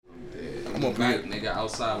Come up here. Nigga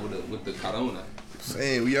outside with the Corona.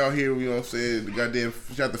 Saying we out here, you know what I'm saying? The goddamn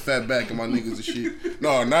shot the fat back and my niggas and shit.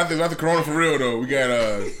 No, not the Corona for real though. We got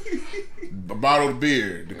a bottle of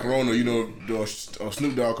beer, the Corona, you know, the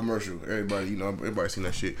Snoop Dogg commercial. Everybody seen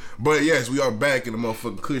that shit. But yes, we are back in the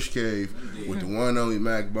motherfucking Kush Cave with the one only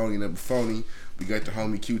Mac Boney number phony. We got the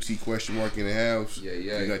homie QT question mark in the house.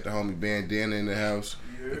 Yeah. We got the homie Bandana in the house.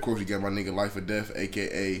 Yeah. Of course, we got my nigga Life or Death,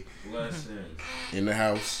 aka Blessings, in the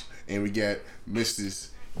house, and we got Mrs.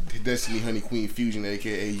 Destiny Honey Queen Fusion,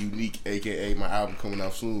 aka Unique, aka my album coming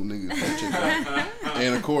out soon, niggas. Check it out.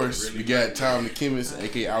 And of course, we got Tom the Chemist,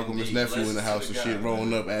 aka Alchemist Nephew, in the house and shit,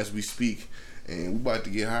 rolling up as we speak. And we about to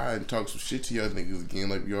get high and talk some shit to y'all niggas again,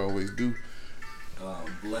 like we always do.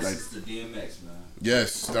 Blessings to DMX, man.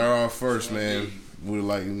 Yes, start off first, man. We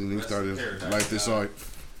like we started like this art.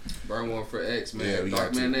 Burn one for X, man. Yeah, we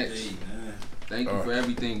Dark got Man to. X. Thank you for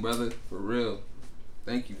everything, brother. For real.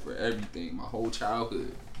 Thank you for everything. My whole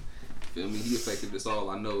childhood. Feel me? He affected us all,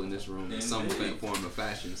 I know, in this room in some form or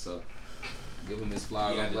fashion. So give him his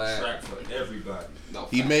flowers. I'm glad. Track for everybody. No,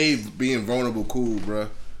 he made being vulnerable cool, bro.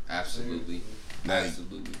 Absolutely.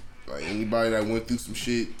 Absolutely. Like anybody that went through some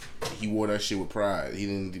shit, he wore that shit with pride. He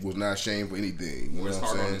was not ashamed for anything. You know what I'm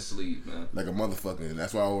saying? On his sleeve, man. Like a motherfucker. And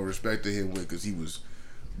that's why I always respected him with, because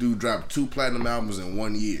dude dropped 2 platinum albums in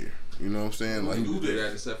 1 year. You know what I'm saying?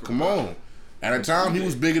 Like, come on. At a time, he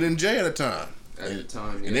was bigger than Jay at a time. At the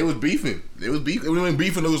time, yeah. And they was beefing. When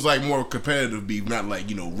beefing, it was like more competitive beef, not like,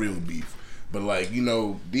 you know, real beef. But like, you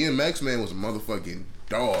know, DMX, man, was a motherfucking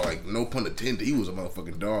dog. Like, no pun intended. He was a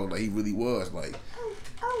motherfucking dog. Like, he really was. Like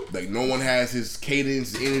no one has his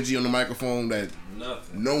cadence, energy on the microphone that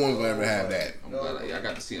no one will ever have that. I'm glad I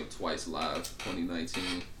got to see him twice live, 2019.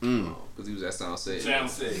 Because he was at Sound Set. Yeah.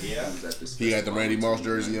 He had the Randy Moss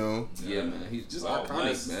jersey on. Yeah, man. He's just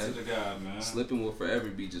iconic, man. To the guy, man. Slipping will forever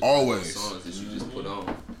be just always songs that you just put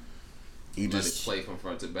on. You let just it play from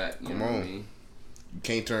front to back. You come know on. What I mean? You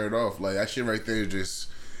can't turn it off. Like that shit right there just.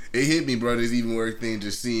 It hit me, brothers, even with everything,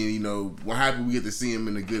 just seeing, you know, what happened, we get to see him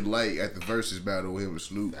in a good light at the Versus battle with him and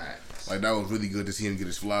Snoop. Like, that was really good to see him get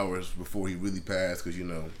his flowers before he really passed, because, you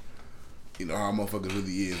know how motherfuckers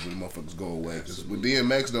really is when motherfuckers go away. Because with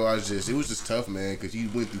DMX, though, it was just tough, man, because he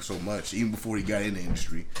went through so much, even before he got in the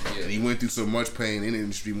industry. Yeah. And he went through so much pain in the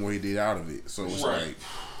industry more he did out of it. So it's like,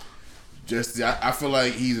 I feel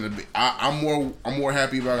like I'm more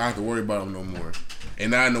happy about it. I don't have to worry about him no more. And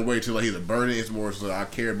not in a way till like he's a burden. It's more so I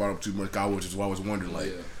care about him too much. I was wondering,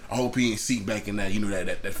 like, I hope he ain't seat back in that, you know,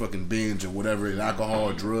 that fucking binge or whatever, and alcohol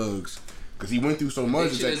or drugs. Because he went through so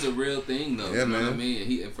much. Addiction is a real thing, though. Yeah, you know man. what I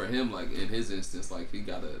mean? And for him, like, in his instance, like, he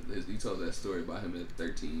told that story about him at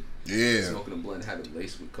 13. Yeah. Smoking a blunt, had it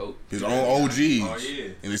laced with coke. His own OGs. Oh, yeah.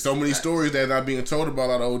 And there's so many stories that are not being told about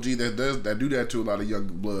a lot of OGs that do that to a lot of young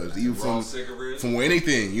bloods. Even from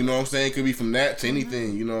anything, you know what I'm saying? It could be from that to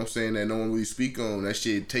anything, you know what I'm saying, that no one really speak on. That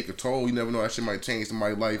shit take a toll. You never know. That shit might change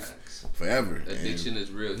somebody's life forever. Addiction is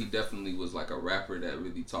real. He definitely was like a rapper that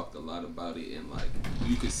really talked a lot about it, and like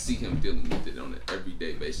you could see him dealing with it on an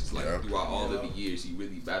everyday basis. Like throughout all of the years, he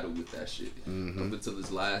really battled with that shit up until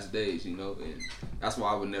his last days, you know. And that's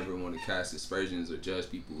why I would never want to cast aspersions or judge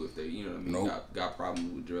people if they, you know what I mean, got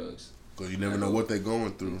problems with drugs. Because you never know what they're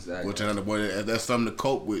going through. Exactly. That's something to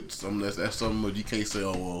cope with. That's something you can't say,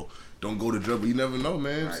 oh, well, don't go to drugs. But you never know,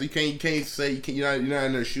 man. Right. So you can't say, you're not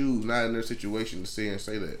in their shoes, not in their situation to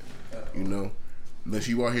say that. You know? Unless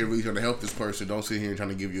you out here really trying to help this person, don't sit here and trying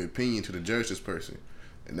to give your opinion to judge this person.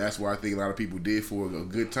 And that's what I think a lot of people did for a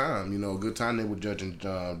good time. You know, a good time they were judging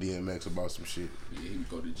DMX about some shit. Yeah, he would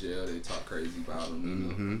go to jail. They talk crazy about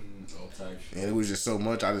him. All type shit. And it was just so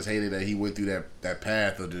much. I just hated that he went through that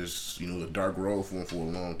path of just, you know, the dark road for him for a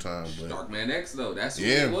long time. But Dark Man X, though, that's who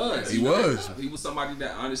he was. He was. He was somebody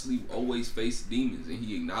that honestly always faced demons, and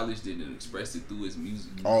he acknowledged it and expressed it through his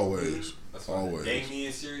music. Always. That's always.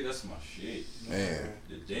 Damien series, that's my shit. Man.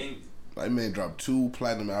 The Damien. That man dropped 2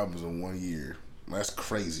 platinum albums in 1 year. That's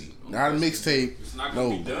crazy. Not a mixtape. It's not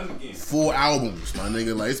gonna be done again. Full albums, my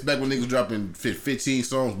nigga. Like, it's back when niggas dropping 15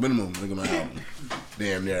 songs minimum, nigga, on an album.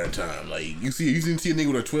 Damn near a time. Like, you see a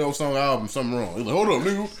nigga with a 12-song album, something wrong. He's like, hold up,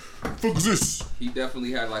 nigga. Fuck is this? He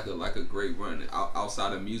definitely had like a great run.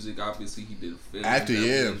 Outside of music, obviously, he did film. Actor,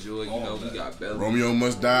 yeah. Enjoy, you know, he got Belly. Romeo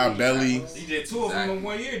Must Die, Belly. He did 2 of them in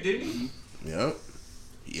 1 year, didn't he? Yep.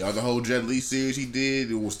 Yeah, the whole Jet Li series he did.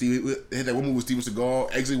 It was had that one movie with Steven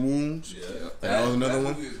Seagal, Exit Wounds. Yeah. That was another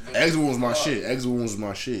one. Exit Wounds was my shit. Exit Wounds was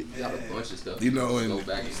my shit. He got a bunch of stuff. You know, and go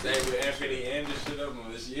back and stay with Anthony and this shit up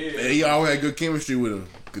on this year. And he always had good chemistry with him.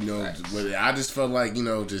 You know, but I just felt like, you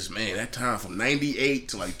know, just man, that time from '98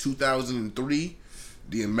 to like 2003,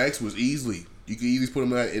 DMX was easily You could easily put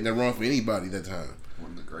him in that run for anybody that time.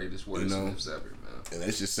 One of the greatest wordsmiths ever, man. And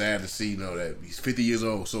it's just sad to see, that he's 50 years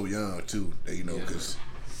old, so young too. That, because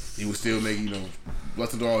he was still making,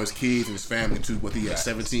 blessed to all his kids and his family too. But he had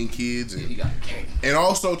 17 kids, and he got a gang. And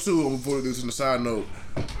also too, before this on the side note,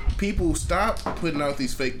 people stop putting out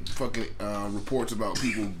these fake fucking reports about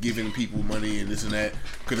people giving people money and this and that.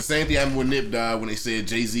 Because the same thing happened when Nip died, when they said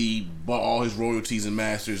Jay-Z bought all his royalties and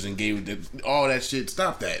masters and gave all that shit.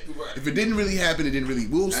 Stop that. Right. If it didn't really happen, it didn't really.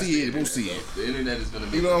 We'll see it. The internet is gonna.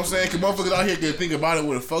 You know what I'm saying? Because motherfuckers out here can think about it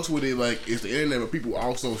when it fucks with it. Like, it's the internet, but people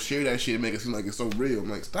also share that shit and make it seem like it's so real. I'm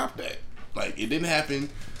like, stop that. Like, it didn't happen.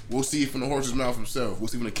 We'll see it from the horse's mouth himself. We'll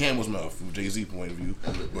see it from the camel's mouth, from Jay-Z's point of view.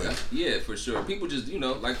 But, yeah, for sure. People just,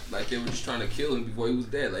 like they were just trying to kill him before he was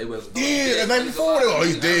dead. Like, the night before,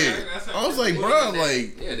 he's dead. I was like, bro,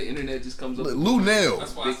 the internet just comes up. Lou Nell.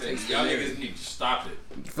 That's why I said y'all niggas need to stop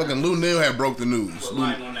it. Fucking Lou Nell had broke the news. Put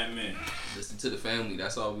light on that man. Listen to the family.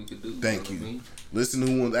 That's all we could do. Thank you. Listen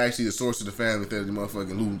to who was actually the source of the family instead of the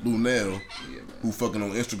motherfucking Lou Nell, who fucking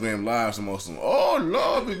on Instagram Live some oh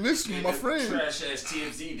Lord, this is my friend. Trash ass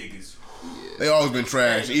TMZ niggas. Yeah. They always been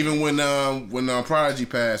trash. Even when Prodigy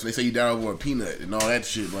passed, they say he died over a peanut and all that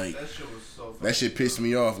shit. Like that shit was so funny. That shit pissed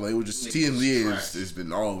me off. Like, it was just TMZ it's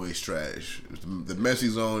been always trash. The messy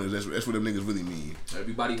zone that's what them niggas really mean.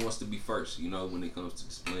 Everybody wants to be first, when it comes to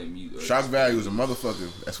displaying music. Shock value is a motherfucker.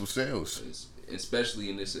 That's what sells. Especially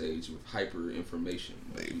in this age with hyper information.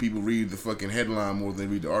 Like, people read the fucking headline more than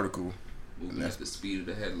they read the article. Moving at the speed of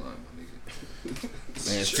the headline, my nigga.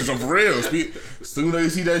 Man, so for real. As soon as they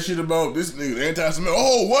see that shit about this nigga anti-Semitic,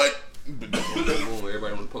 what?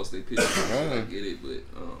 Everybody want to post their pictures. I get it, but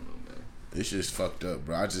I don't know, man. It's just fucked up,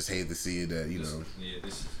 bro. I just hate to see it that, Yeah,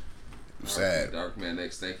 this is sad. Dark Man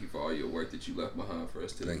X, thank you for all your work that you left behind for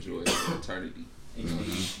us to enjoy for eternity.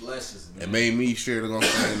 Blessings, man. It made me share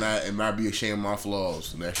the and not be ashamed of my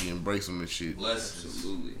flaws and actually embrace them and shit. Blessings.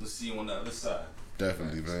 Absolutely. Let's see you on the other side.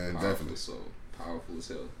 Definitely, man. Powerful, Definitely. So powerful as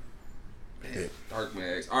hell. Yeah. Dark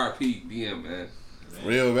Man X. R.I.P. DM, man.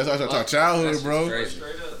 Real. That's our childhood, bro.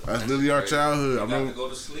 Straight up. That's literally our childhood. I remember to go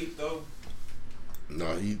to sleep though.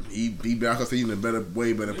 No, he back. I say he's in a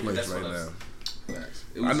way better place right now.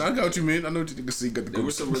 I got what you mean. I know what you can see. There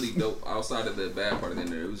were some really dope, outside of the bad part in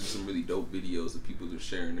there, it was just some really dope videos of people just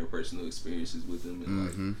sharing their personal experiences with him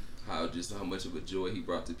and how much of a joy he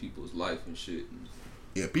brought to people's life and shit.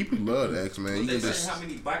 Yeah, people love X, man. They say how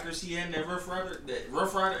many bikers he had in that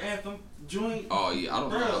Rough Rider anthem joint. Oh yeah, I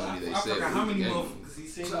don't know how many they said. I forgot how many motherfuckers he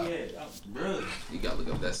said he had. Bro, you gotta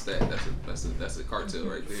look up that stat. That's a cartel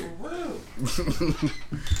right there. For real.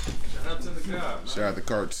 Shout out to the guy. Shout out to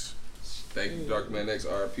Carts. Thank you, Dark Man X,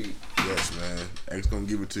 RP. Yes, man. X gonna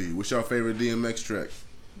give it to you. What's your favorite DMX track?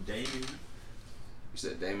 Damien. You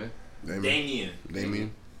said Damon?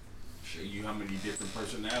 Damien. Show you how many different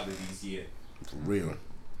personalities he had. For real.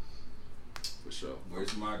 For sure.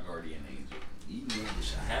 Where's my guardian angel? You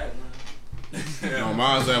wish I had one. No,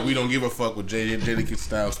 mine's that we don't give a fuck with Jada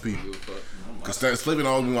Styles people. Cause Slippin'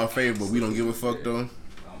 always been my favorite, but we don't give a fuck though.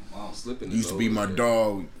 Slippin' used to be my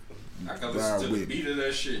dog. I can listen to the beat of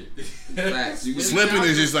that shit. Slippin'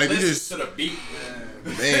 is just like you just to the beat,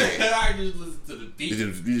 man. I just listen to the beat.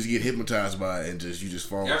 You just get hypnotized by it and you just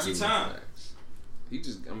fall every time. He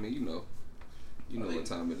just, you know what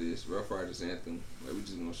time it is. Rough Riders anthem. Like, we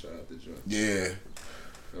just gonna shout out the joint. Yeah.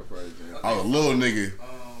 Rough Riders anthem. Oh, little nigga.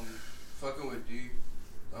 Fucking with D.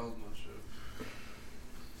 That was my show.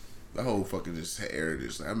 That whole fucking just era.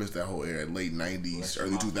 I missed that whole era. Late 90s,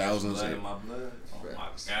 early 2000s. Blood in my blood. Oh my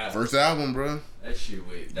god. First album, bro. That shit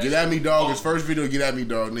with. Get At Me Dog. His first video, Get At Me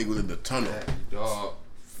Dog, nigga was in the tunnel. Get At Me Dog.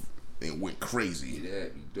 And went crazy. Get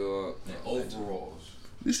At Me Dog. And overalls.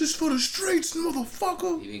 This is for the streets,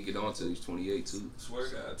 motherfucker. He didn't get on till he was 28 too. Swear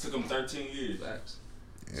to God, it took him 13 years. Facts.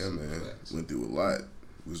 Yeah, man. Facts. Went through a lot.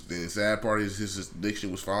 Then the sad part is his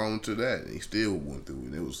addiction was following to that. And he still went through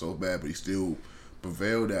it. It was so bad, but he still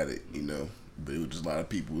prevailed at it, But it was just a lot of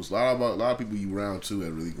people. It's a lot of people you around too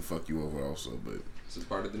that really can fuck you over also. But it's a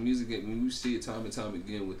part of the music. We see it time and time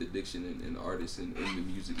again with addiction and artists in the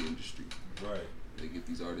music industry. Right. They get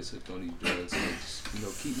these artists hooked on these drugs and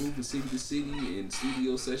just, keep moving city to city and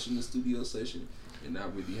studio session to studio session and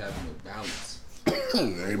not really having a balance.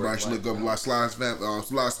 Everybody should look up Sly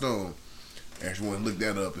Stone. Actually want to look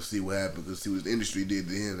that up and see what happened, because see what the industry did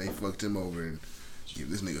to him. They fucked him over and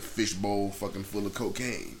give this nigga fishbowl fucking full of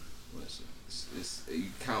cocaine. It's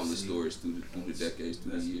countless stories through the decades,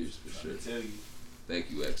 through the years, for sure. Tell you.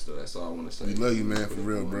 Thank you, X, though. That's all I want to say. We love you, man, for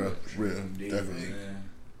real, bro. For real, definitely. Man.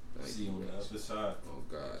 See you on the other side. Oh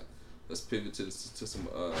God. Let's pivot to this Izzy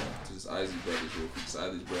brothers real quick.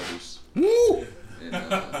 Izzy brothers. Woo! and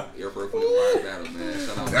Earth, Wind & Fire battle, man.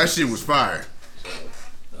 Shout out. That shit was fire.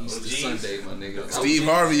 Easter Sunday, my nigga. Steve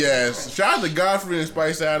Harvey ass. Shout out to Godfrey and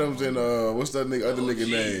Spice Adams and what's that nigga other nigga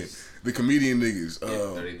name? The comedian niggas.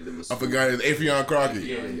 I forgot his Afion Crockett.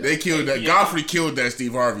 Yeah. They killed that. Godfrey killed that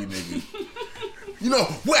Steve Harvey nigga.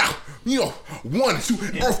 One, two,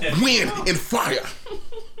 Earth, Wind, and Fire.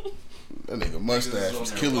 That nigga mustache was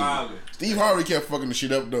killing me. Steve Harvey kept fucking the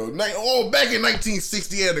shit up though. Back in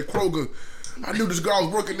 1960 at the Kroger. I knew this guy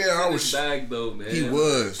was working there. I was bag though, man. He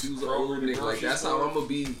was. He was an old nigga. Like that's how I'm gonna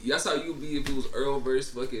be. That's how you be if it was Earl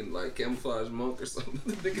versus fucking like Camouflage Monk or something.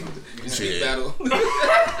 Shit battle.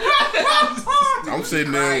 I'm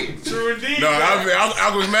sitting there. True indeed. No,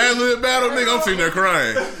 I was Mad Lib battle, nigga. I'm sitting there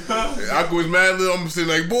crying. I was Mad Lib. I'm sitting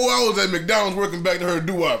like, boy, I was at McDonald's working back to her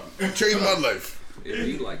doo-wop. Changed my life. Yeah,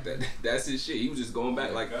 he like that. That's his shit. He was just going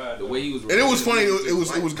back like the way he was. And it was funny.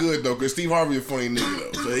 It was good though, cause Steve Harvey a funny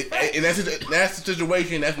nigga though. So and that's the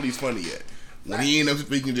situation. That's what he's funny at. When he ain't up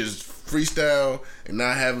speaking, just freestyle and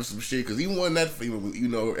not having some shit. Cause he won that.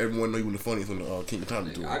 Everyone know he was the funniest on the King of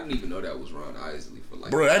Tommy tour. I didn't even know that was Ron Isley for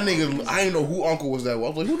like. Bro, that nigga, I didn't know who uncle was that. I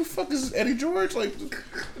was like, who the fuck is Eddie George? Like,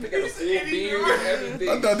 they got a full beard and everything.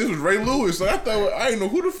 I thought this was Ray Lewis. Like, I didn't know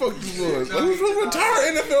who the fuck this was. Like, who's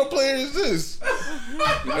retired NFL player is this?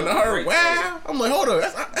 And I heard, wow. I'm like, hold up,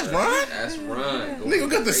 that's Ron? That's Ron. Nigga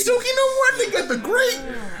got the silky no more. Nigga got the great.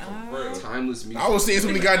 Timeless music. I was seeing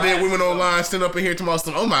some of the goddamn women online stand up in here to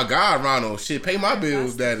myself. Oh my God, Ronald, shit, pay my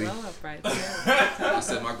bills, daddy. I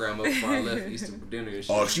said my grandma before I left Easter for dinner and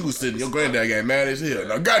shit. Oh, she was sitting. Your granddad got mad as hell.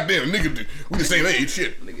 Now, goddamn, nigga, we the same age,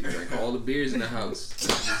 shit. Nigga drank all the beers in the house.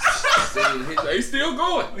 He's still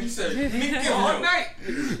going. He said, all night.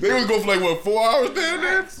 They was going for like, what, 4 hours down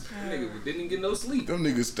there? Nigga didn't get no sleep. Them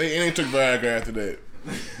niggas stay and they took Viagra after that.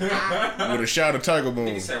 With a shot of Tiger Boom.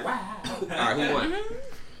 He said, wow. Alright, who won?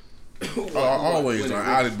 Always like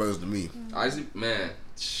Isaac Brothers to me. Isaac, man.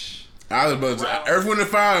 Isaac Brothers, Earth, Wind &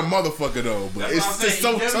 Fire, motherfucker though, but it's just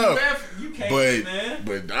so tough.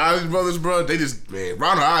 But Isaac Brothers, bro, they just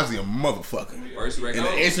Ronald Isley a motherfucker. First record, and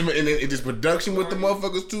the instrument and just production with the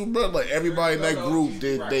motherfuckers too, bro. Like everybody in that group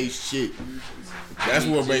did they shit. That's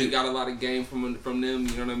what made. He got a lot of game from them.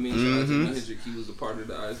 You know what I mean? Mm-hmm. He was a part of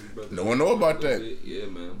the Isley Brothers. No one know about that. Yeah,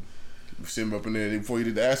 man. Sitting up in there before he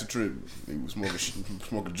did the acid trip, he was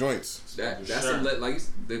smoking joints. Their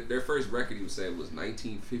first record he was saying was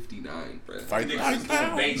 1959, bro.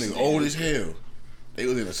 Nigga old as hell. They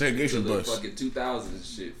was in a segregation bus. Fucking 2000s and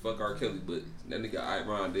shit. Fuck R. Kelly, but that nigga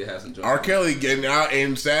Ron did have some jokes. R. Kelly getting out,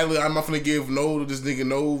 and sadly, I'm not gonna give this nigga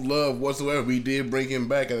no love whatsoever. We did bring him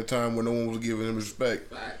back at a time when no one was giving him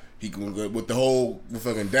respect. Fact. He going with the whole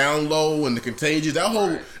fucking Down Low and the Contagious. That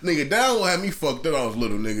whole nigga Down Low had me fucked up. I was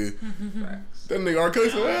little nigga. Facts. That nigga R.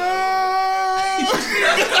 Kelly said,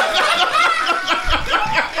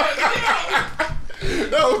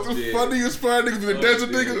 that was the funniest part, niggas in the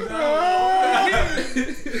desert, nigga.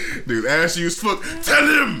 Dude, ashy as fuck. Tell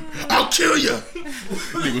him, I'll kill you.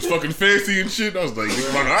 Nigga was fucking fancy and shit. I was like,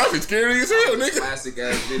 I was scared as hell, nigga. Classic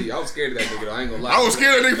ass video. I was scared of that nigga though. I ain't gonna lie. I was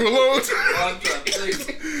scared of that nigga for a long time.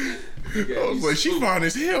 I was like, she fine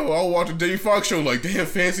as hell. I watched the Jamie Foxx show like, damn,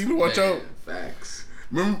 fancy. You watch out. Facts.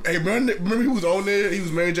 Remember he was on there? He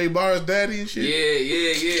was Mary J. Blige's daddy and shit?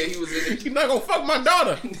 Yeah. He was in it. You're not gonna fuck my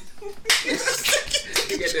daughter. He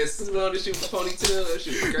got that suit on, the shit with the ponytail. That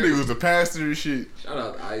shit was crazy. Nigga was a pastor and shit. Shout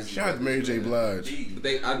out to Isaac. Shout out to Mary J. Blige.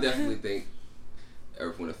 But I definitely think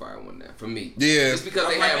Earth, Wind & Fire won that for me. Yeah, just because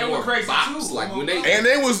they had more bops. Too. Like when they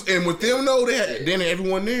and with them though, they had then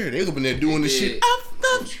everyone there. They was up in there doing the shit. R.P.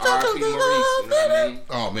 Maurice, you know what I mean?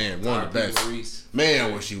 Oh man, one of the best. Maurice. Man,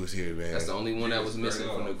 I wish she was here, man. That's the only one that was missing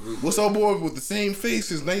from the group. What's old boy with the same face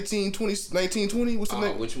since 1920? What's the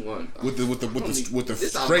name? Which one? With the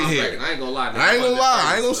straight hair. I ain't gonna lie. I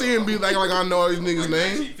ain't gonna see him be like I know all these niggas'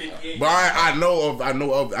 names. But I know them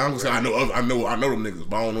niggas,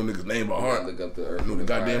 but I don't know niggas' name by heart. Look up the Earth, know the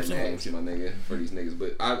goddamn names, my nigga, for these niggas.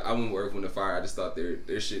 But I went with Earth, Wind & Fire. I just thought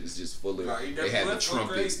their shit is just full of. They had the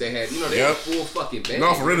trumpets. They had they had a full fucking band.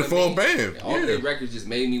 No, for real, full band. All their records just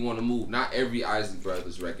made me want to move. Not every Isley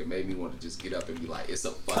Brothers record made me want to just get up and be like, it's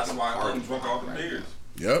a fucking. That's why I drunk all the beers.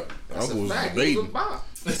 Yep, Uncle was debating.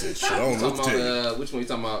 Which one you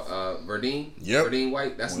talking about? Verdine? Yep. Verdine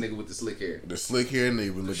White? That's the nigga with the slick hair. The slick hair and they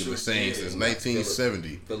been looking the same since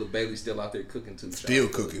 1970. Philip Bailey still out there cooking too. Still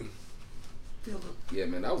cooking. Yeah,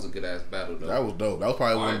 man, that was a good ass battle though. That was dope. That was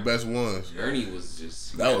probably one of the best ones. Ernie was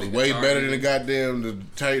just. That was way better than the goddamn the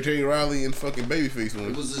Terry Riley and fucking Babyface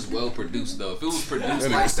one. It was just well produced though. If it was produced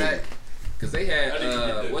like that. Cause they had he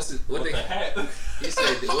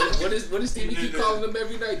said what is Stevie keep calling them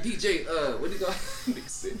every night? DJ what do you call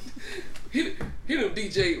Hit him,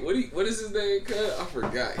 DJ. What is his name? Cuz I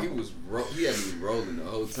forgot. He had me rolling the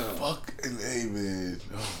whole time. Fuck, hey man.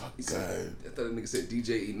 Oh my god. I thought that nigga said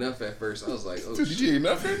DJ Enough at first. I was like, oh DJ shit.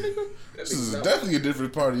 Enough, nigga. This is definitely a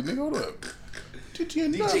different party, nigga. Hold up. DJ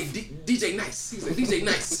Enough. DJ Nice. He said DJ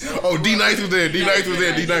Nice. Oh, D Nice was there. D Nice was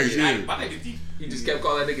there. D Nice, yeah. He just kept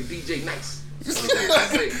calling that nigga DJ Nice. He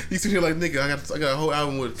sitting here like, nigga, I got a whole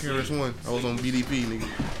album with KRS-One. I was on BDP, nigga.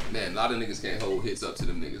 Man, a lot of niggas can't hold hits up to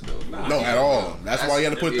them niggas though. No, at all. That's why you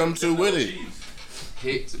had to put them two with it.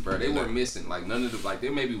 Hits, bro. They weren't missing. Like none of the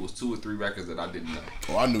there maybe was 2 or 3 records that I didn't know.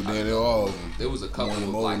 Oh, I knew that all of them. There was a couple of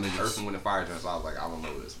like Earth and Wind and Fire joints. I was like, I don't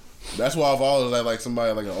know this. That's why I've always like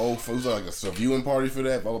somebody like an old, it was like a viewing party for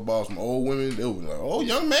that. All about some old women. They was like, oh,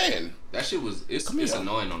 young man. That shit was it's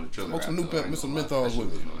annoying on the trailer. Smoke some new some menthols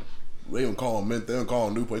with me. They don't call them they don't call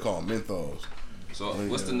them Newport. They call them menthols. So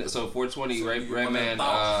what's the 420 Redman?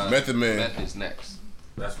 Method Man. Meth is next.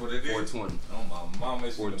 That's what it is. 420. Oh my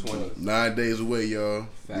mama, 420. 9 days away, y'all.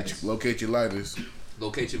 Locate your lighters.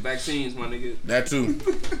 Locate your vaccines, my nigga. That too.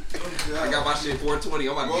 I got my shit 420.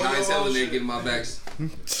 I'm about to be high as hell in there getting my vax.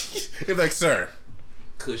 It's like, sir.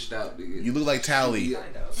 Cushed out, nigga. You look like Tally. Yeah,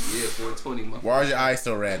 420. Why are your eyes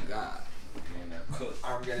so red? God.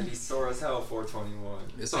 I'm gonna be sore as hell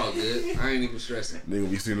 421. It's all good. I ain't even stressing.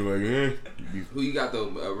 Nigga be seeing like, Who you got though?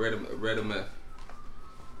 Red or meth?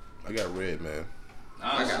 I got red, man.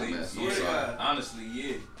 Honestly, I got meth. I'm sorry. Honestly,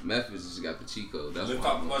 yeah. Meth is just got the cheat code. That's Lift why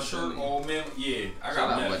up my shirt, old man. Yeah, I Shout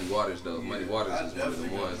got out meth. Muddy Waters though. Muddy Waters is one of the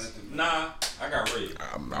ones. Nah, I got red.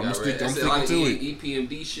 I'm got sticking red. to it.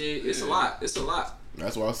 EPMD shit. It's a lot. It's a lot.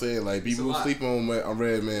 That's what I'm saying. Like, people who sleep on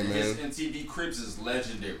Red Man, His man. MTV Cribs is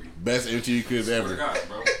legendary. Best MTV Cribs ever. God,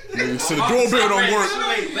 bro. So the doorbell don't work.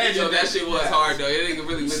 Yo, that shit was hard though. It ain't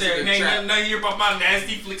really listen to the trap. Ain't hear about my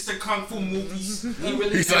nasty flicks and kung fu movies. He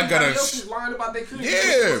really He's like, got a was lying about their crib. Yeah.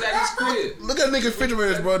 He was at his crib. Look at niggas'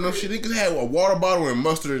 refrigerators, bro. No shit. Niggas had a water bottle and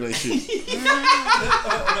mustard and shit.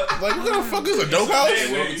 Like, what the fuck is a dope house?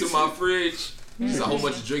 Welcome to my fridge. There's a whole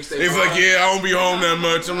bunch of drinks. It's like, yeah, I don't be home that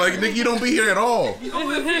much. I'm like, nigga, you don't be here at all.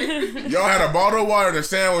 Y'all had a bottle of water and a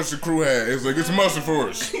sandwich the crew had. It's like, it's mustard for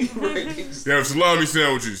us. They have salami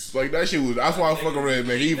sandwiches. Like, that shit was, that's why I fucking Red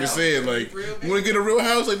Man. He even said, like, you want to get a real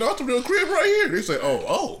house? Like, no, it's a real crib right here. They say,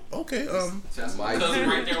 oh, okay. That's my Cousin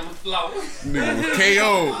right there on the floor. Nigga was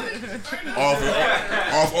KO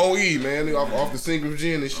off OE, man. Off the single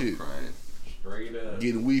gin and shit. Straight up.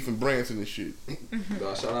 Getting weed from Branson and shit.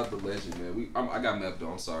 No, shout out to Legend, man. I got meth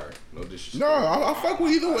though. I'm sorry. No disrespect. No, I fuck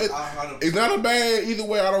with either way. It's not a bad either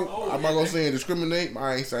way. I'm not gonna say discriminate.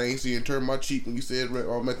 I ain't seeing turn my cheek when you said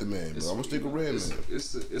Method Man. But I'm gonna stick with Red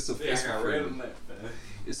Man.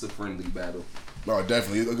 It's a friendly battle. No,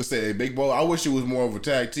 definitely. Like I said, Big Ball. I wish it was more of a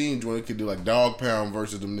tag team joint. It could do like Dog Pound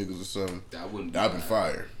versus them niggas or something. That'd be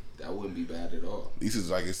fire. That wouldn't be bad at all. This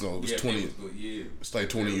is like it's 20. It's like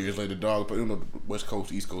 20 years later. Dog, but you know, West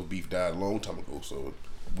Coast, East Coast beef died a long time ago, so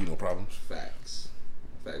we no problems. Facts.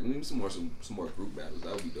 We need some more group battles.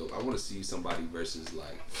 That would be dope. I want to see somebody versus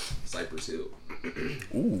like Cypress Hill.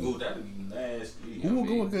 Ooh, that would be nasty. Who will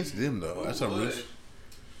go against them though? That's a risk.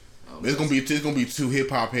 It's gonna be two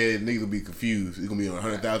hip hop headed niggas will be confused. It's gonna be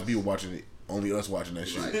 100,000 people watching it. Only us watching that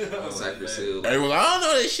shit. Cypress Hill. Everyone's like, I don't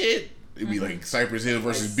know this shit. It'd be like Cypress Hill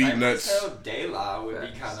versus Beat Nuts. Cypress Hill, De La would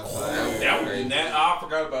be kind of fun. I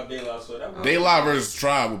forgot about De La. So that would De La versus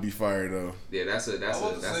Tribe would be fire though. Yeah, that's a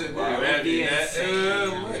vibe. That'd be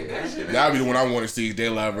insane. That'd be the one I want to see. De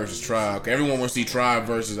La versus Tribe. Everyone want to see Tribe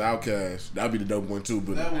versus Outkast. That'd be the dope one too.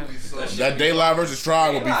 But that De La versus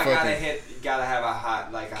Tribe would be fucking. Gotta have a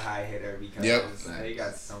high hitter because they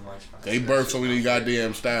got so much fun. They birthed so many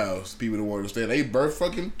goddamn styles. People don't understand. They birthed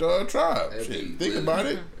fucking Tribe. Shit, think about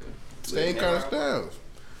it. Same kind of styles.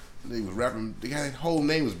 They was rapping. They got his whole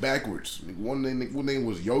name was backwards. One name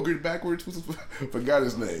was Yogurt backwards. Forgot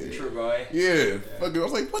his name. True Boy. Yeah. Fucking. I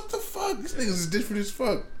was like, what the fuck? These niggas is different as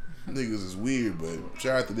fuck. Niggas is weird, but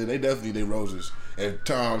shout out to them. They definitely they roses. And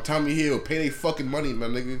Tommy Hill pay they fucking money, my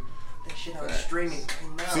nigga. That shit on streaming.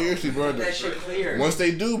 Seriously, bro. That shit clear. Once they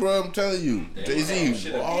do, bro, I'm telling you,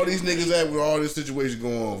 Jay-Z, all these niggas at with all this situation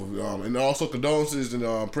going on, and also condolences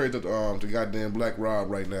and prayer to goddamn Black Rob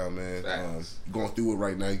right now, man. Going through it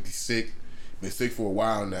right now. He's sick. Been sick for a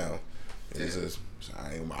while now. And he says,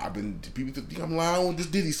 I've been people think I'm lying on this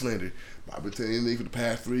Diddy slander. I've been telling you for the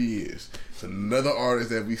past 3 years. It's another artist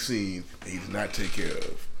that we've seen that he does not take care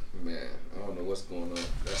of. Man, I don't know what's going on.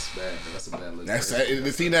 That's bad. That's a bad look. That's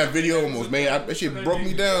sad. Seeing that video almost, man, that shit broke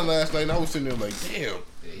me down last night. And I was sitting there like, damn.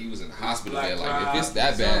 Yeah, he was in the hospital there. Like, if it's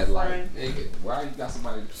that bad, like, nigga, why you got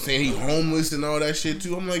somebody saying he homeless and all that shit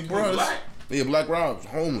too? I'm like, bro, yeah, Black Rob's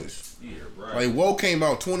homeless. Yeah, right. Like, Woe came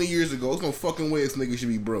out 20 years ago. There's no fucking way this nigga should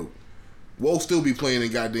be broke. Woe still be playing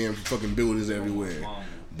in goddamn fucking buildings everywhere.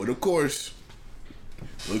 But of course,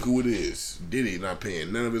 look who it is. Diddy not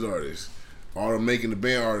paying none of his artists. All the making the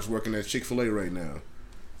band artists working at Chick-fil-A right now.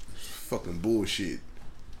 It's fucking bullshit.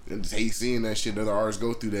 I just hate seeing that shit. Other artists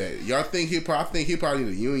go through that. Y'all think hip hop? I think hip hop need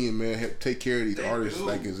a union, man. Take care of these artists. Do.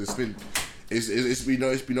 Like it's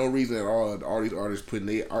been no reason at all. All these artists putting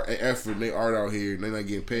their effort, and their art out here, and they're not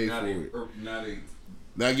getting paid for it.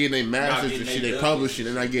 Not getting their masters and shit. They publishing.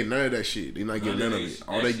 They're not getting none of that shit. They're not getting none of it.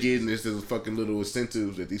 All they getting is the fucking little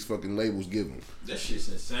incentives that these fucking labels give them. That shit's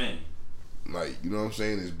insane. Like, you know what I'm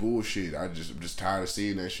saying? It's bullshit. I'm just tired of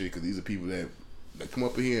seeing that shit because these are people that come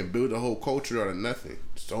up in here and build a whole culture out of nothing.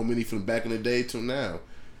 So many from back in the day till now.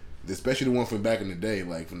 Especially the one from back in the day,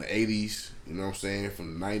 like from the 80s, you know what I'm saying?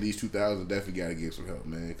 From the 90s, 2000s, definitely got to get some help,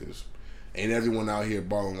 man, because ain't everyone out here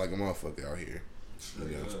balling like a motherfucker out here.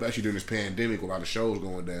 You know, especially during this pandemic, a lot of shows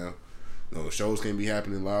going down. You know, the shows can't be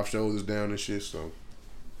happening, live shows is down and shit, so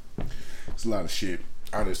it's a lot of shit.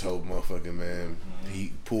 I just hope motherfucking, man,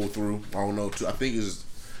 he pulled through. I don't know, I think that's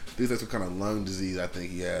some kind of lung disease I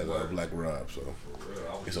think he has, Black Rob, so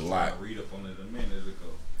it's a lot. Read up on it a minute ago.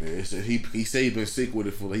 Yeah, he said he's been sick with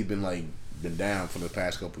it he been down for the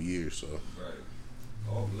past couple years, so. Right.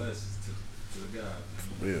 All blessings to the God.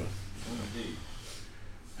 For real. Indeed.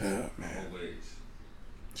 Oh, man. Always.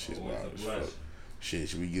 Shit's wild as fuck. Shit,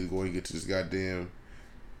 should we go and get to this goddamn?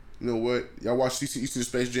 You know what? Y'all watch you see the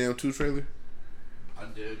Space Jam 2 trailer? I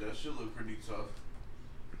did. That shit look pretty tough.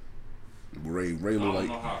 Ray look like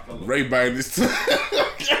Ray by this time.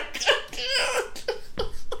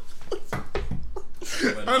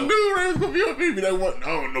 I knew Ray was gonna be up here. I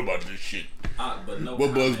don't know about this shit.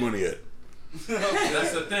 What Bugs Bunny at?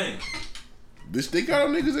 That's the thing. They got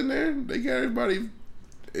them niggas in there. They got everybody.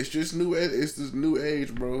 It's just new. It's this new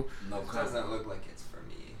age, bro. No, doesn't look like it's for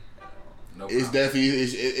me at all. No, it's definitely.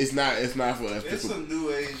 It's not for us. It's some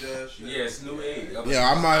new age shit. Yeah, it's new age. Yeah,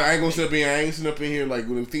 I ain't gonna sit up here. I ain't sitting up in here like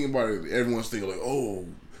when I'm thinking about it. Everyone's thinking like, oh,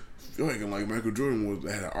 you're acting like Michael Jordan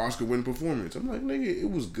had an Oscar-winning performance. I'm like, nigga, it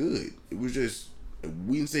was good. It was just.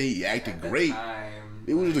 We didn't say he acted great.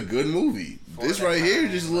 It was a good movie. This right here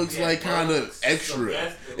just looks like kind of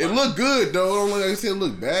extra. It looked good though. I don't like I said, it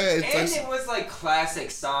looked bad. It was like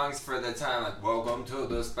classic songs for the time, like "Welcome to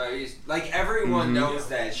the Space." Like everyone knows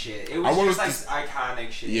that shit. It was just like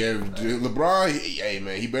iconic shit. Yeah, LeBron. Hey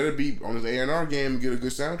man, he better be on his A&R game and get a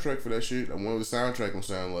good soundtrack for that shit. I wonder what the soundtrack gonna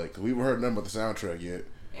sound like. Cause we haven't heard nothing about the soundtrack yet.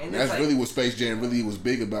 And that's really what Space Jam really was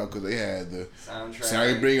big about because they had the soundtrack.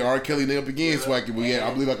 Sorry, bring R. Kelly up again, so I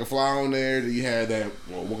believe I Can Fly on there. You had that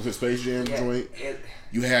Welcome to the Space Jam joint.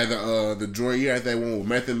 You had the joint. You had that one with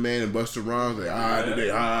Method Man and Busta Rhymes. Like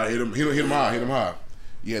hit him high.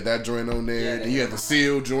 You had that joint on there. Then you had the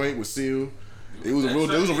Seal joint with Seal. It was a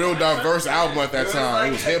real diverse album at that time.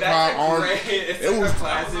 It was hip hop, R. It was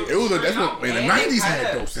classic. That's what man. The '90s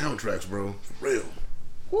had those soundtracks, bro. For real.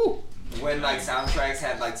 Woo. When like soundtracks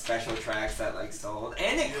had like special tracks that like sold,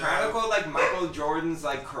 and it chronicled like Michael Jordan's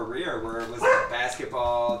like career, where it was like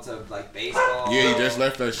basketball to like baseball. Yeah, he just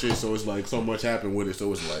left that shit, so it's like so much happened with it.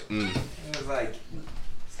 So it's like, It was like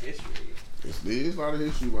it's history. There's a lot of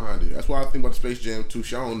history behind it. That's why I think about Space Jam 2.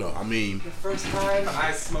 I don't know. I mean, the first time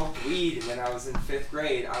I smoked weed when I was in 5th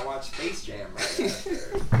grade, I watched Space Jam right after.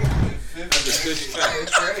 Fifth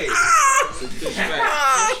grade.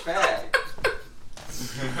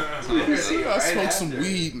 I smoked some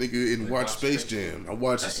weed, nigga, and watched Space Jam. I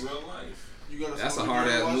watched. That's real life. That's a hard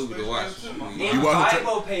ass movie to watch. You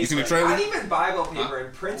Bible paper. You seen the trailer? Not even Bible paper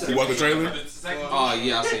and printer. You watched the trailer? Oh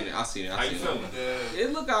yeah, I seen it.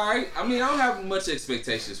 It look alright. I mean, I don't have much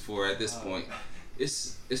expectations for it at this point.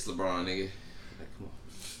 It's LeBron, nigga. Like, come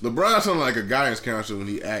on. LeBron sounded like a guidance counselor when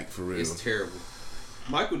he act for real. It's terrible.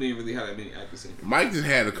 Michael didn't really have that many actors in it. Mike just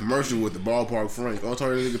had a commercial with the Ballpark Frank. I'll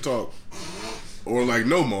tell you nigga talk. Or like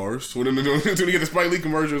No Mars. When they get the Spike Lee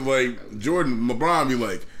commercials, like LeBron be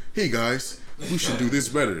like, "Hey guys, we should do this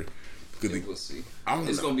better." We'll see.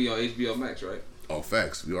 It's gonna be on HBO Max, right? Oh,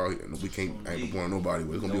 facts. I ain't going nobody.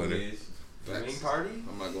 It's gonna be on there. Viewing party?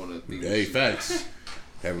 I'm not going to the theater. Hey, facts.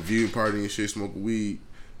 Have a viewing party and shit. Smoke weed.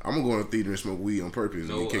 I'm gonna go to the theater and smoke weed on purpose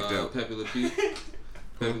and get kicked out. Pepe Le Pew.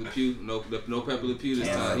 Pepe Le Pew, no Pepe Le Pew this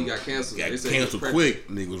time. He got canceled. Got canceled quick.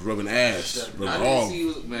 Nigga was rubbing ass. He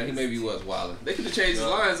maybe was wilding. They could have changed his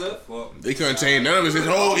lines up. They couldn't change none of his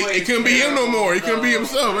whole. It couldn't be him no more. He couldn't be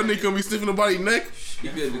himself. That nigga couldn't be sniffing nobody's neck.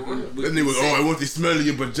 That nigga was, I want to smell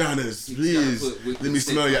your vaginas. Please, let me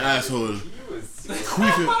smell your asshole.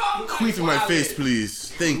 Queef in my face,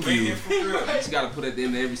 please. Thank you. You just gotta put at the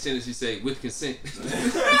end of every sentence you say with consent.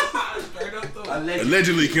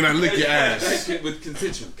 Allegedly, can I lick your ass? With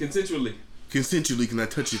consensually. Consensually, can I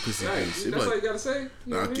touch your pussy? Right. Face? That's Like, all you gotta say.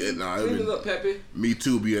 You know what I mean? Clean it up, Pepe. Me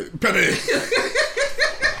too, be a Pepe.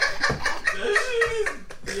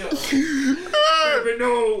 Pepe,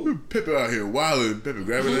 no. Pepe out here wilding. Pepe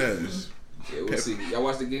grabbing ass. Yeah, we'll see. Y'all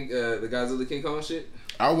watch the Godzilla King Kong shit?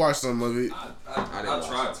 I watched some of it. I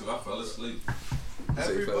tried to. I fell asleep.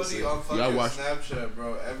 Everybody on fucking Y'all watch- Snapchat,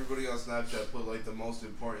 bro. Everybody on Snapchat put like the most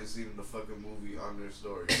important scene in the fucking movie on their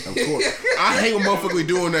story. Of course. I hate when motherfuckers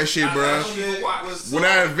doing that shit, bro. When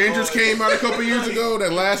that Avengers came out a couple years ago,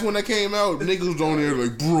 that last one that came out, niggas was on there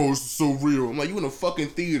like, bro, this is so real. I'm like, you in a fucking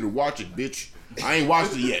theater, watch it, bitch. I ain't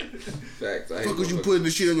watched it yet. Facts. Fuck was you putting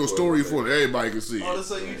this shit on your story for that everybody can see? All of a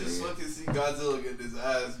sudden, you just fucking see Godzilla get his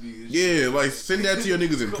ass beat. Yeah, like send that to your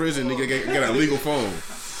niggas in prison. Nigga get a legal phone.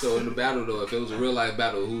 So in the battle though, if it was a real life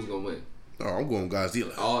battle, who's gonna win? Oh, I'm going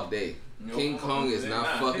Godzilla. All day. King Kong is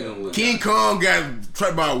not fucking with. King Kong got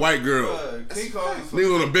trapped by a white girl. King Kong is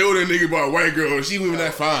Nigga on a building, nigga by a white girl. She wasn't even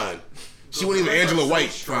that fine. She wasn't even Angela White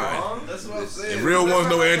fine. That's what I'm saying. The real ones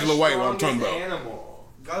know Angela White. What I'm talking about.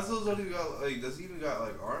 Godzilla's don't even got like. Does he even got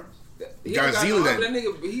like arms? Godzilla, that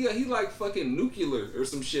nigga, he like fucking nuclear or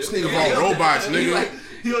some shit. This nigga bought robots, nigga.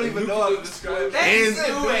 He don't even know how to describe. And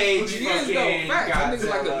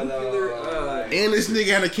and this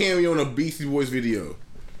nigga had a cameo in a Beastie Boys video.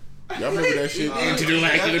 Y'all remember that shit? And you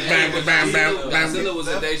like it, bam, bam, bam, bam. Godzilla was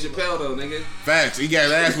a Dave Chappelle though, nigga. Facts. He got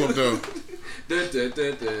his ass whooped though. Dun, dun,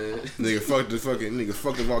 dun, dun. Nigga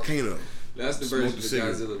fucked the volcano. That's the version of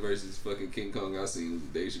Godzilla versus fucking King Kong I seen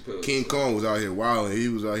with Dave Chappelle. King Kong was out here wilding. He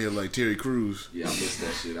was out here like Terry Crews. Yeah, I missed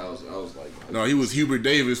that shit. I was like, no, he was Hubert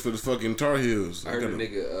Davis for the fucking Tar Heels. I heard a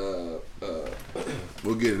nigga.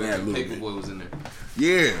 We'll get in that a little bit. Paperboy was in there.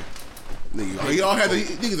 Yeah, nigga. Y'all had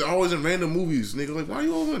niggas are always in random movies. Nigga, like why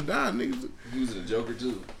you all gonna die, niggas? He was in the Joker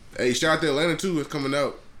too. Hey, shout out to Atlanta too. It's coming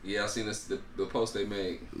out. Yeah, I seen this the post they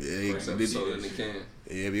made. Yeah, first episode in the can.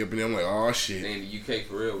 Yeah, be up in there. I'm like, oh shit. They in the UK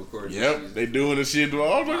for real recording. Yep, they doing the shit. I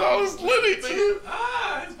was like, oh, it's litty, nigga.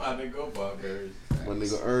 It's about to go barbarians. My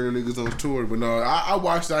nigga earning niggas on tour, but no, I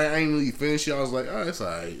watched it. I ain't really finished it. I was like, oh, it's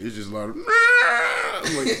alright. It's just a lot of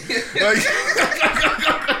I'm like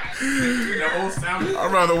The whole sound.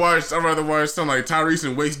 I'd rather watch something like Tyrese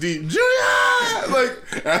and Waist Deep. Junior!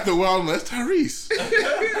 Like after a while, I'm like, that's Tyrese.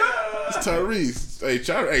 It's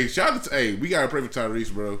Tyrese. Hey, we gotta pray for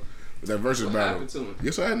Tyrese, bro. That versus battle.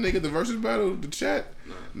 Yes, I had nigga the versus battle, the chat.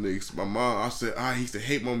 Niggas, my mom, I said, I used to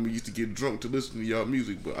hate when we used to get drunk to listen to y'all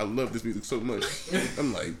music, but I love this music so much.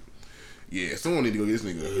 I'm like, yeah, someone need to go get this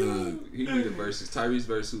nigga a hug. He need a versus. Tyrese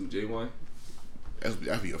versus who? J1?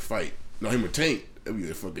 That'd be a fight. No, him and Tank. That'd be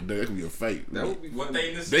a fucking. That could be a fight. That would be what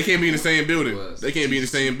they can't be in the same building. They can't be in the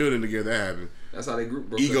same building together. That happened. That's how they group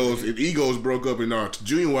broke egos. up. Egos broke up, and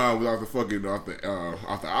Junior Wild was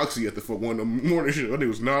off the oxy at the 1 in the morning. Shit, that nigga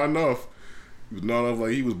was not enough. He was not enough.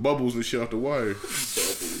 Like he was bubbles and shit off the wire.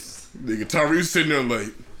 Nigga, Tyrese sitting there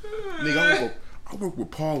like, nigga, I work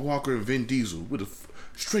with Paul Walker and Vin Diesel with a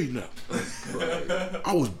straighten up.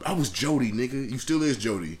 I was Jody, nigga. You still is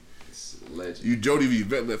Jody. Legend. You Jody if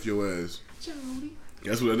Yvette left your ass. Jody.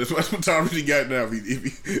 That's what Tyrese got now.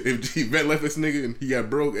 If Yvette left this nigga and he got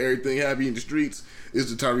broke, everything happy in the streets, it's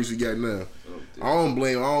the Tyrese he got now. I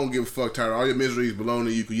don't give a fuck, Tyrese. All your miseries belong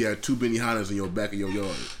to you because you had 2 Benny Hannas in your back of your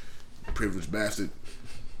yard. Privileged bastard.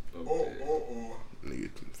 Nigga,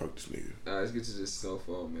 fuck this nigga. Alright, let's get to this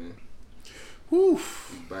snowfall, man. Whew.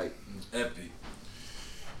 Bite. Epic.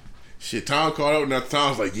 Shit, Tom called up and now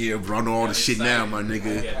Tom's like, yeah, bro, I know all the shit now, my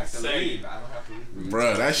nigga. I don't have to leave.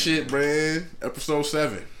 Bruh, that shit, man. Episode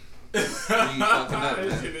 7.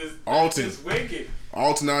 Alton. It's wicked.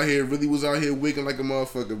 Alton out here really was out here wigging like a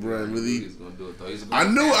motherfucker, bro. Really. He's gonna do it though. He's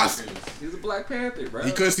a He's a Black Panther, bro.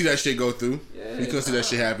 He couldn't see that shit go through. Yeah, he couldn't see that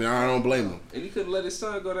shit happen. I don't blame him. And he couldn't let his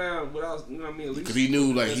son go down without, you know what I mean? Because he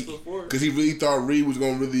knew, like, because he really thought Reed was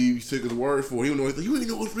gonna really take his word for it. He didn't know. You didn't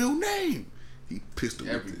know his real name. He pissed him.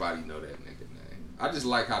 Everybody know that nigga name. I just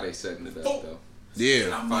like how they setting it up though.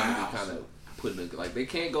 Yeah. Finally kind of putting it, like they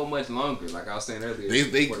can't go much longer. Like I was saying earlier.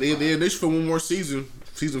 They should for one more season.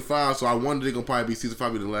 Season 5, so I wonder they're gonna probably be season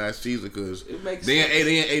 5 be the last season because they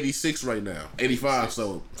in 86 right now, 85.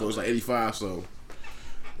 So it's like 85. So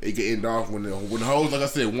it get end off when the whole, like I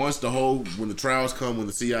said, when the trials come, when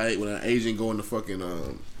the CIA, when an agent go in the fucking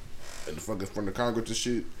from the Congress and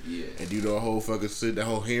shit, yeah, and do the whole fucking shit, the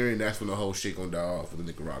whole hearing, that's when the whole shit gonna die off with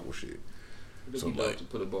the Nicaragua shit. So like, to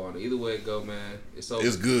put a ball on it. Either way it go, man, it's over.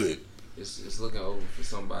 It's good. It's looking over for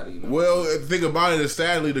somebody. You know? Well, the thing about it is,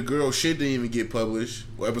 sadly, the girl shit didn't even get published.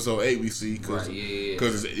 Well, episode 8 we see because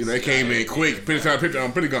it came in quick.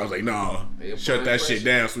 Pentagon was like, nah, shut that shit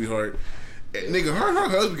down, sweetheart. Nigga, her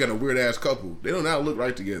husband got a weird ass couple. They don't not look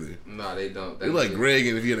right together. Nah, they don't. They like Greg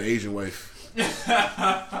and if he had an Asian wife.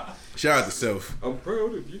 Shout out to Self. I'm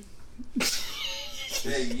proud of you.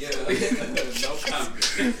 Hey, yeah. No comment.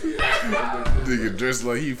 Nigga dressed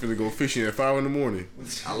like he finna go fishing at 5 a.m.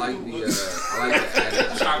 I like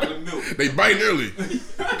the chocolate milk. They bite early.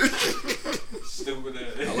 Stupid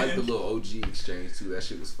ass. I like the little OG exchange too. That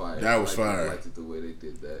shit was fire. That was fire. I liked it the way they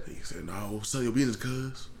did that. He said, "No, what's up, your business,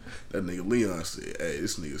 cuz?" That nigga Leon said, "Hey,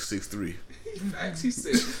 this nigga 6'3". Facts. He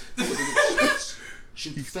said,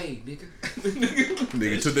 "Shoot fade, nigga."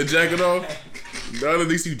 Nigga took that jacket off. The other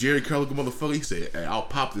nigga see Jerry Curl looking motherfucker. He said, "Hey, I'll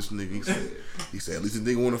pop this nigga." He said, "At least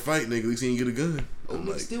the nigga want to fight, nigga. At least he ain't get a gun." Oh,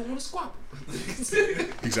 nigga still want to squabble. He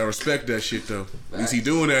said, "I respect that shit though. At least he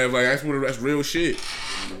doing that. Like that's real shit.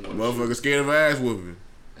 Motherfucker scared of ass whooping."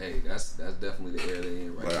 Hey, that's definitely the era they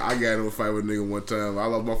in right now. I got into a fight with a nigga one time. I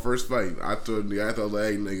lost my first fight. I told nigga, I thought like,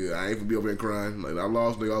 hey nigga, I ain't gonna be over here crying. Like I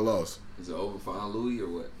lost, nigga, I lost. Is it over for Aunt Louie or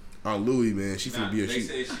what? Aunt Louie, man, she finna be a They she.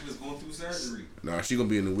 said she was going through surgery. Nah, she gonna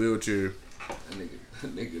be in the wheelchair.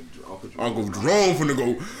 That nigga, Uncle Jerome finna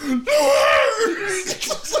go.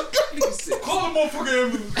 Nigga said, Call the motherfucker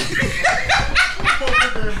ambulance.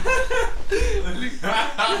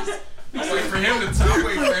 I'm waiting for him to talk.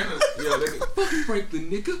 Wait for him to. "Yo, nigga, fuck Franklin,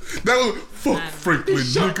 nigga." That was fuck Franklin,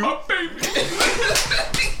 nigga. My baby.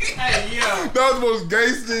 Hey, yo. That was the most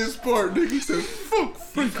gangsterest part, nigga. He said, "Fuck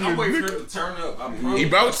Franklin, I'm waiting for nigga." him to turn up. I He promise.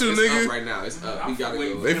 about to, It's nigga. up right now. It's up. We gotta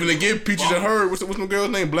go. They finna get Peaches and her. What's my girl's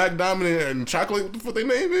name? Black Diamond and Chocolate. What the fuck their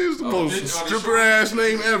name is? The most stripper ass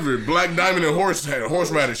name ever. Black Diamond and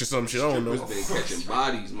horseradish or some shit. I don't know. Strippers been catching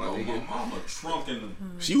bodies, my Oh, my nigga. mama trunk in them.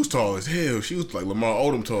 She was tall as hell. She was like Lamar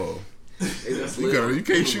Odom tall. Hey, that's You lit.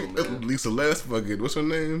 can't shoot Man. Lisa Les fucking. What's her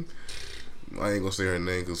name? I ain't gonna say her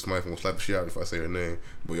name because somebody gonna slap the shit out if I say her name.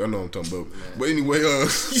 But y'all know what I'm talking about. Man. But anyway, Yeah,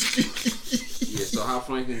 so how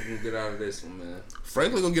Franklin can get out of this one, man?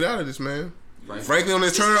 Franklin gonna get out of this, man. Franklin on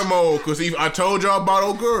his turn mode because I told y'all about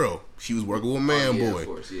old girl. She was working with Man Yeah, Boy. of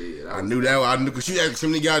course. Yeah. I knew that. I knew because she had so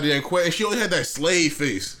many goddamn questions. She only had that slave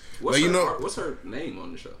face. What's Like, her, what's her name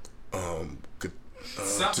on the show?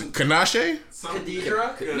 Something. Kanache?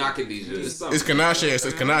 Khadijah? Not Khadijah. It's Kanache. It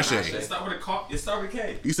says Kanache. It start with a car. It start with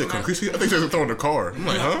K. You said I think she said throwing the car. I'm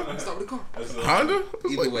like, huh? Start with the car. Honda?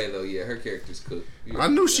 It's Either like- way, though, yeah, her character's cooked. I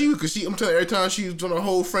knew she was because I'm telling you, every time she was on the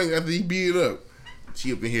whole Frank after he beat it up,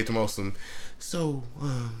 she up in here to most some. So,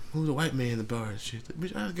 who's a white man in the bar and shit?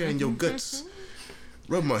 Like, bitch, I got in your guts.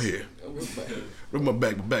 Rub my hair. Rub my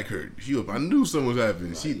back. My back hurt. She up. I knew something was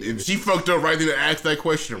happening. She fucked up right then to ask that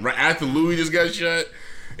question. Right after Louis just got shot,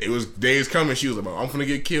 it was days coming. She was like, I'm finna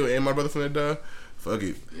get killed and my brother finna die. Fuck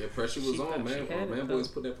it. Yeah, pressure was on, man. Man Boy's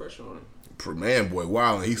put that pressure on him. Man boy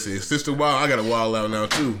wildin'. He said, sister wild, I got a wild out now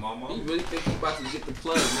too. Mama. You really think he about to get the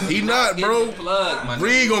plug? Man? He not, bro. The plug, my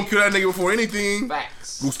Reed gonna kill that nigga before anything.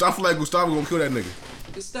 Facts. Gustavo gonna kill that nigga.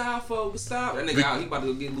 Gustavo. That nigga out. He about to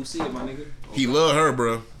go get Lucia, my nigga. He love her,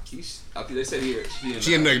 bro. I think they said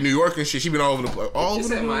She in like New York and shit. She been all over the place. All It's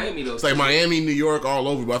over at the Miami though. It's like Miami, New York, all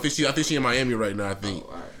over. But I think she in Miami right now. I think. Oh,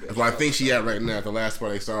 all right. That's why I think she at right now. The last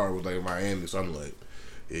part they saw her was like Miami. So I'm like,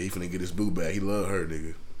 yeah, he finna get his boo back. He love her,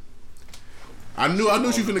 nigga. I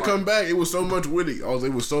knew she finna come back. It was so much with it.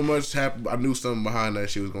 It was so much happen. I knew something behind that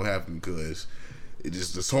shit was gonna happen because it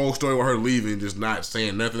just this whole story with her leaving, just not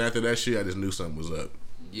saying nothing after that shit. I just knew something was up.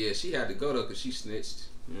 Yeah, she had to go though because she snitched.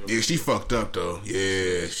 You know? Yeah, she fucked up though.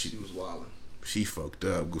 Yeah, she was wilding. She fucked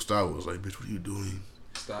up. Gustavo was like, bitch, what are you doing?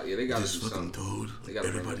 Stop. Yeah, they gotta do Just fucking something. told They gotta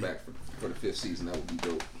bring her everybody. back for the 5th season. That would be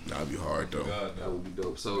dope. That'd be hard though. That would be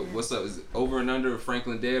dope. So what's up? Is it over and under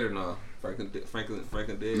Franklin dead or no? Franklin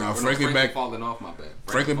dead. Nah, Or Franklin back- falling off my back.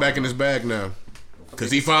 Franklin back in his bag now.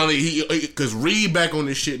 Cause he finally cause Reed back on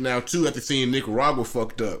this shit now too after seeing Nicaragua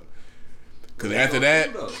fucked up. Cause after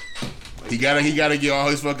that he gotta get all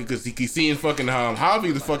his fucking cause he keep seeing fucking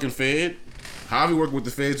Javi the fucking Fed. Javi working with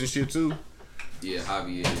the feds and shit too. Yeah,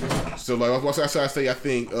 Javi. Yeah. So like that's why I say I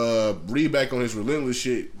think Reed back on his relentless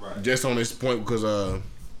shit just on this point because I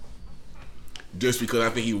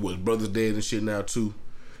think he was brother's dead and shit now too.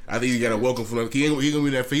 I think he got a welcome from he gonna be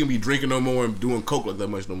that he gonna be drinking no more and doing coke like that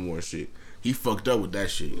much no more and shit. He fucked up with that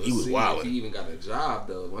shit. He was wild. He even got a job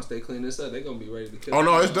though. Once they clean this up, they gonna be ready to kill. Oh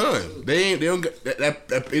no, it's done. They don't get that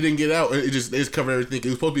it didn't get out. They just covered everything. It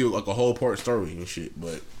was supposed to be like a whole part story and shit,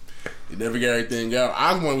 but it never got everything out.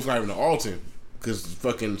 I was not even the Alton because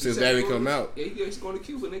fucking since that didn't come out. Yeah, he's going to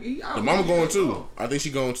Cuba, nigga. The mama going too. I think she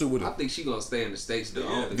going too with I him. think she gonna stay in the States though.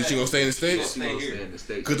 Yeah. Think she gonna stay in the States? She gonna stay in the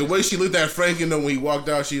States. Because the way she looked at Frank, when he walked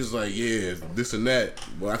out, she was like, yeah, this and that.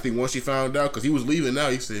 But I think once she found out, because he was leaving now,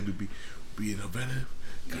 he said, be in Havana,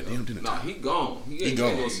 Goddamn dinner. Nah, he gone. He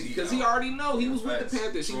gone. Because he already know. He was with the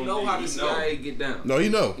Panthers. He know how the CIA get down. No, he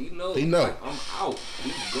know. He know. Like, I'm out.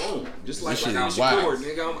 He's gone. Just like shit I'm is wild.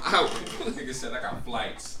 nigga, I'm out. Nigga said I got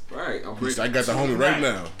flights. Right. I got the homie right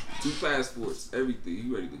now. 2 passports, everything.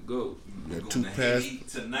 You ready to go? Yeah, 2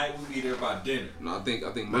 passports. Tonight we be there by dinner. No, I think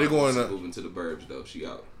they my going mom's moving to the burbs though. She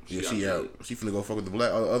out. She out. She finna go fuck with the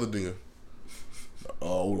black other nigga.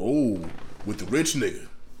 Oh, with the rich nigga.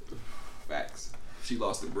 Facts. She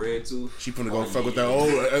lost the bread too. She finna go fuck with that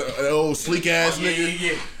old sleek ass nigga.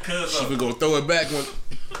 Yeah. She finna go throw it back when.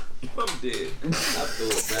 I'm dead. I throw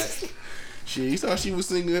it back. Shit, you saw she was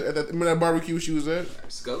singing at that barbecue she was at?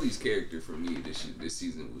 Scully's character for me this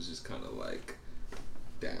season was just kind of like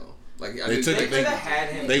down. Like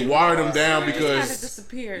they wired him down because he kind of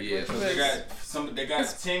disappeared. Yeah, they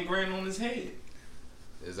got 10 grand on his head.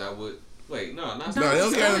 Is that what? Wait, no, not no. They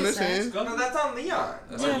don't got on his hand. No, that's on Leon.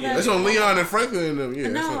 That's on Leon and Franklin and them. Yeah.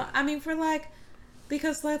 No, I mean for like.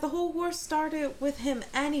 Because like the whole war started with him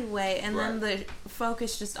anyway, and then the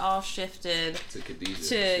focus just all shifted to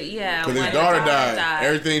Khadijah. Because his daughter died.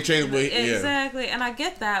 Everything changed. Exactly, and I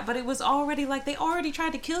get that, but it was already like they already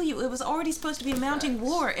tried to kill you. It was already supposed to be a mounting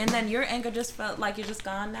war, and then your anger just felt like you're just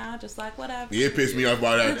gone now, just like whatever. Yeah, it pissed me off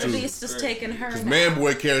by that too. It's just taking her. Because Man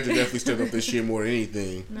Boy character definitely stepped up this shit more than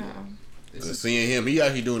anything. No. Seeing him, he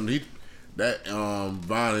actually doing that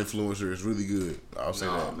Vine influencer is really good. I'll say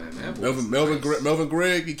that. Man, Melvin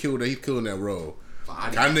Gregg, he killing that role.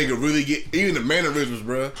 That nigga really get even the mannerisms,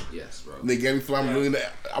 bro. Yes, bro. They gave me fly.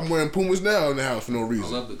 I'm wearing Pumas now in the house for no reason.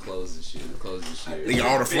 I love the clothes and shit. They got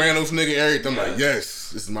all the flannels, nigga, everything. I'm like,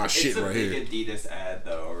 yes, this is my shit right here. It's a big Adidas ad,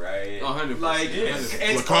 though, right? 100%. Like,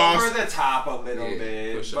 it's over the top a little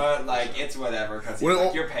bit, sure. But like, it's whatever because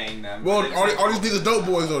you're paying them. Well, all these niggas dope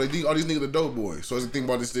boys though. All these niggas are dope boys. So it's the thing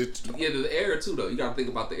about this. Yeah, the era too though. You gotta think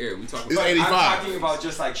about the era. We talking. It's 85. I'm talking about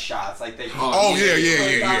just like shots, like they.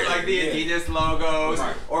 Yeah. Like the Adidas logos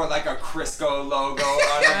or like a Crisco logo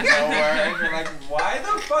out of nowhere, and you're like, why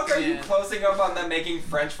the fuck are you closing up on them making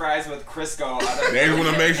French fries with Crisco out of? They want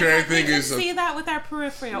to make sure everything is. See that with our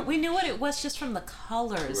peripheral. We knew what it was just from the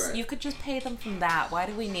colors. Right. You could just pay them from that. Why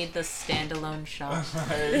do we need this standalone shop?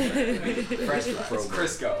 French fries,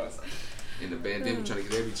 Crisco. In the pandemic, trying to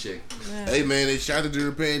get every check. Yeah. Hey man, they shot it during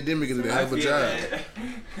the pandemic and they have a job.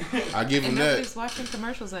 I give them that. Nobody's watching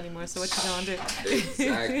commercials anymore, so what you gonna do?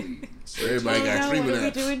 Exactly. Everybody got streaming apps. What are we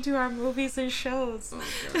doing to our movies and shows? Oh,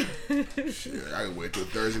 shit, I can wait till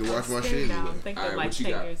Thursday to watch my shit. All right, what you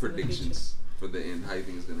got? Predictions for the end? How you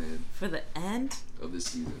think it's gonna end? For the end of this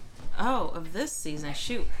season. Oh, of this season,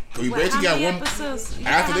 shoot. We basically got one episodes.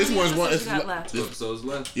 After this one's one. Two episodes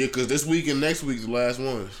left. Yeah, because this week and next week's the last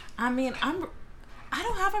ones. I mean, I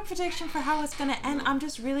don't have a prediction for how it's gonna end. I'm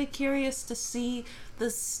just really curious to see the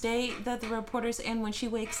state that the reporter's in when she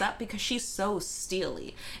wakes up because she's so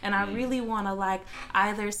steely, and I really want to like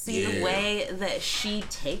either see the way that she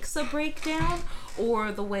takes a breakdown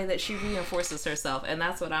or the way that she reinforces herself, and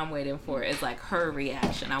that's what I'm waiting for. Is like her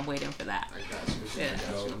reaction. I'm waiting for that. I got you.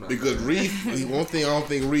 Yeah. Because Reed, one thing I don't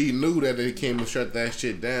think Reed knew that they came to shut that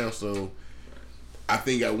shit down. So I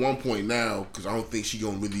think at one point now, because I don't think she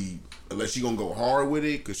gonna really. Unless she gonna go hard with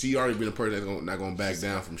it, because she already been a person that's not gonna back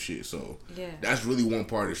down from shit. So that's really one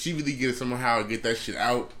part. If she really get somehow get that shit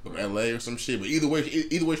out of LA or some shit, but either way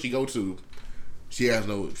she go to, she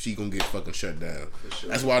gonna get fucking shut down. Sure.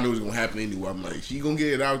 That's why I knew it was gonna happen anyway. I'm like, she gonna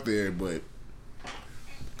get it out there, but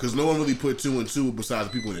because no one really put 2 and 2 besides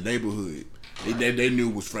the people in the neighborhood. They knew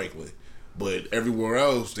it was Franklin, but everywhere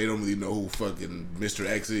else they don't really know who fucking Mr.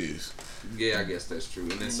 X is. Yeah, I guess that's true.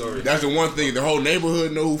 And then that's the one thing. The whole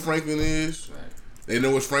neighborhood know who Franklin is. Right. They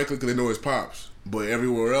know it's Franklin because they know his pops. But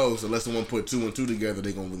everywhere else, unless someone put 2 and 2 together,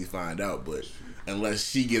 they gonna really find out. But unless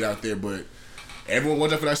she get out there, but everyone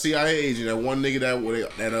watch out for that CIA agent. That one nigga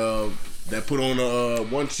that put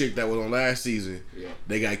on one chick that was on last season. Yeah.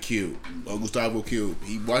 They got killed. Gustavo killed.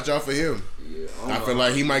 Watch out for him. Yeah, I feel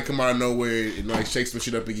like he might come out of nowhere and like shake some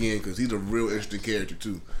shit up again because he's a real interesting character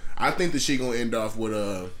too. I think the shit gonna end off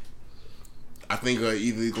with I think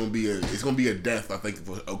either it's gonna be a death. I think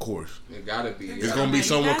of course it gotta be. It's gonna be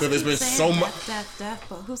someone because there's been so much death.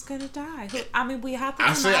 But who's gonna die? I mean, we have to.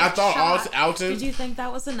 I thought Alton. Did you think that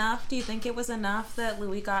was enough? Do you think it was enough that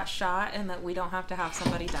Louis got shot and that we don't have to have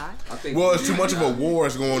somebody die? I think. Well, it's too much of a war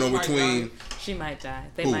is going on between. She might die.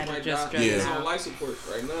 They might have just dragged She's on life support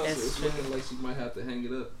right now, so it's looking like she might have to hang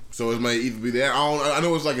it up. So it might either be that. I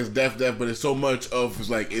know it's like it's death, but it's so much of it's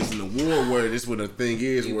like it's in the war where this what the thing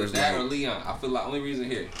is. Either where it's that like, or Leon. I feel like only reason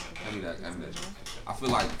here. I mean that. I feel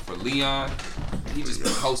like for Leon, he just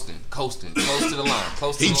been coasting, close to the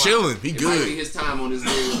line, He chilling. He good. It might be his time on this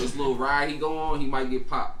little ride he go on. He might get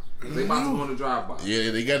popped. They about to go on the drive by.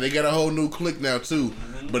 Yeah, they got a whole new clique now too.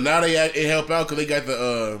 But now it help out because they got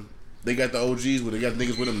the OGs with they got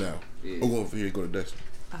niggas with them now. Yeah. Go over here, go to Dustin.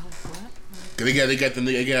 Oh, what? Cause they got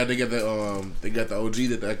the OG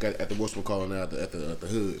that got at the what's calling out at the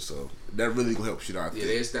hood. So that really gonna help shit out. Yeah,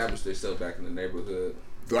 they established themselves back in the neighborhood.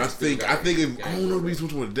 So I think if I don't know if we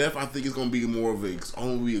switch with death, I think it's gonna be more of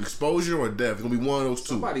exposure or death. It's gonna be one of those two.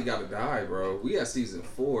 Somebody gotta die, bro. We at season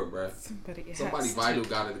 4, bro. Somebody vital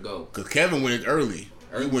gotta go. Cause Kevin went early.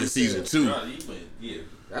 He went season 2. Yeah.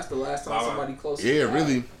 That's the last time somebody close. Yeah,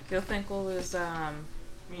 really. Phil Finkel was Fatback.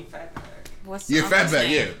 what's Fatback,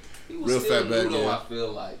 yeah. He was Real still Fatback, new, though, yeah. I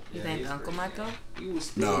feel like. You think Uncle Michael? He was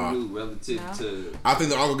still new relative to. I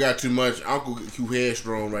think the uncle got too much. Uncle too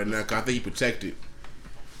headstrong right now. Cause I think he protected.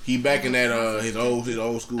 He back in that his old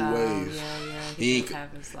school ways. Yeah. He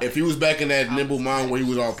if he was back in that nimble mind where he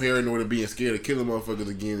was all paranoid and being scared of killing motherfuckers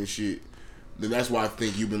again and shit, then that's why I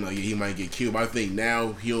think you've been like he might get killed. But I think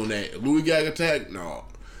now he on that Louis Gag attack. No,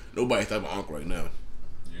 nobody thought about Uncle right now.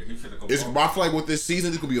 Yeah, he finna go. I feel like with this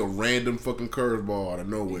season, it's gonna be a random fucking curveball out of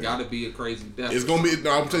nowhere. It gotta be a crazy death. It's gonna be.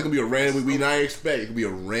 No, I'm saying it's gonna be a random. We not expect. It could be a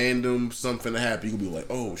random something to happen. You could be like,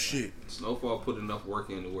 oh shit. Snowfall put enough work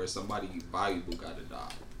into where somebody valuable gotta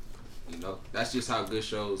die. You know, that's just how good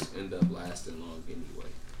shows end up lasting long anyway.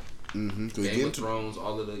 Game of Thrones,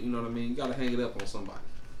 all of the, you know what I mean? You gotta hang it up on somebody.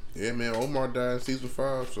 Yeah, man. Omar died in season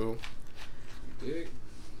 5, so. Yeah,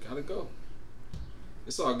 gotta go.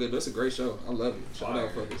 It's all good. That's a great show. I love it. Shout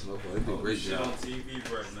out fucking Snowfall. They did a great shit job. on TV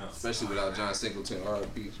right now. Especially without John Singleton,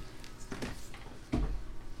 R.I.P.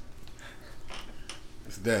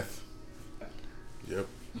 It's death. Yep.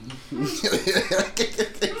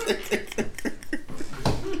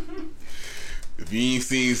 If you ain't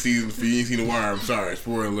seen The Wire, I'm sorry.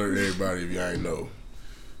 Spoiler alert, everybody, if y'all ain't know.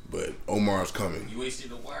 But Omar's coming. You ain't seen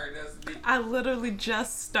The Wire, that's the I literally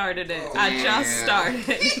just started it. Oh, I just started.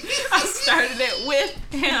 I started it with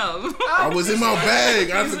him. I was in my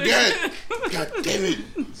bag. I forgot. God damn it.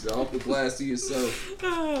 So off the glass to yourself.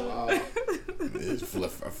 Wow. It's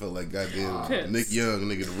fluff. I felt like goddamn Nick Young,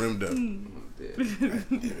 nigga, the rimmed up. God damn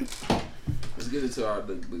it. Let's get into our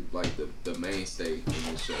the mainstay in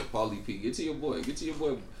this show. Paulie P. Get to your boy,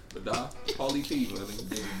 Badah. Paulie P. Man.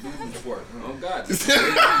 Oh God.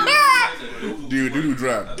 Dude, doo-doo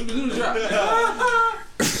drop. Doo-doo drop. Yeah,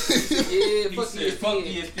 fuck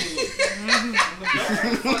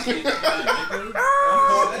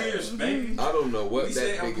ESPN. I don't know what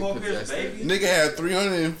that nigga possessed. Nigga had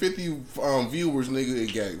 350 viewers, nigga,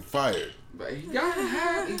 and got fired. But he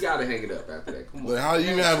gotta hang it up after that. Come on. Like, how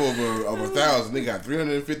you have over 1,000? They got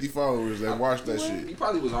 350 followers that watched that shit. He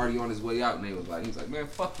probably was already on his way out, and he was like, man,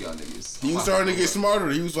 fuck y'all niggas. He was starting to get smarter.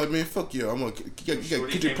 He was like, man, fuck y'all. I'm gonna get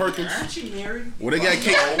KJ Perkins. Aren't you married? Well, they got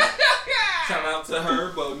Shout out to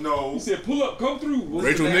her, but no. He said, pull up, come through.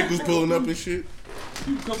 Rachel Nichols pulling up and shit.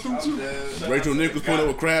 You come through too. Rachel Nichols pulling up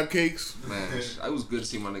with crab cakes. Man, it was good to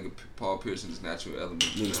see my nigga Paul Pierce in his natural element.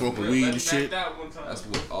 Nigga smoking weed and shit. That's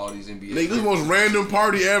what all these NBA. Nigga, this is the most random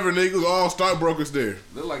party ever, niggas. All stockbrokers there.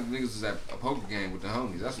 Look like niggas was at a poker game with the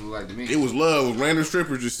homies. That's what it looked like to me. It was love. It was random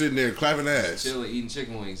strippers just sitting there clapping ass. Chilling, eating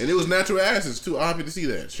chicken wings. And it was natural asses, too. I'm happy to see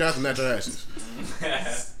that. Shout out to natural asses.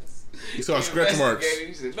 You saw stretch marks.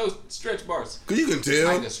 He said, no stretch marks. Cause you can tell.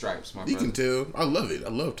 Tiger stripes, my brother. You can tell. I love it. I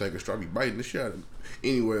love Tiger Stripe. He biting the shit out of him.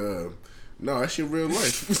 Anyway, no, that shit real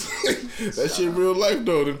life. That shit real life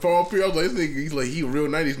though. Then Paul Pierce, I was like, this nigga, he's like, he real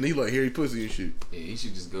 90s and he like hairy pussy and shit. Yeah, he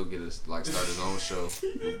should just go get start his own show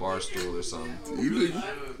with Barstool or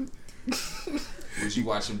something. Would you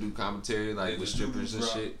watch him do commentary like with strippers and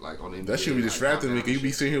shit, like on the NBA? That shit be distracting me. Cause you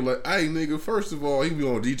be sitting here like, "Hey nigga, first of all, he be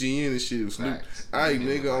on DGN and shit with Snoop. Hey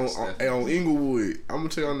nigga, on Inglewood. I'm gonna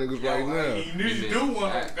tell y'all niggas right now. You need to do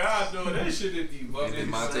one. God, no, that shit would be bugging.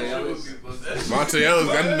 Monte Ellis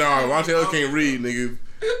can't read, nigga.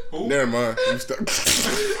 Who? Never mind. You stop. That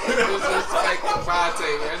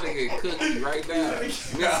nigga cookie right now.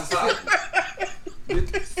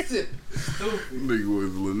 Mississippi. Nigga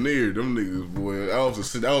was Lanier. Them niggas, boy. That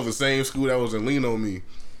was the same school that was in Lean on Me.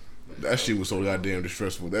 That shit was so goddamn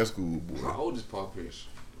distressful. That school, boy. How old is Paul Pierce?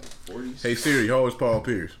 Like 40s? Hey Siri, how old is Paul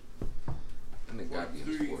Pierce? That nigga gotta be in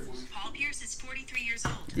his 40s. Paul Pierce is 43 years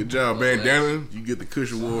old. Good job, Bandana. You get the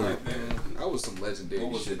Kush Award. That was some legendary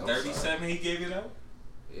What was shit. it, 37 he gave it out?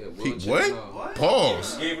 Yeah, What?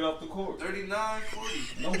 Pause. He gave it up the court. 39, 40.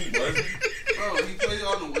 No, he wasn't. Bro, he played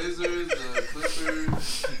on the Wizards, the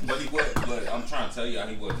Clippers. But I'm trying to tell y'all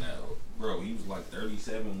he wasn't that old. Bro, he was like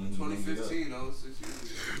 37 when he 2015, though, 6 years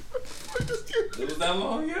ago. It was that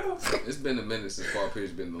long, yo? It's been a minute since Paul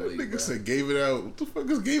Pierce been in the league. Nigga bro. said gave it out. What the fuck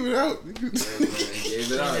is gave it out? Yeah, man, he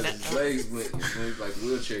gave it out. His legs went like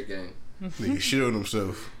wheelchair game. Nigga shielded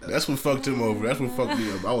himself. That's what fucked him over. That's what fucked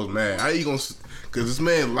me up. I was mad. How you gonna? Cause this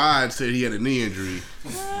man lied, and said he had a knee injury.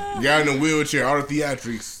 Got in a wheelchair, all the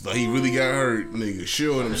theatrics. Like he really got hurt. Nigga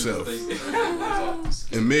shielded himself.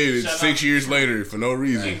 Admitted it 6 years later for no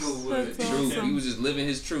reason. Truth. He was just living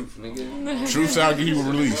his truth, nigga. Truth shall get you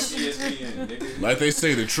released. Like they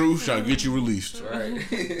say, the truth shall get you released. Right.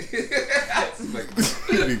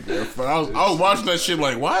 I was watching that shit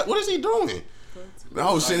like, what? What is he doing?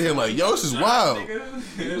 I was sitting here like, yo, this is wild.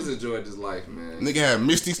 He was enjoying his life, man. Nigga had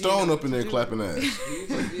Misty Stone up in there clapping ass.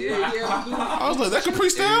 I was like, that Capri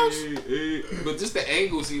Styles? But just the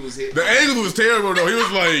angles he was hitting. The angle was terrible though. He was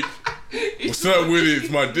like, what's up with it? It's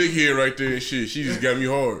my dick head right there and shit. She just got me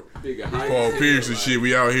hard. Paul Pierce and shit.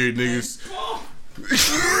 We out here, niggas.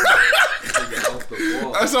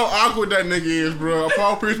 That's how awkward that nigga is, bro.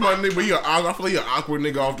 Paul Pierce, my nigga, but I feel like he an awkward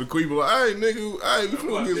nigga off the creep. Like, hey, nigga, hey,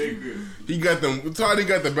 he got them. Toddy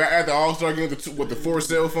got the back at the All-Star game with the 4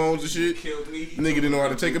 cell phones and shit. Nigga didn't know how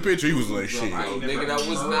to take a picture. He was like, shit. Nigga, that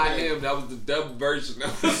was not him. That was the dub version. Yo,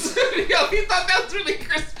 he thought that was really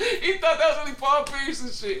Chris. He thought that was really Paul Pierce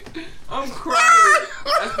and shit. I'm crying.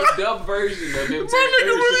 That's the dub version of him. My nigga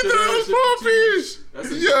really thought it was Paul Pierce. That's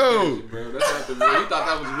a yo, version, bro. That's not the real. He thought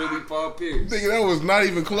that was really Paul Pierce. Nigga, that was not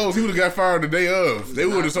even close. He would have got fired the day of. They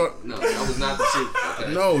would have saw. No, that was not the truth.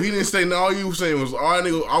 Okay. No, he didn't say no. All you was saying was all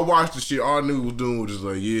nigga. I watched the shit. All nigga was doing was just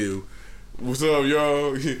like, yeah, what's up,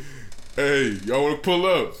 y'all? Hey, y'all want to pull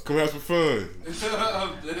up? Come have some fun.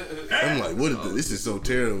 I'm like, what is this? This is so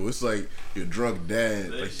terrible. It's like your drunk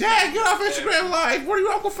dad. Like, Dad, get off Instagram Live. What are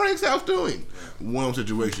you Uncle Frank's house doing? One of them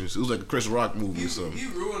situations. It was like a Chris Rock movie or something. He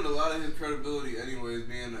ruined a lot of his credibility anyways,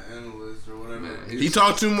 being an analyst or whatever. Man, He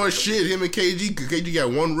talked too much shit. Him and KG. KG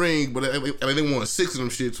got 1 ring, but they won 6 of them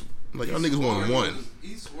shits. Like, y'all niggas won 1.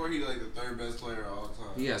 He swore he like the 3rd best player of all time.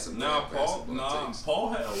 He had some. Paul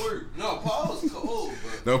had work. No, Paul was cold,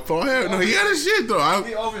 but No, Paul had he had his shit though.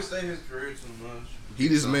 he overstayed his career too much. He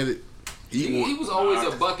just made it. He was always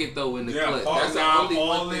a bucket though in the clutch. That's the only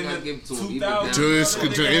one thing I give to him. To his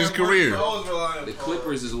career. The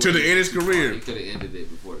Clippers is To the end of his career. He could have ended it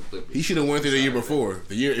before the Clippers. He should have went there the year before.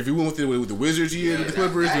 The year if he went there with the Wizards year with the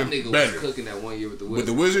Clippers, that then nigga better. was cooking that 1 year with the Wizards. With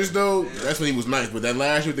the Wizards though, that's when he was nice. But that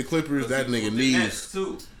last year with the Clippers, that nigga needs.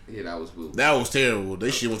 Yeah, that was weird. That was terrible.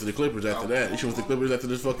 They shit went to the Clippers after that. They shit went to the Clippers after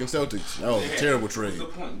this fucking Celtics. That was a terrible trade.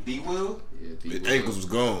 What's the point? D-Will? Yeah, The ankles was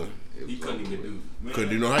gone. He couldn't even do.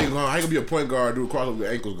 Couldn't you know how you be a point guard do a crossover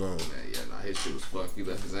with ankles gone? Yeah, nah, his shit was fucked. He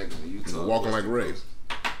left his ankles in Utah. Walking like Ray.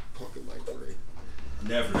 Walking like Ray.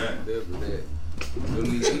 Never that. Never that. He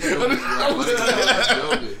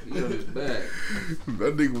on his back.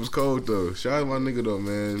 That nigga was cold though. Shout out to my nigga though,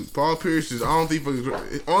 man. Paul Pierce is. I don't think.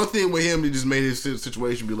 Only thing with him, he just made his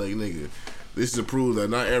situation be like, nigga, this is to prove that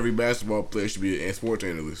not every basketball player should be a sports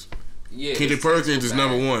analyst. Yeah, Kendrick Perkins is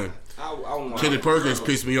number 1. I Kendrick Perkins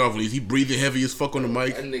pissed me off when he breathing heavy as fuck on the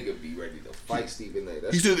mic. That nigga be ready to fight Stephen A.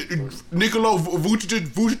 He said, Nikola Vucic.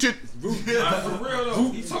 For real though.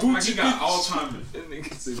 He talking like he got Alzheimer's. That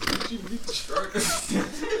nigga said Vucic.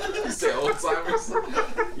 You said old timers.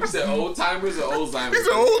 You said old timers or Alzheimer's? He's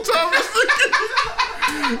an old timer.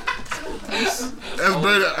 That's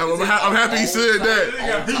better. I'm happy he said that.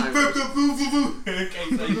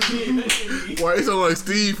 Why he sound like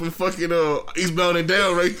Steve from fucking Eastbound and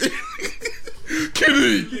Down right there.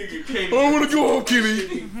 Kenny, I want to go home,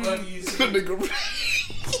 Kenny. That nigga.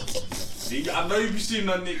 I know you be seeing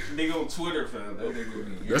that nigga on Twitter, fam. That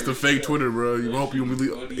nigga. That's the fake Twitter, bro. You hope you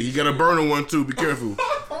really. He got a burner one too. Be careful.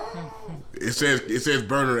 It says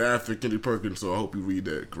burner after Kenny Perkins, so I hope you read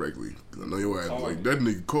that correctly. Cause I know your ass like that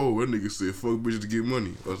nigga cold. That nigga said fuck bitches to get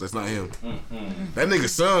money. Oh, that's not him. That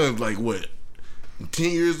nigga's son like what?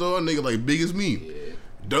 10 years old. That nigga like big as me. Yeah.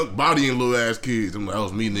 Dunk bodying little ass kids. I'm like, that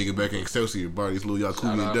was me, nigga, back in Excelsior. Bodies little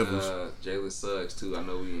Yakubian Devils. Jalen Suggs too. I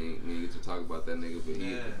know we ain't get to talk about that nigga, but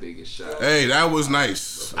he had the biggest shot. Hey, that was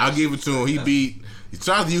nice. I'll give it to him. He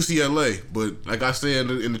shot to UCLA, but like I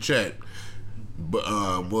said in the chat, but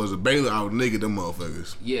was a Baylor out nigga them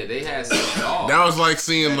motherfuckers. Yeah, they had some dogs. That was like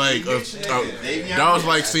seeing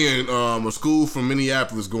a school from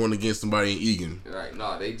Minneapolis going against somebody in Egan. Right?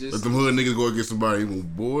 No, they just Let them hood niggas go against somebody.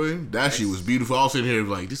 Boy, that shit was beautiful. I was sitting here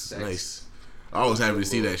like, this is nice. I was happy to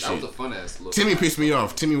see that shit. That was a fun ass look. Timmy pissed me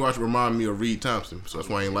off. Timmy remind me of Reed Thompson, so that's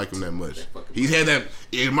why I ain't like him that much. He's had that.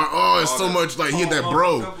 It's so much like he had that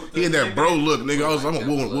bro. He had that bro look, nigga. I'm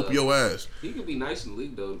gonna whoop your ass. He could be nice in the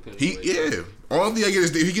league though. Only thing I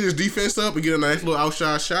get he get his defense up and get a nice little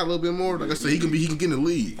outshot shot a little bit more. Like I said, he can get in the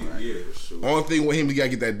league. Yeah, sure. Only thing with him, he gotta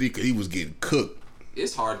get that D because he was getting cooked.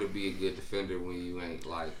 It's hard to be a good defender when you ain't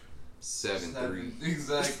like 7'3".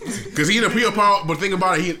 Exactly. Because he a power, but think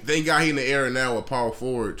about it, thank God he in the era now with power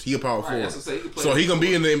forwards. He a power forward. So he gonna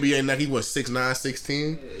be in the NBA now. He was 6'9",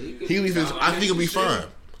 6'10". I think he'll be fine.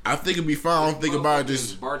 I think it'll be fine. I don't think about it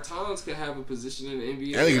just. Bartons can have a position in the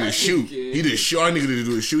NBA. That nigga just shoot. He just shoot. All nigga just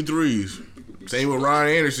do is shoot threes. Same with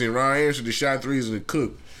Ryan Anderson. Ryan Anderson just shot threes and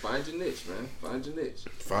cooked. Find your niche, man. Find your niche.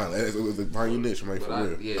 Find your niche, man. For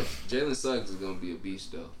real. Yeah, Jalen Suggs is gonna be a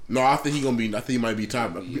beast though. No, I think he might be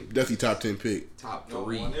definitely top 10 pick. Top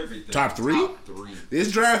 3. Top 3? Top 3.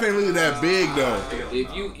 This draft ain't really that big though.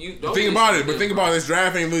 If you don't think about it, this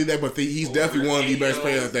draft ain't really that. But he's definitely one of the best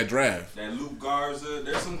players at that draft. That Luke Garza,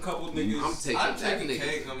 there's some couple niggas. I'm taking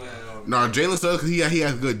Cake, man. No, Jalen Suggs, he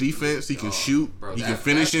has good defense. He can shoot. Bro, he can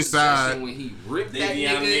finish inside. When he ripped that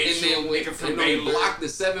nigga and then blocked the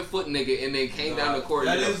 7-foot nigga and then came down the court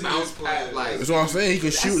and bounced back like. That's what I'm saying. He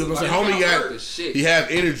can shoot. He has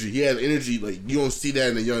energy. He has energy. Like you don't see that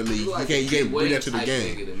in the young league. You can't bring that to the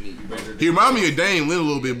game. He remind me of Dame Lillard a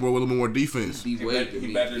little bit, bro, with a little more defense. He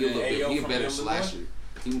a better slasher.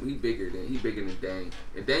 He bigger than Dame.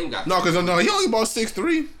 And Dame got he only about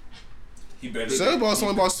 6'3". He better. Sandboss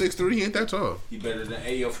only about 6'3". He ain't that tall. He better than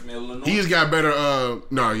Ayo from Illinois. He just got better. I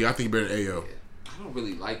think he better than Ayo. I don't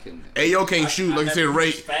really like him. Ayo can't shoot. Like I said,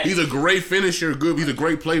 Ray. He's a great finisher. Good. He's a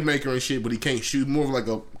great playmaker and shit. But he can't shoot. More of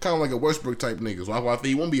kind of like a Westbrook type nigga. So I think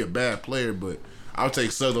he won't be a bad player. But I'll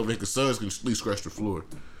take Suggs over because Suggs can at least scratch the floor.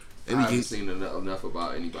 And I haven't seen enough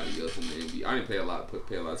about anybody else in the NBA. I didn't pay a lot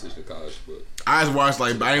of attention to college, but I just watched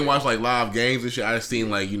I didn't watch live games and shit. I just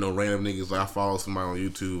seen random niggas. I follow somebody on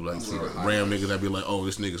YouTube random niggas that be like, oh,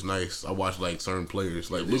 this nigga's nice. I watch certain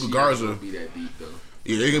players like Luka Garza. Be that deep though.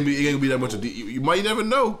 Yeah, it ain't gonna be that much of deep. You might never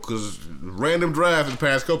know because random drafts in the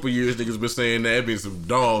past couple of years niggas been saying that there been some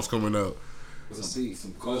dogs coming up. Let's see.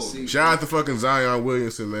 Shout out to fucking Zion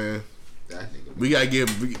Williamson, man. We gotta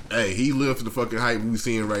he lived for the fucking hype we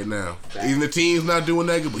seeing right now. Facts. Even the team's not doing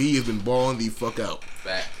that good, but he has been balling the fuck out.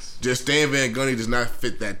 Facts. Just Stan Van Gundy does not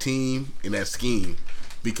fit that team and that scheme.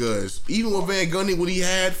 Because even with Van Gundy, when he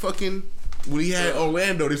had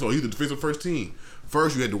Orlando, he's the defensive first team.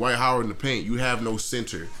 First, you had Dwight Howard in the paint. You have no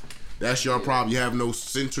center. That's your problem. You have no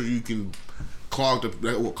center. You can clog the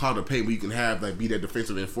paint, but you can have be that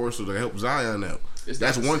defensive enforcer to help Zion out.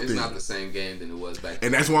 That's one thing. It's not the same game than it was back then.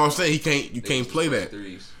 And that's why I'm saying you can't play that.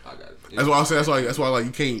 I got it. That's why I'm saying that's why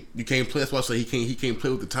you can't play. That's why I say he can't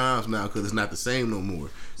play with the times now because it's not the same no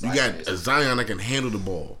more. You got a Zion that can handle the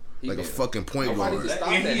ball like a fucking point guard.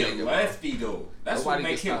 He a lefty though. That's what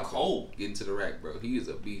make him cold. Getting to the rack, bro. He is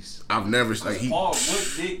a beast. I've never he's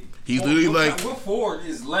literally what forward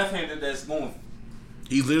is left-handed that's going.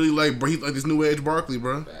 He's literally he's like this new age Barkley,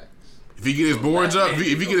 bro. If he get his boards up,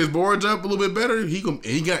 if he get his boards up a little bit better,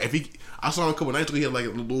 I saw him a couple nights ago. He had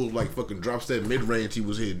a little fucking drop step mid range he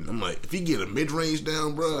was hitting. I'm like, if he get a mid range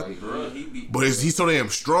down, bro, but he's so damn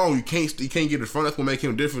strong. You can't get in front. That's what make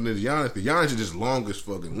him different than Giannis. The Giannis is just long as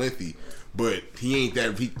fucking lengthy, but he ain't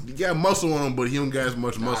that. He got muscle on him, but he don't got as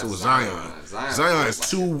much muscle as Zion. Zion is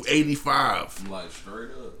 285. Like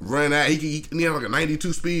straight up. Run out. He had a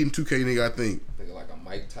 92 speed in 2K nigga. I think. Like a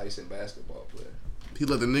Mike Tyson basketball player. He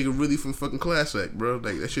like the nigga really from fucking Class Act, bro.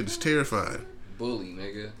 That shit is terrifying. Bully,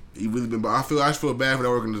 nigga. He really been. I just feel bad for that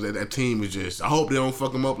organization. That team is just. I hope they don't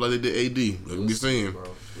fuck him up like they did AD. Like we saying. Bro.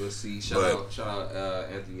 We'll see. Shout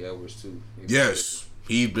out Anthony Edwards too. Yes,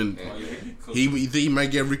 he's been. You think he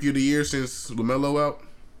might get Rookie of the Year since LaMelo out?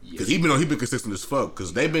 Because he been consistent as fuck.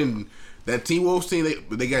 Because they've been. That Team Wolves team,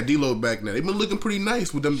 they got D-Lo back now. They've been looking pretty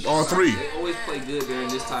nice with them all three. They always play good during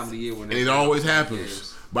this time of the year. And it always happens.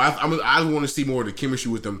 Games. But I want to see more of the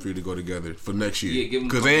chemistry with them three to go together for next year.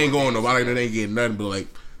 Because they ain't going nobody. They ain't getting nothing but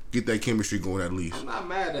get that chemistry going at least. I'm not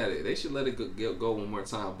mad at it. They should let it go one more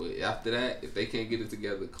time. But after that, if they can't get it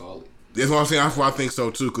together, call it. That's what I'm saying. That's why I think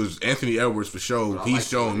so too. Because Anthony Edwards for sure, he's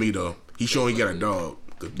showing me though. He's showing he got a dog.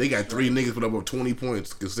 They got three niggas put up over 20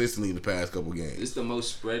 points consistently in the past couple games. It's the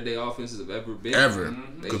most spread day offenses have ever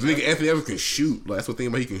been. Because nigga Anthony Edwards can shoot. That's what thing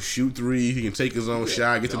about. He can shoot three. He can take his own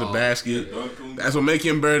shot, get to the basket. That's what make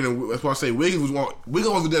him better than. That's why I say Wiggins was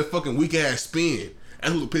with that fucking weak ass spin.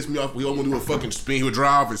 That's what pissed me off. He don't want to do a fucking spin. He would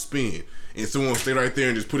drive and spin. and someone stay right there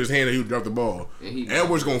and just put his hand and he would drop the ball.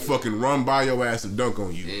 Edwards gonna fucking run by your ass and dunk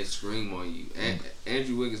on you. And scream on you. And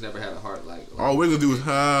Andrew Wiggins never had a heart like all Wiggins do is,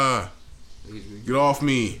 get off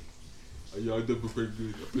me. Y'all never played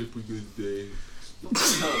good. I played pretty good today.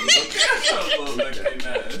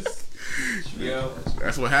 Yeah.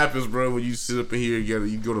 That's what happens, bro, when you sit up in here together.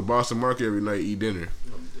 You go to Boston Market every night, eat dinner.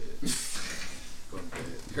 I'm dead.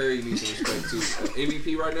 Curry needs some respect too.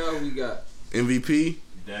 MVP right now, we got MVP?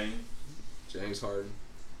 Dame. James Harden.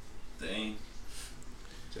 Dame.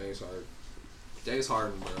 James Harden. James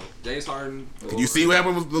Harden, bro. James Harden. You see what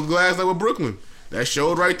happened with the last night with Brooklyn? That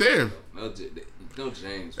showed right there. No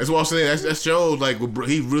James. That's what I'm saying. That showed like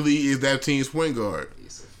he really is that team's point guard.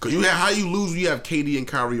 Cause you have how you lose. You have KD and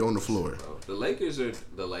Kyrie on the floor. Bro, the Lakers are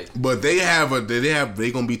the Lakers. But they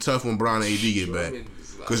gonna be tough when Bron and AD get back.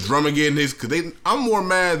 Cause Drummond getting his. I'm more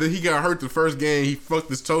mad that he got hurt the first game. He fucked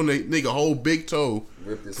his toenail, nigga, whole big toe.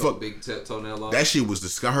 Ripped his whole big toenail off. That shit was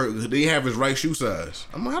disgusting. They have his right shoe size.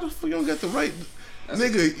 I'm like, how the fuck you don't get the right?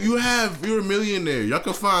 Nigga, you're a millionaire. Y'all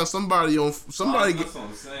can find somebody. That's what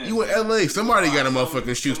I'm saying. You in LA? Somebody got a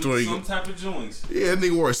motherfucking shoe store. Some type of joints. Yeah, that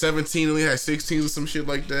nigga wore 17, only had 16 or some shit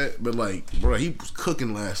like that. But like, bro, he was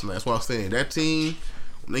cooking last night. That's why I'm saying that team,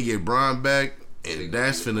 when they get Bron back, and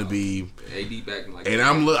that's finna be AD back. Like and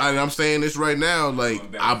I'm saying this right now, like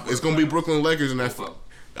it's gonna be Brooklyn Lakers, and that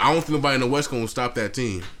I don't think nobody in the West gonna stop that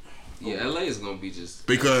team. Yeah, LA is gonna be just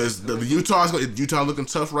because the Utah looking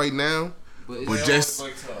tough right now. But just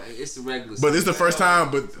it's the regular. But it's the first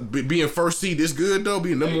time. But being first seed this good though.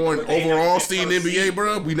 Being number one overall seed in the NBA,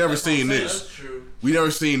 bro. We never seen this. That's true. We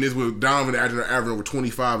never seen this with Donovan averaging over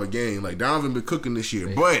 25 a game. Like Donovan been cooking this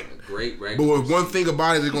year. But one thing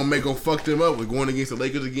about it is gonna make them fuck them up with going against the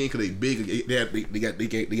Lakers again because they big. They got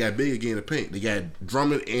big again in the paint. They got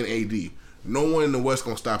Drummond and AD. No one in the West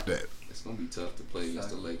gonna stop that. It's gonna be tough to play against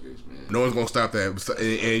the Lakers, man. No one's gonna stop that.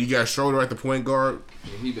 And you got Schroeder at the point guard.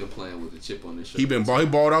 Yeah, he been playing with a chip on his shoulder. He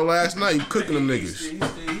balled out last night. He cooking them niggas. He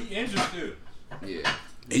injured still. Yeah.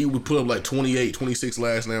 He would put up like 28, 26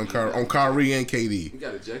 last night on Kyrie and KD. He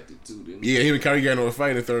got ejected too, didn't he? Yeah, him and Kyrie got into a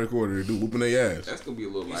fight in the third quarter. Dude, whooping their ass. That's gonna be a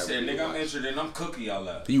little. He said, "Nigga, I'm injured and I'm cooking y'all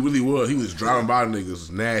out." He really was. He was driving by the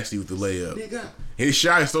niggas, nasty with the layup. Nigga. His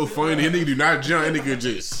shot is so funny. That nigga do not jump. That nigga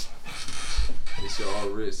just. It's your all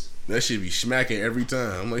wrist. That shit be smacking every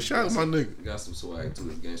time. I'm like, shout out my nigga. Got some swag to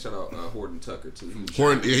his game. Shout out Horton Tucker too.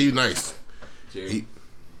 Horton, yeah, he's nice. You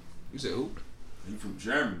said who? He from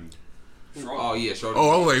Germany. Oh yeah, Schroeder. Oh,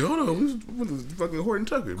 I was like, hold on, who's fucking Horton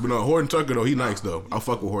Tucker? But no, Horton Tucker though, he nice though. I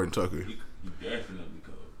fuck with Horton Tucker. He definitely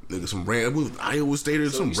could. Nigga, some random Iowa State or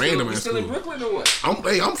some random ass school. You still in Brooklyn or what?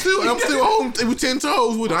 I'm still home with 10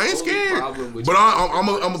 toes with. I ain't scared. But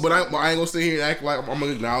I ain't gonna sit here and act like I'm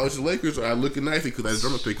gonna acknowledge the Lakers. I looking nicely because that's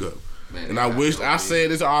Drummond pickup. Man, and I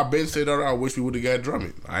said this. Our bench said I wish we would have got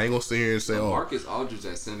Drummond. I ain't gonna sit here and say, Marcus Aldridge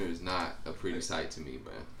at center is not a pretty sight to me,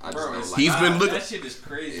 man. I just don't like. He's been looking. That shit is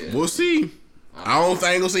crazy. Yeah. We'll see. I ain't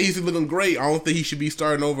gonna say he's looking great. I don't think he should be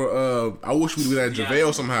starting over. I wish we would have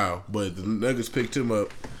JaVale somehow, but the Nuggets picked him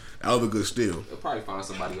up. That was a good steal. They'll probably find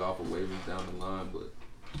somebody off of waivers down the line, but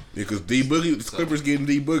yeah, because D Boogie, the Clippers getting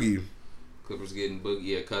D Boogie. Clippers getting Boogie.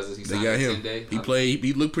 Yeah, Cousins. He got him. 10-day. He played.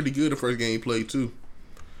 He looked pretty good the first game he played too.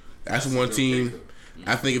 That's one team.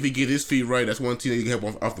 I think if he get his feet right, that's one team that you can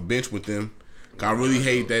help off the bench with them. I really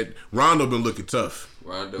hate that Rondo been looking tough.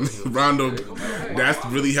 Rondo, that's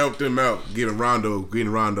really helped them out getting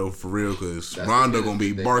Rondo for real because Rondo gonna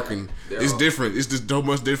be barking. It's different. It's just so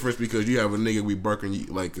much difference because you have a nigga be barking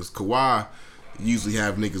like because Kawhi usually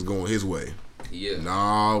have niggas going his way. Yeah.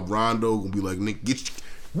 Nah, Rondo gonna be like, nigga,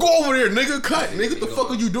 go over there, nigga. Cut, nigga. What the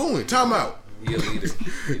fuck are you doing? Time out. He a leader.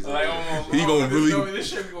 He gonna really.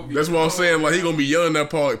 That's what I'm saying. Like he gonna be yelling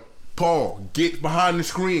at Paul, get behind the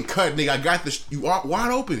screen, cut, nigga. I got this. You are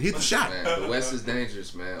wide open. Hit the shot. Man, the West is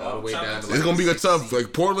dangerous, man. All the way down. It's gonna be a tough,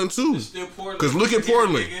 like Portland too. Cause look at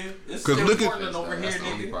Portland. Cause look at that's the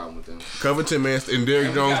only problem with them. Covington, man, and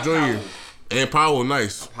Derrick Jones Jr. And Powell,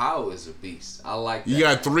 nice. Powell is a beast. I like that. You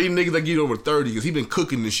got 3 niggas that get over 30 because he been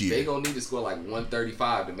cooking this year. They gonna need to score like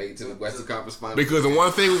 135 to make it to the Western Conference Finals. Because the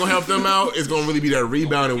one thing we're gonna help them out is gonna really be that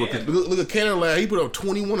rebounding. Look at Cannon last. He put up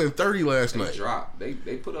 21 and 30 last night.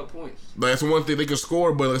 They put up points. But that's one thing they can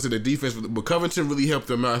score. But like I said, the defense. But Covington really helped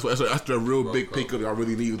them out. So that's a real big pickup. I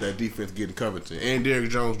really need with that defense getting Covington and Derrick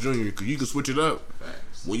Jones Jr. Because you can switch it up.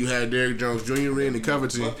 Facts. When you had Derrick Jones Jr. in and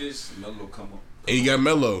Covington. Melo come up. And you got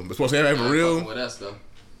Melo. But supposed to have a real. With us though.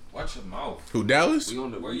 Watch your mouth. Who, Dallas? We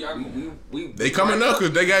on the Where y'all going? They coming up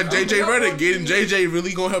because they got JJ Redick. Getting JJ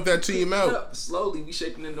really gonna help that team out. Slowly, we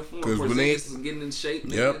shaping in the form. Because when they is getting in shape.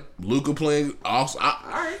 Yep, Luka playing. Also,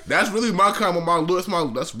 Alright. that's really my kind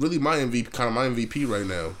of that's really my MVP. Kind of my MVP right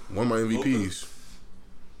now. One of my MVPs.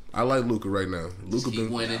 I like Luka right now. Luka Keep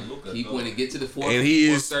been winning. Keep winning. Get to the fourth. And he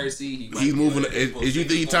fourth, is. third seed. He's moving. Is you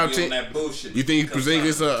think he top 10? You think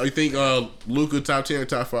Porzingis? You think Luka top 10 or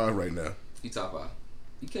top 5 right now? He top 5.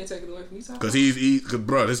 You can't take it away from me. Top 5. Because cause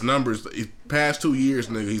bro, his numbers. Past 2 years,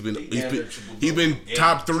 nigga, he's been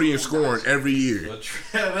top 3 in scoring every year.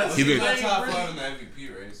 He's been top 5 in the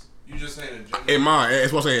MVP race. You just saying in general. In mine,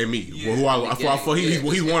 that's what I'm saying. In me,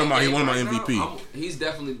 he's one of my MVP. He's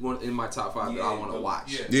definitely one in my top 5 that I want to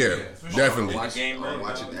watch. Yeah, definitely. Watching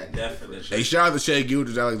that definitely. Hey, shout out to Shai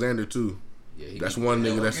Gilgeous-Alexander too. Yeah, that's one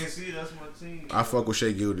nigga that's my team. I fuck with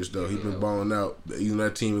Shai Gilgeous though. He's been balling out. Even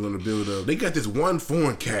that team is on the build up. They got this one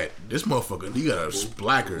foreign cat. This motherfucker, he got a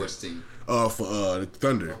splacker. Which team? For the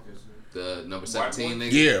Thunder. The number 17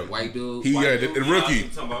 nigga. Yeah, white dude. He got the rookie.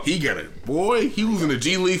 He got it. Boy, he was in the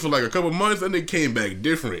G League for like a couple months. That nigga came back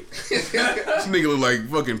different. This nigga look like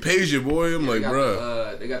fucking Peja, boy. I'm like,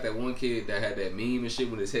 bruh. They got that one kid that had that meme and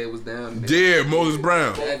shit when his head was down. Yeah, Moses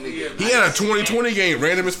Brown. He had a 2020 game,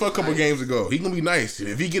 random as fuck, couple games ago. He gonna be nice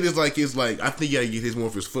if he get his like. I think he gotta get his more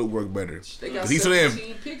of his footwork better. They got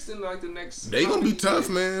 17 picks in like the next. They gonna be tough,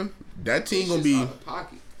 man. That team gonna be.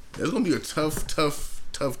 That's gonna be a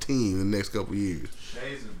tough team in the next couple years.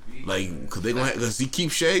 Like, cause they cause he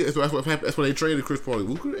keeps Shai. That's why they traded Chris Paul.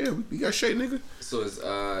 Yeah, we got Shai, nigga. So is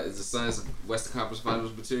the Suns Western Conference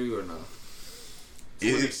Finals material or no?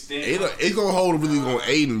 It's gonna hold really on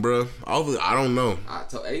Aiden, bro. I don't know.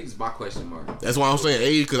 Aiden's my question mark. That's why I'm saying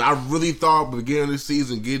Aiden, because I really thought beginning of the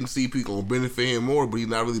season getting CP gonna benefit him more, but he's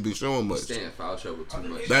not really been showing much. He's staying in foul trouble too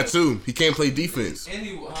much. That too. He can't play defense. And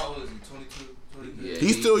how old is he? 22? Yeah,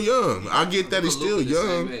 he's still young. I get that he's still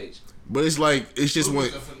young, but it's like it's just when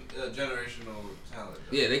generational talent.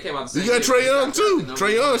 Yeah, they came out the same. You got Trae Young too.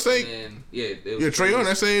 Trae Young, same. Yeah, Trae Young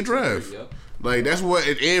that same draft. Yep. Like that's what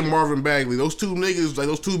and Marvin Bagley, those two niggas, like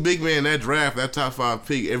those two big men, that draft, that top 5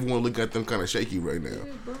 pick, everyone look at them kind of shaky right now.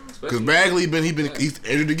 Because Bagley he's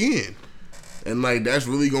injured again, and like that's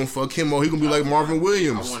really gonna fuck him up. He gonna be like Marvin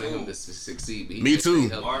Williams. I wanted him to succeed. But Me too.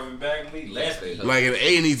 Marvin Bagley, lefty. Like at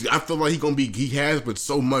A, I feel like he has but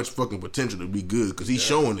so much fucking potential to be good because he's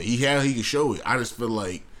showing it. He can show it. I just feel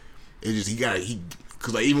like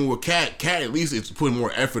because like even with Cat at least it's putting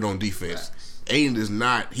more effort on defense. Aiden is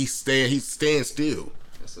not. He stands still.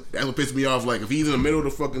 That's what pisses me off. Like if he's in the middle of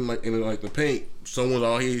the fucking like in like the paint, someone's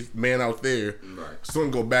all here, man out there. Right.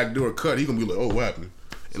 Someone go back door cut. He gonna be like, oh, what happened?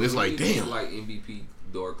 And so it's like, damn. Like MVP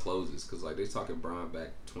door closes because like they talking Brian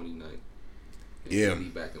back 29th. Yeah. He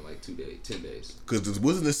back in like 10 days. Because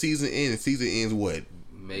wasn't the season end? The season ends what?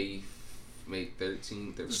 May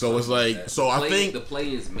 13th. So it's like I think the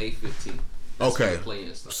play is May 15th. Okay.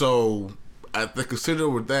 So. I consider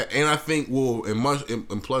with that, and I think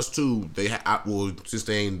and plus two, since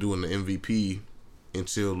they ain't doing the MVP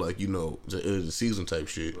until like the season type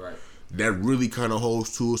shit. Right. That really kind of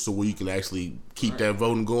holds to it, so where you can actually keep that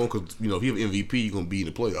voting going, because if you have MVP, you're gonna be in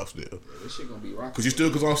the playoffs still. Yeah, this shit gonna be rocking.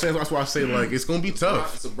 Because I'm saying that's why I say like it's gonna be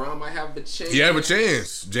tough. So Brown might have a chance. He have a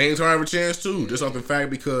chance. James Harden have a chance too, just off the fact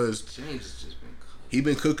because James has just been cooking. He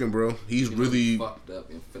been cooking, bro. He's really fucked up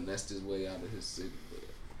and finessed his way out of his city.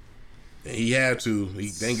 And he had to.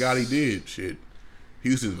 Thank God he did. Shit,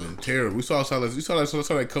 Houston's been terrible. We saw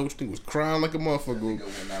that coach thing was crying like a motherfucker.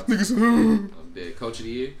 Nigga said, I'm dead. Coach of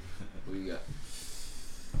the year. Who you got?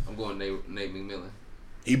 I'm going Nate McMillan.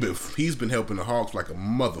 He's been helping the Hawks like a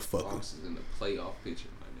motherfucker. Hawks is in the playoff picture,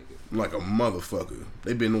 my nigga. Like a motherfucker.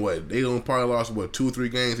 They've been what? They don't probably lost 2 or 3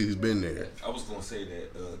 games he's been there. I was gonna say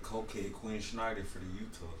that cokehead Quinn Snyder for the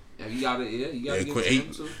Utah. Yeah, you gotta give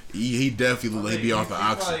him too. He definitely look like he be off the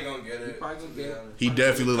oxy. He probably gonna get it. He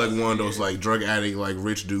definitely look like one of those like drug addict like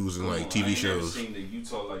rich dudes in like TV shows. I ain't never seen the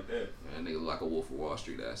Utah like that. Man, nigga look like a Wolf of Wall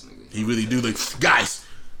Street ass nigga. He really do. Like, guys,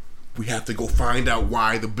 we have to go find out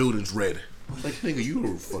why the building's red. Like, nigga, you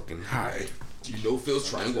were fucking high. You know Phil's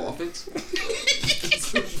triangle offense?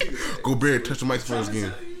 Go Bear, touch the microphones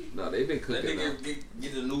again. No, they been cooking. That nigga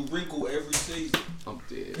get a new wrinkle every season. I'm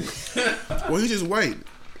dead. Well, he's just white.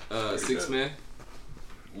 6 man.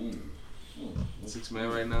 6 man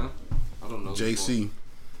right now. I don't know. JC.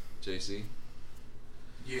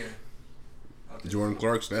 Yeah. Jordan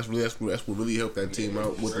Clarkson. That's what really helped that team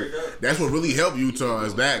out. That's what really helped Utah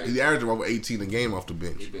is that he averaged over 18 a game off the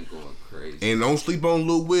bench. He been going crazy. And don't sleep on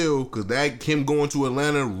Lou Will because him going to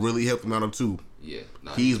Atlanta really helped him out too. Yeah.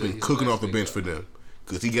 He's been cooking off the bench for them.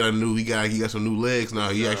 Cause he got some new legs now.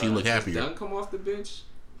 He actually look happier. Dunn come off the bench?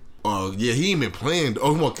 Yeah, he ain't been playing.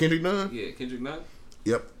 Oh, come on, Kendrick Nunn? Yeah, Kendrick Nunn?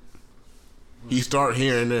 Yep. He start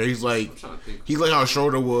here and there. He's like how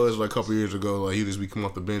Schroeder was like a couple years ago. Like he just be come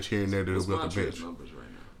off the bench here and there to be off the bench. Numbers right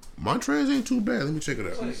now? Montrez ain't too bad. Let me check it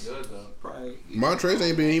out. He's good though. Probably. Montrez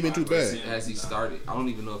ain't been too bad. Has he started? I don't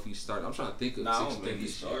even know if he started. I'm trying to think of I 6 don't think he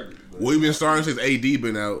started. Well, he been starting since AD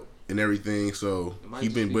been out and everything. So he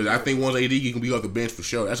been. But I think once AD can be off the bench for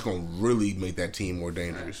sure, that's gonna really make that team more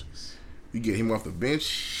dangerous. You get him off the bench,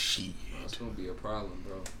 shit. It's gonna be a problem,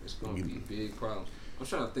 bro. It's gonna be a big problem. I'm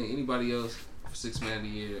trying to think. Anybody else for 6 man of the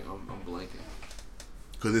year? I'm blanking.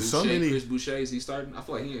 Cause there's so many. Chris Boucher, is he starting? I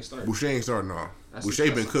feel like he ain't starting. Boucher ain't starting off.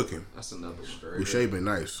 Boucher been cooking. That's another one. Boucher been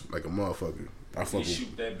nice, like a motherfucker. I fuck He with.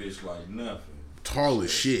 shoot that bitch like nothing. Tall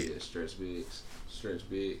as shit. Yeah, stretch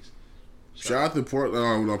bigs. Shout out to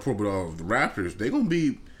Portland, the Raptors.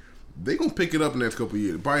 They gonna pick it up in the next couple of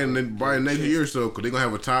years. By next year or so, cause they gonna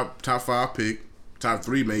have a top 5 pick, top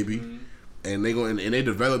 3 maybe. Mm-hmm. And they and their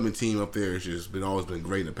development team up there has just always been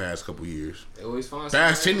great in the past couple of years. They always find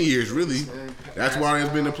past 10 years, really. That's why it's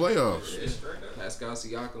been the playoffs. Yeah. Pascal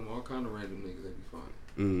Siakam, all kind of random niggas, they be fine.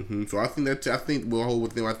 Mm-hmm. So I think we'll hold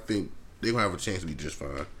with them. I think they gonna have a chance to be just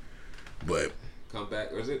fine. But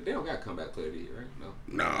comeback, or is it? They don't got comeback player of the year, right?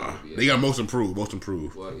 No. Nah, they got most improved. Well,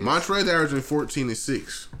 Montrez averaging 14 and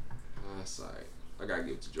 6. Sorry. I gotta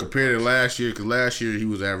give it to Jordan. Compared to last year, because last year he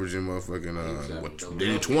was averaging motherfucking they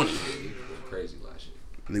did 20. Crazy last year.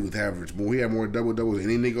 And he was average. Boy, he had more double doubles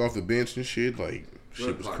than any nigga off the bench and shit. Like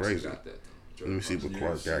shit was crazy. Let me see what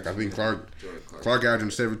Clark got. I think Clark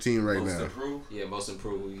averaging 17 right now. Improved? Yeah, most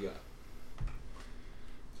improved. Who you got?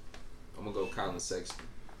 I'm gonna go Colin Sexton.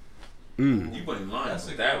 You put him lying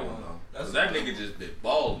with that one though. That nigga just been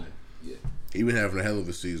balling. Yeah. He been having a hell of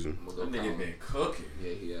a season. That nigga been cooking.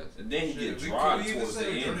 Yeah, he has. And then he get dropped towards the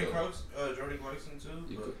end. Jordan Clarkson too.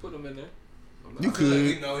 You could put him in there. You could.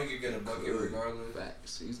 Like, you know he could get a bucket regardless.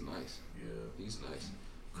 Facts. He's nice. Yeah. He's nice.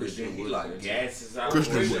 Christian, he like gasses out.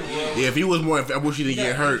 Christian, yeah. If he was more, I wish he didn't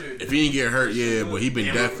get hurt. If he didn't get hurt, yeah. But he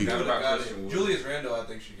been definitely. Julius Randle, I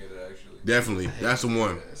think should get it actually. Definitely, that's the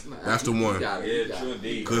one. That's the one.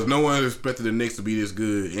 Because no one expected the Knicks to be this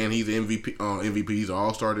good, and he's the MVP. MVP. He's an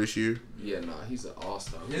All-Star this year. Yeah, no, he's an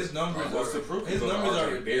All-Star. His numbers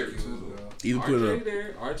are ridiculous. Either put RJ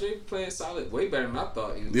there. RJ playing solid, way better than I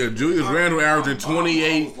thought. Yeah, Julius Randle averaging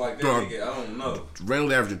 28. I don't know.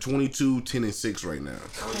 Randle averaging 22, 10, and 6 right now.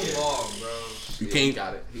 Come on, bro. You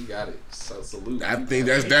can't. He got it. So salute. I think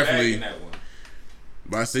that's definitely.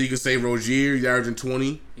 But I say you could say Rozier, he's averaging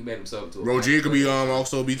 20. He made himself to a Rozier could be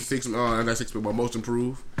also be 6. Not 6, but most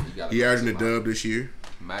improved. He averaging a dub this year.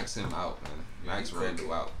 Max him out, man. Max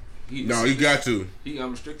Randle out. He got to. He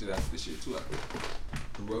unrestricted after this year too. I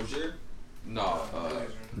think. Rozier? No,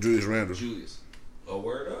 Julius Randle. A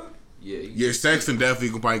word up? Yeah. Sexton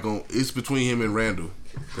definitely probably going. It's between him and Randle.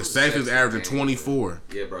 Because Sexton's averaging 24.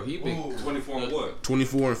 Yeah, bro. He been 24 and what?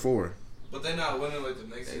 24 and 4. But they're not winning like the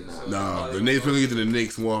Knicks. Nah, the Knicks gonna get to the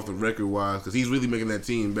Knicks more off the record wise because he's really making that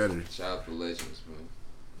team better. Shout out to legends,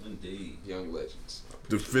 man. Indeed, young legends.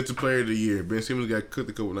 Defensive Player of the Year. Ben Simmons got cooked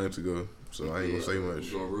a couple nights ago, so I ain't gonna say much.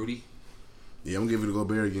 You going Rudy? Yeah, I'm gonna give it to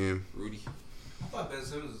Gobert again. Rudy. I thought Ben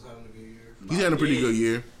Simmons was having a good year. He's having a pretty good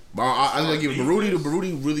year, but I'm gonna give it to Rudy.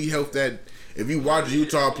 Rudy really helped that. If you watch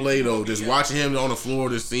Utah play though, just watching him on the floor,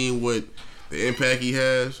 just seeing what the impact he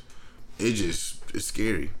has, it's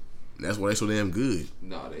scary. That's why they so damn good.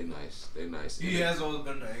 No, they nice. They nice. He has always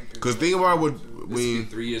been the anchor. Cause think about what we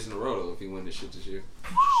 3 years in a row though. If he win this shit this year,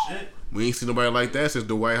 shit. We ain't seen nobody like that since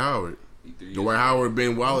Dwight Howard. Dwight Howard,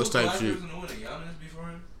 Ben Wallace type shit.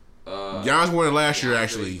 Giannis won it last year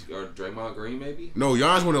actually. Or Draymond Green maybe? No,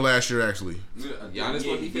 Giannis won it last year actually. Giannis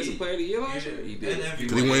won Defensive Player of the Year last year. He did.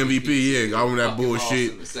 Cause he won MVP. Yeah, I won that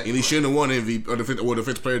bullshit, and he shouldn't have won MVP or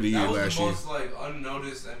Defensive Player of the Year last year. That was the most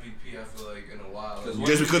unnoticed MVP I feel like in a while.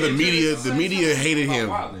 Just because the media hated him.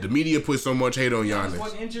 The media put so much hate on Giannis. He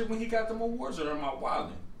wasn't injured when he got them awards, or am I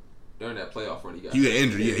wilding? During that playoff run, he got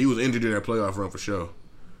injured. Yeah, he was injured in that playoff run for sure.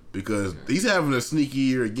 Because he's having a sneaky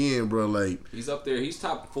year again, bro. Like he's up there. He's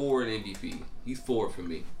top 4 in MVP. He's 4 for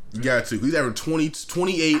me. You got to. He's averaging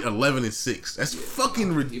 28, 11, and 6. That's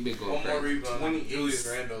fucking ridiculous. He been going one more rebound.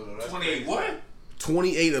 28 what?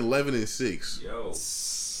 28, 11, and 6. Yo.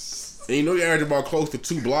 And you know you average about close to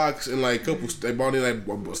 2 blocks and like a couple. They brought in like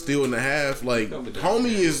a steal and a half. Like homie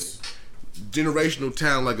is generational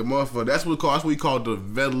talent like a motherfucker. That's what we call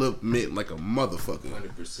development like a motherfucker.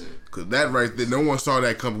 100%. Cause that right there, no one saw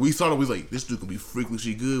that coming. We saw it. We was like, this dude can be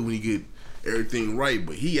freakishly good when he get everything right.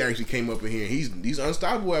 But he actually came up in here. And he's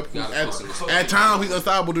unstoppable at times. He's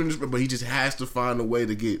unstoppable during this, but he just has to find a way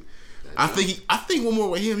to get. I think one more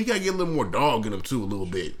with him, he gotta get a little more dog in him too, a little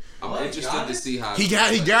bit. I'm interested to see how he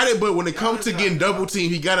got it. But when it comes to getting double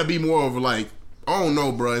teamed, he gotta be more of like. I don't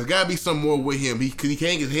know, bro. There's gotta be something more with him. He can't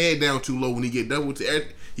get his head down too low when he get double.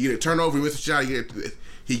 He get a turnover, he miss a shot.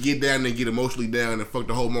 He get down and get emotionally down and fuck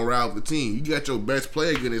the whole morale of the team. You got your best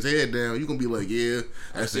player getting his head down. You gonna be like, yeah,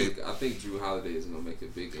 that's it. I think Drew Holiday is gonna make a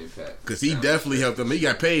big impact because he definitely helped them. He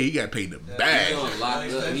got paid. He got paid the bag.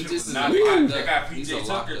 He just is not locked They up. got He's PJ locked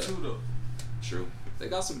Tucker up. too though. True. They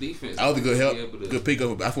got some defense. That was a good help. Good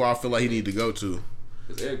pickup. That's where I feel like he need to go to.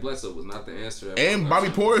 Because Eric Bledsoe was not the answer. And Bobby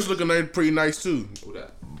Porter's looking pretty nice too. Who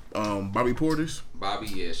that? Bobby Porter's. Bobby,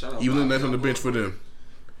 yeah. Shout out. Even though that's on the bench for them.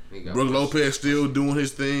 Brook Lopez still doing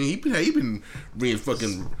his thing. He been being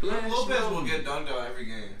fucking. Lopez will get dunked out every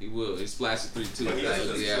game. He will. He splashed a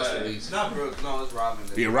 3-2. Not Brooks. No, it's Robin.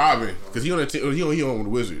 Yeah, Robin. Because he on the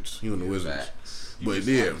Wizards. He on the Wizards. But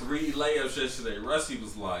yeah, 3 layups yesterday. Rusty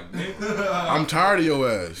was like, nigga, I'm tired of your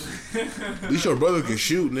ass. At least your brother can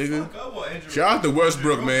shoot, nigga. Shout out to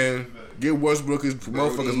Westbrook, man. Get Westbrook. His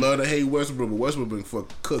motherfuckers love to hate Westbrook, but Westbrook been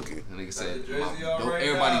fucking cooking. That nigga said, don't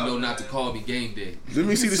everybody know not to call me game day. Let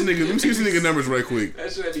me see this nigga numbers right quick.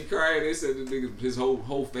 That shit had me crying. They said the nigga, his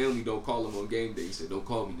whole family don't call him on game day. He said, don't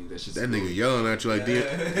call me, nigga. That shit's That nigga yelling at you like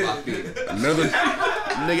that. locked in. Another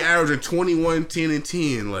nigga averaging 21, 10, and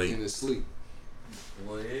 10. Like In his sleep.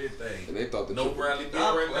 well, everything. And they thought the No triple- Bradley Beal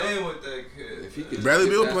Stop right playing now. with that kid. If he could Bradley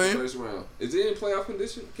get Beal past playing? the first round. Is it in playoff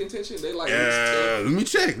contention? They like let me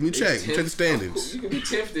check. Check the standings. You can be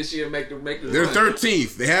 10th this year and make the They're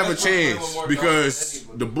 13th. They have a chance because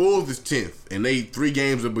the Bulls is 10th, and they 3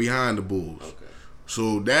 games are behind the Bulls. Okay.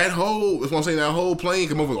 So that's what I'm saying. That whole plane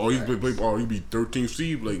come over. You be 13th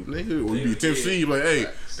seed, like nigga, or you be 10th seed, like hey,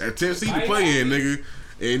 that 10th seed to play in, nigga.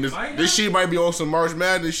 And this shit might be on some March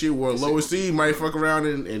Madness shit where lowest seed might fuck around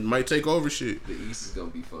and might take over shit. The East is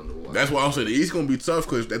gonna be fun to watch. That's why I'm saying the East gonna be tough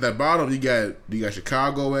because at that bottom you got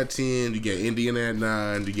Chicago at 10, you got Indiana at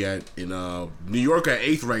 9, you got New York at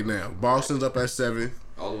 8th right now. Boston's up at 7th.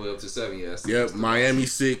 All the way up to 7, yes. Yep, Miami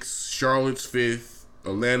 6th, Charlotte's 5th,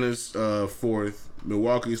 Atlanta's 4th,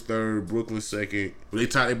 Milwaukee's 3rd, Brooklyn's 2nd.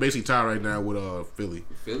 They basically tie right now with Philly.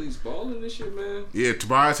 Philly's balling this year, man. Yeah,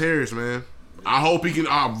 Tobias Harris, man. I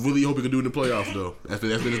really hope he can do it in the playoffs though. That's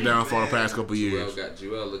been his downfall the past couple years.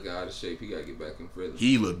 Joel looking out of shape. He gotta get back in Philly.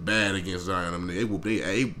 He looked bad against Zion. I mean, they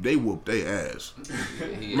whooped their ass.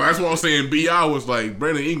 Yeah, That's what I'm saying. B.I. was like,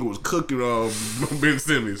 Brandon Ingram was cooking Ben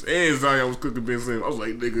Simmons. And Zion was cooking Ben Simmons. I was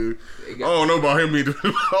like, nigga, I don't know about him either.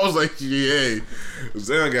 I was like, yeah.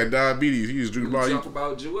 Zion got diabetes. He just drinking. We talked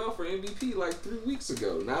about Joel for MVP like 3 weeks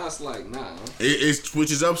ago. Now it's like, nah. It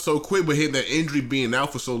switches up so quick, but him that injury being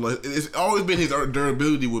out for so long, it's always been his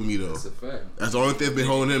durability with me though. That's a fact. That's the only thing that's been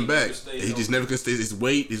holding him back. He just never can stay. His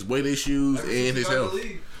weight issues, and his health.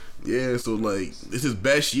 Yeah, so like it's his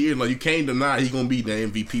best year. Like you can't deny he gonna be the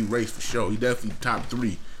MVP race for sure. He definitely top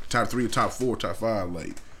 3, or top 4, top 5.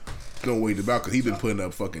 Like no way about because he been putting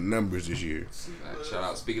up fucking numbers this year. Right, shout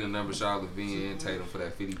out. Speaking of numbers, shout out Levine and Tatum for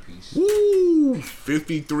that 50 piece. Woo,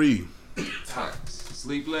 53.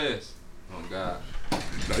 Sleepless. Oh God.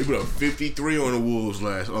 No, he put up 53 on the Wolves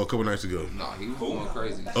a couple nights ago. Nah, he was going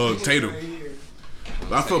crazy. Tatum.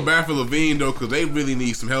 I feel bad for Levine though, because they really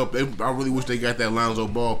need some help. I really wish they got that Lonzo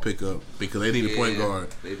Ball pickup because they need a point guard.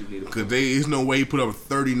 They do need a because there's no way he put up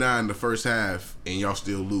 39 the first half and y'all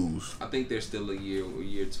still lose. I think they're still a year or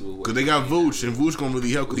 2 away. Because they got Vooch and Vooch gonna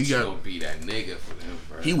really help. Cause he gonna be that nigga for them,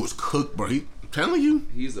 bro. He was cooked, bro. I'm telling you,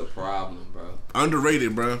 he's a problem, bro.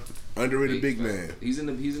 Underrated, bro. Underrated big man. He's in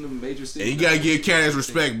the major city. And you gotta give Cat his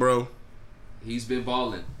respect, bro. He's been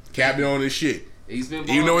balling. Cat been on this shit. He's been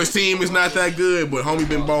balling. Even though his team is not that good, but homie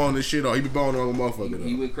been balling this shit off. He been balling on the motherfucker though.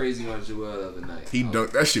 He went crazy on Joel the other night. He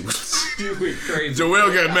dunked. That shit was. He went crazy.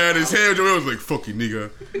 Joel got mad as hell. Joel was like, "Fuck you, nigga."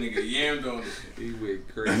 Nigga yammed on it. He went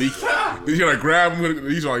crazy. He's gonna grab him.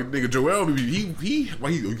 He's like, "Nigga, Joel, he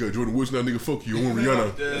got Jordan Woods now, nigga. Fuck you. I want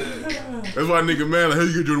Rihanna." That's why nigga mad. Like, how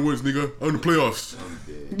you get Jordan Woods, nigga? I'm in the playoffs.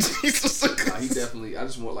 He definitely. I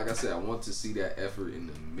just want, like I said, I want to see that effort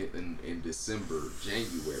in December,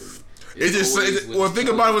 January. It's just well, think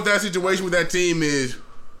about it with that situation with that team is,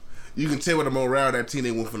 you can tell with the morale that team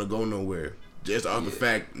they weren't finna go nowhere. Just off the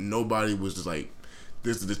fact nobody was just like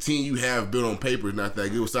this is the team you have built on paper is not that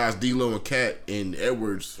good. Besides D'Lo and Cat and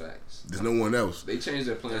Edwards, Facts. there's no one else. They changed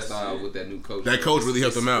their playing style with that new coach. That coach really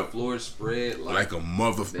helped them out. The floor spread like a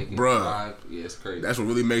mother, they can bruh. drive. Yeah, it's crazy. That's what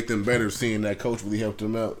really made them better. Seeing that coach really helped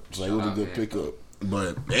them out. It's like it was a good pickup.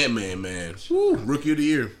 But man, woo, rookie of the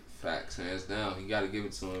year. Facts, hands down. You got to give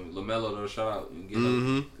it to him. LaMelo, though, shout out and give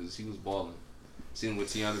him because he was balling. Seen him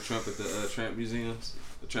with Tiana Trump at the Tramp Museums,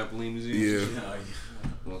 the Trampoline Museum. Yeah.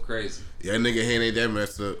 Going crazy. Yeah, that nigga hand ain't that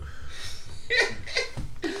messed up.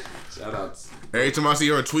 Shout out. Every time I see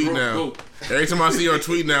her tweet now,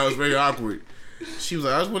 it's very awkward. She was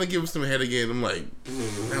like, I just want to give him some head again. I'm like,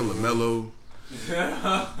 that LaMelo.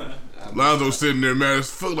 Lonzo sitting there mad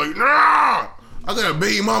as fuck, like, nah, I got a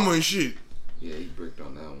baby mama and shit. Yeah, he bricked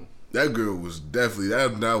on that one. That girl was definitely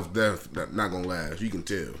that was definitely not gonna last. You can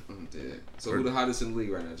tell. I'm dead. So who the hottest in the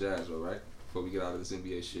league right now? Jazz, though, right? Before we get out of this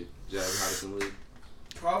NBA shit, Jazz the hottest in the league.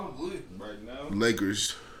 Probably right now.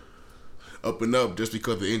 Lakers up and up just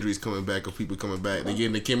because the injuries coming back or people coming back. They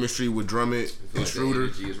getting the chemistry with Drummond and Schroeder. The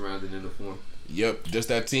energy is rounded in the form. Yep, just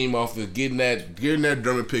that team off of getting that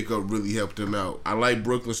Drummond pickup really helped them out. I like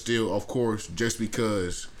Brooklyn still, of course, just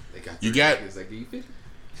because you got.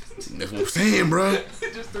 That's what I'm saying, bro.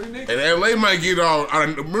 Just 3 niggas. And LA might get all. I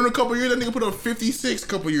remember a couple years that nigga put up 56 a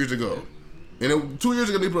couple years ago. And 2 years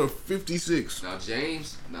ago they put up 56. Now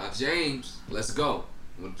James, let's go.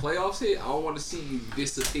 When playoffs hit, I don't want to see you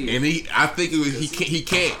disappear. And I think he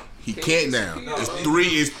can't now. It's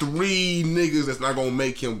three niggas that's not gonna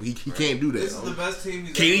make him. He can't do that. This is the best team.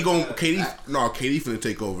 KD finna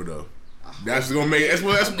take over though. That's gonna make. That's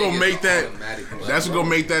what's gonna make that. That's what's gonna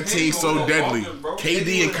make that team so deadly.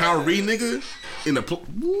 KD and Kyrie, nigga, in the.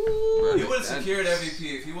 He would have secured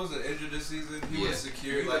MVP if he wasn't injured this season. He would have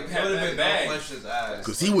secured. Like he would have been back. His ass.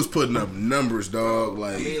 Cause he was putting up numbers, dog.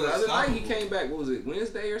 Like the other night he came back. What was it?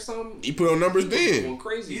 Wednesday or something? He put on numbers then. Going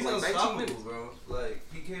crazy. He's like unstoppable, bro. Like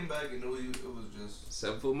he came back and knew it was just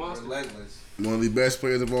 7-foot monster. Relentless. One of the best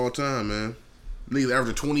players of all time, man. Niggas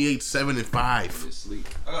averaging 28, 7, and 5.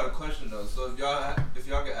 I got a question though. So if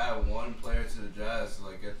y'all could add one player to the Jazz to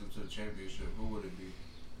like get them to the championship, who would it be?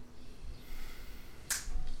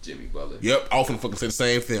 Jimmy Butler. Yep, I often fucking say the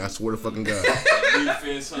same thing. I swear to fucking God.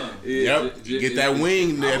 Defense, huh? Yep, get that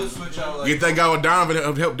wing there. Like, get that guy with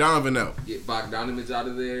Donovan, help Donovan out. Get Bogdanovich out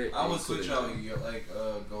of there. I would switch out like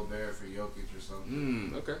Gobert for Jokic or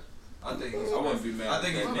something. Okay. I think I wouldn't be mad. I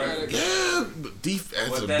think he's Yeah,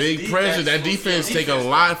 that's a big pressure. That defense take a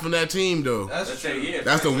lot from that team, though. That's true. Yeah,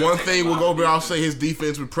 that's the one thing with Gobert. I'll say his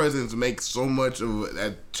defense with presence makes so much of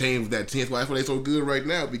that change that team. That's why they're so good right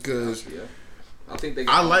now because I think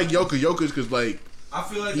I like Jokic because like I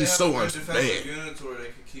feel like he's they so have a good defensive unfair. unit to where they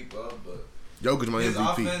can keep up, but Jokic my his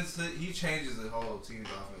MVP. offense, he changes the whole team's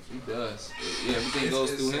offense. He does. Yeah, everything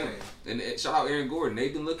goes through him. And shout out Aaron Gordon.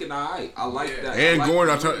 They've been looking alright. I like that. Aaron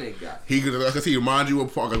Gordon, he reminds you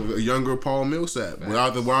of a younger Paul Millsap.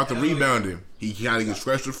 Without the rebounding, he kind of can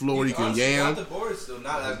stretch the floor. He can yam. The board still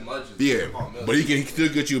not as much as Paul Millsap. But he can still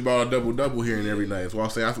get you about a double here and every night. That's why I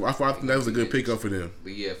say I think that was a good pickup for them.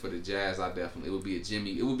 But yeah, for the Jazz, it would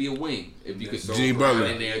be a wing if you could throw Jimmy Brown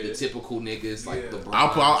Butler in there, the typical niggas like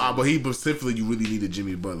LeBron. But he specifically, you really needed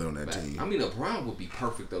Jimmy Butler on that team. I mean, LeBron would be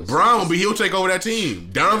perfect though. He'll take over that team.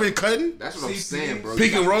 Donovan cutting. That's what I'm saying, bro.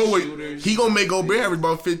 Pick and roll with. He gonna make Gobert average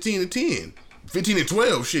about 15 and 10. 15 and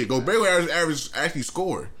 12, shit. Gobert will average actually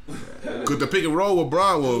score. Cause the pick and roll with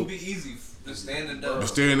Braun will be easy. Just stand and dunk.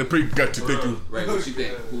 Just stand in the pre. Got to think. Right, what you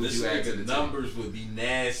think? Who would you add to the numbers would be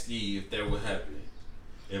nasty if that would happen.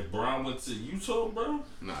 If Braun went to Utah, bro.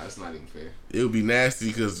 Nah, that's not even fair. It would be nasty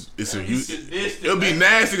because it's in Utah. It would be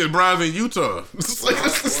nasty because Braun's in Utah.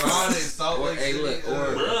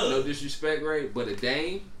 No disrespect, right? But a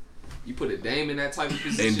Dame. You put a Dame in that type of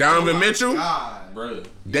position. And Donovan Mitchell? Bro.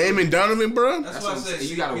 Dame and Donovan, bro? That's what I'm saying.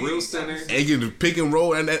 You got a real center. And you can pick and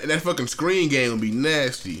roll, and that fucking screen game would be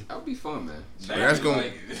nasty. That would be fun, man. That's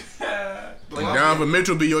going like Donovan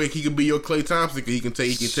Mitchell he could be your Klay Thompson. He can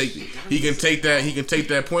take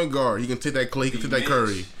that point guard. He can take that Klay. He can take that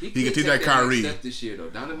Curry. He can take that Kyrie. This year though,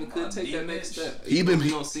 Donovan could take that next step. He been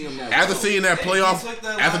after seeing that playoff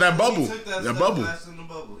after that bubble.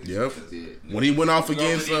 Yep. When he went off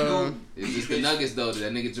against it's just the Nuggets though.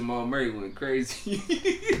 That nigga Jamal Murray went crazy.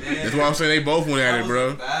 That's why I'm saying they both went at it,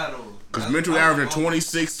 bro. Because Mitchell averaging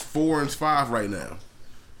 26, 4, and 5 right now.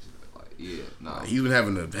 Yeah, nah. He's been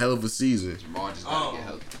having a hell of a season. Jamal just gotta get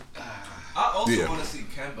healthy. I also want to see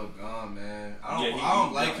Kemba gone, man. I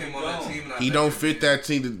don't like him on that team. He don't fit that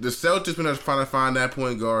team. The Celtics been trying to find that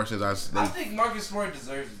point guard since I think Marcus Smart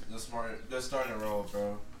deserves the starting role,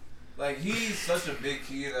 bro. Like, he's such a big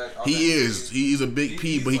key. He is. He's a big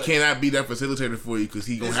P, but he like, cannot be that facilitator for you because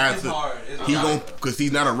he gonna have to. Hard. He gonna because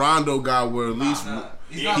he's not a Rondo guy. Where at least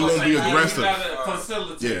he won't be aggressive. He's not a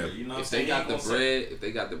facilitator. Yeah. You know if they got the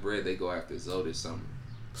bread, they go after Zoe summer.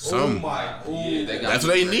 Oh my! Yeah, that's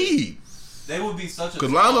what they need. They would be such a.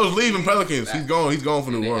 Because Lonzo's leaving Pelicans. He's gone. He's gone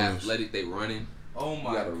from New Orleans. Athletic, they running. Oh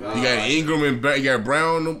my god! You got Ingram and you got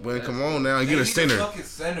Brown. Man, come on now, and get a center.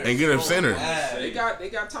 And get a center. They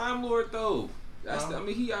got Time Lord though. That's I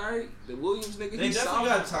mean he alright. The Williams nigga. They definitely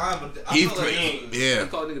got time, but he call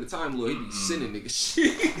nigga the Time Lord. He be sending nigga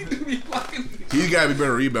shit. He's gotta be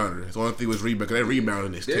better rebounder. His only thing was rebound. Cause that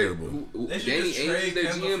rebounding is terrible. Danny Ainge,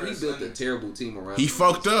 their GM, he built a terrible team around. He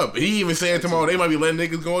fucked up. He even said tomorrow they might be letting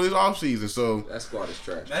niggas go this offseason. So that squad is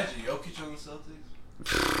trash. Imagine Jokic on the Celtics. No,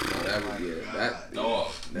 that would be that dog.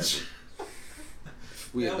 Never.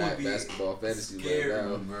 We in basketball fantasy right now. You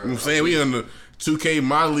know what I'm saying? We in the 2K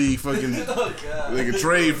my league fucking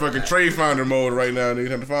trade finder mode right now. Nigga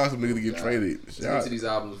trying to find some nigga to get traded. Let's get to these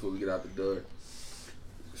albums before we get out the door.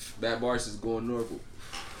 Matt Barnes is going Norval.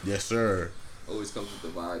 Yes, sir. Always comes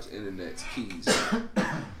with the vibes. Internet's keys.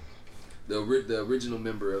 the original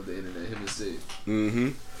member of the internet, him and Sid. Mm-hmm.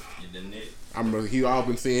 I remember he always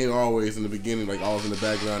been seeing him always in the beginning, like always in the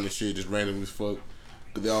background and shit, just random as fuck.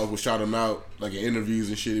 Cause they always would shout him out, like in interviews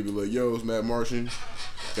and shit. He'd be like, "Yo, it's Matt Martian.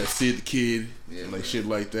 Got Sid the Kid," and like shit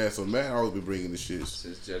like that. So Matt always been bringing the shit.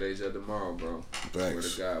 Since Jet Age of Tomorrow, bro.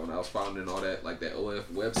 Thanks. Swear to God, when I was founding all that, like that OF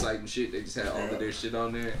website and shit, they just had all of their shit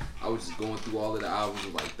on there. I was just going through all of the albums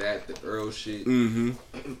like that, the Earl shit,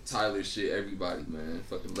 Tyler shit, everybody, man.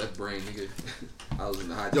 Fucking Left Brain, nigga. I was in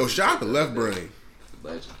the high. Yo, shout out to Left Brain.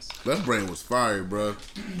 Legends. Left Brain was fire, bro.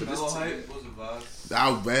 But this hype was a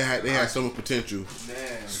vibe. They had so much potential.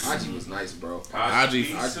 Damn. Haji was nice, bro.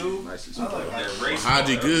 Haji nice as fuck.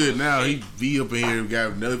 Haji good now. He up in here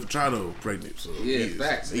got Nelly Furtado pregnant. So yeah,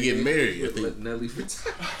 facts. He getting married. I think. Nelly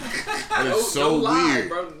Furtado. It's so weird,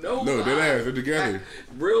 bro. No, they're together.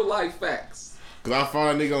 Real life facts. Cause I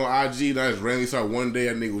found a nigga on IG and I just randomly saw one day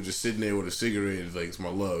that nigga was just sitting there with a cigarette and like, it's my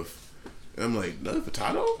love. And I'm like, Nelly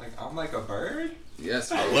Furtado? Like, I'm like a bird?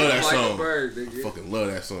 Yes, I love that song. A bird, nigga. Fucking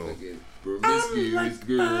love that song. Promiscuous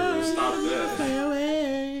girl. Stop that.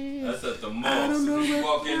 That's at the mall. You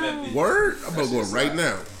walk in that Word? I'm about to go right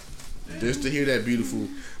now. Just to hear that beautiful.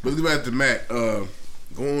 But let's go back to Matt.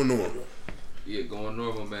 Going normal. Yeah, going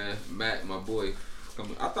normal, man. Matt, my boy.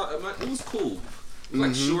 I thought it was cool. It was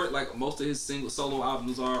like short, like most of his solo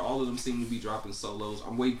albums are. All of them seem to be dropping solos.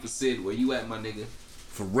 I'm waiting for Sid. Where you at, my nigga?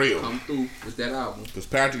 For real. Come through with that album. Because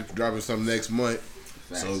Patrick's dropping something next month.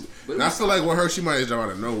 Facts. So, and I feel like with her, she might just drop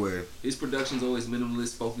out of nowhere. His production's always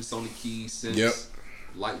minimalist, focused on the keys, synths,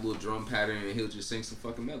 light little drum pattern, and he'll just sing some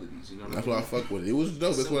fucking melodies. You know what That's why I fuck with it. It was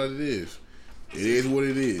dope. That's what it is. It is what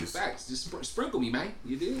it is. Facts. Just sprinkle me, man.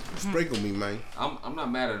 You did? Sprinkle me, man. I'm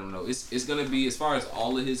not mad at him though. It's gonna be, as far as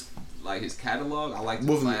all of his catalog. I like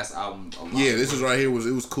the last album a lot. Yeah, this is right here.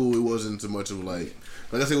 It was cool. It wasn't too much of like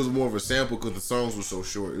I said, it was more of a sample because the songs were so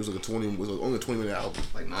short. It was like only a 20-minute album.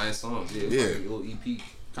 Like 9 songs. Yeah. It was like a little EP.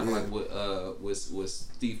 Kind of like what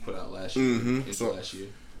Steve put out last year. Last year.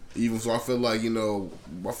 Even so, I feel like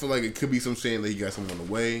it could be some saying that he got something on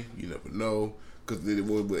the way. You never know, because the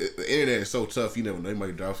internet is so tough. You never know. They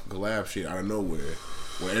might drop some collab shit out of nowhere,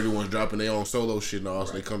 where everyone's dropping their own solo shit and all,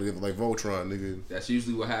 so they come together like Voltron, nigga. That's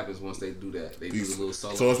usually what happens once they do that. They do the little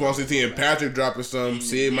solo. So it's supposed to and Patrick dropping some.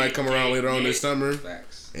 Sid might come around later on this summer.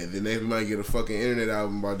 Facts. And then they might get a fucking internet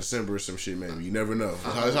album by December or some shit, maybe. You never know.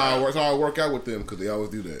 That's how it works. How it work out with them, because they always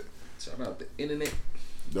do that. Shout out the internet.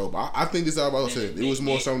 Dope. I think this album, like I said, it was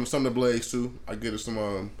more some of the Blaze too. I get it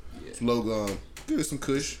some logo. Give it some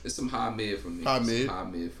kush. It's some high mid for me. High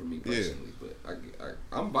mid for me personally. But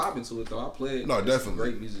I'm vibing to it though. I play it. No, it's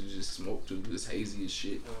definitely. Great music to just smoke to. It's hazy as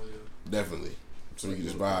shit. Oh, yeah. Definitely. So you can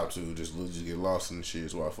just vibe to, just get lost in the shit.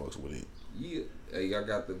 That's why I fucks with it. Yeah. Hey, I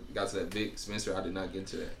got to that Vic Spencer. I did not get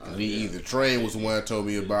into that. Me either. Train was the one that told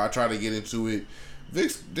me about. I tried to get into it.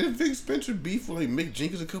 Did Vic Spencer beef with like Mick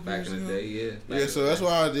Jenkins a couple back years in the ago? day, yeah. Yeah, so that's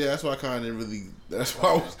why I kind of really. That's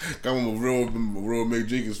why I was kind of a real Mick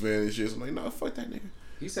Jenkins fan and shit. So I'm like, no, fuck that nigga.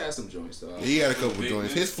 He's had some joints though. He had a couple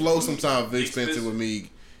joints. His flow sometimes Vic Spencer with me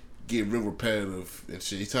get real repetitive and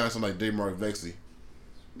shit. He sounds like Dave Mark Vexley.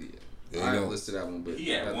 Yeah, I didn't listen to that one, but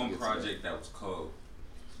he had one project that was cold.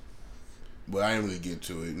 But I didn't really get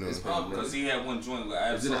to it. You know? Because he had one joint with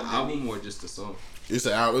Absol. Is it an album or just a song? It's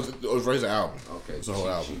an album. It's an album. Okay, it's a whole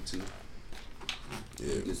album. Too.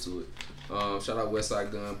 Yeah, get to it. Shout out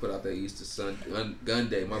Westside Gun. Put out that Easter Gun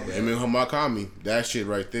Day. My bad. Eminem Hamakami. That shit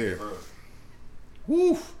right there.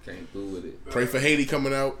 Woo. Came through with it. Pray for Haiti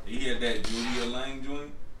coming out. He had that Julia Lang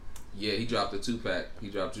joint. Yeah, he dropped a 2-pack. He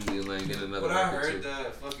dropped Julian Lane and another. But I heard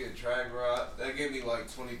that fucking track, bro. That gave me like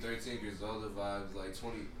 2013 Griselda vibes. Like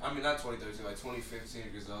not 2013, like 2015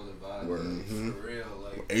 Griselda vibes. Mm-hmm. For real,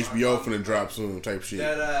 like HBO finna drop soon, type shit.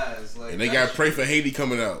 That ass, like. And they got Pray for Haiti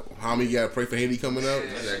coming out. How many got Pray for Haiti coming out?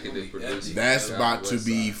 That's about to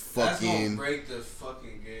be fucking. That's gonna break the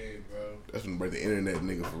fucking game, bro. That's gonna break the internet,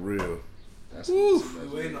 nigga, for real. We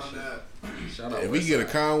waiting on that. Shout out if we get a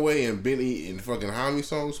Conway and Benny and fucking Homie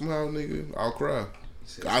song somehow, nigga, I'll cry.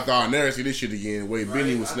 I thought I'd never see this shit again. The way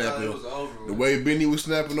Benny was snapping, the way Benny was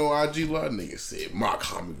snapping on IG Live, nigga said, "Mark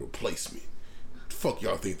Homie replace me." The fuck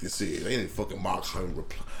y'all think this is? They ain't fucking Mark Homie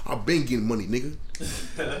replace. I've been getting money, nigga.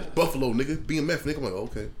 Buffalo, nigga. BMF, nigga. I'm like,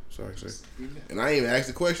 okay, sorry. And I ain't even asked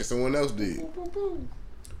the question. Someone else did.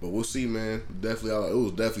 But we'll see, man. Definitely, it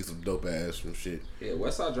was definitely some dope ass from shit. Yeah,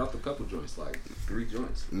 Westside dropped a couple joints, like 3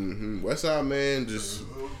 joints. Mm-hmm. Westside, man, just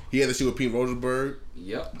he had to see with Pete Rosenberg.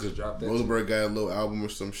 Yep, just dropped that. Rosenberg got a little album or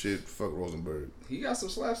some shit. Fuck Rosenberg. He got some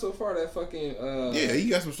slaps so far. That fucking yeah, he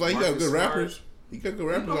got some slaps. He got good rappers. He got good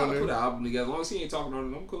rappers on there. Put an album together. As long as he ain't talking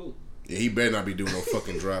on it, I'm cool. Yeah, he better not be doing no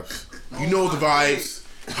fucking drops. You know the vibes.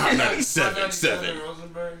 Hot 97.7.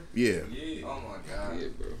 Rosenberg? Yeah. Oh my god. Yeah,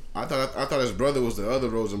 bro. I thought his brother was the other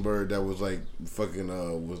Rosenberg that was like fucking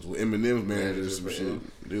was Eminem's manager or some shit.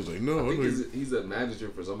 He was like, no, I think he's a manager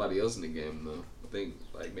for somebody else in the game though. I think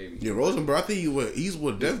like maybe. Yeah, Rosenberg. I think he's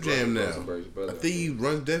with Def Jam now. I think he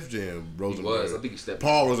runs Def Jam. Rosenberg. He was. I think he stepped.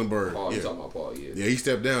 Paul Rosenberg. Paul, yeah. You talking about Paul? Yeah. Yeah, he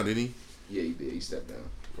stepped down, didn't he? Yeah, he did. He stepped down.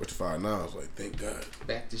 What's 5 now? I was like, thank God.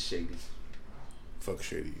 Back to Shady. Fuck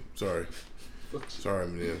Shady. Sorry. Sorry,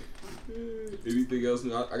 man. Anything else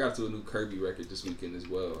new? I got to a new Kirby record this weekend as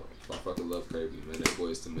well. I fucking love Kirby, man. That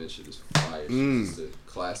Boyz II Men shit is fire. It's a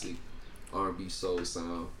classic R&B soul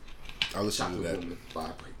sound. I listened to that.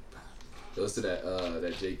 Listen to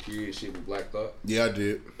that J. Curious shit with Black Thought. Yeah, I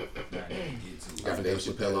did. Got Dave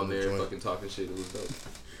Chappelle on there fucking talking shit. It was dope.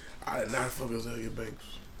 I did not fuck with Azalea Banks.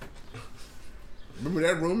 Remember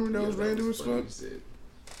that rumor that was random as fuck?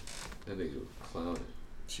 That nigga was clowning.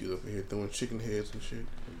 She was up here throwing chicken heads and shit.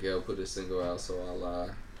 Gail put a single out, So I Lie.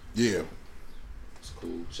 Yeah. It's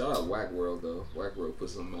cool. Shout out Whack World though. Whack World put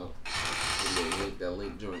something out. That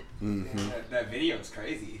link joint. Mm-hmm. That video's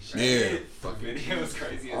crazy. Right? Yeah. Fucking video's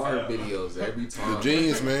crazy as hell. Our videos every time. The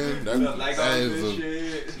genius, man. That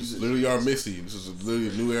is literally our Missy. This is literally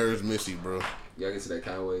a new era's Missy, bro. Y'all get to that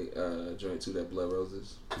Conway joint too, that Blood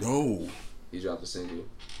Roses? No. He dropped a single.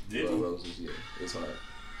 Did Blood Roses, yeah. It's hard.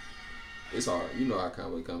 It's hard. You know how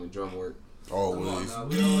Conway coming. Drum work. Always.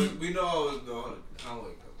 We know always know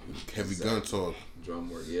Conway coming. Heavy gun talk. Drum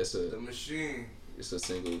work. Yeah, the machine. It's a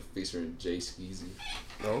single featuring Jay Skeezy.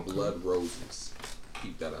 Okay. Blood Roses.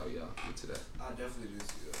 Keep that out, y'all. Get to that. I definitely did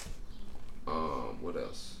see that. What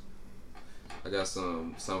else? I got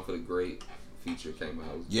some Song for the Great feature came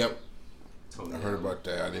out. Yep. Tony I heard about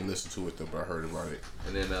that. I didn't listen to it though, but I heard about it.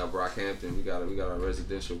 And then Brockhampton, we got our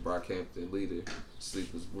residential Brockhampton leader,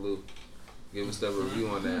 Sleepers Blue. Give us a review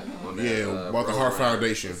on that. Yeah, about the Heart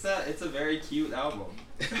Foundation. It's a very cute album.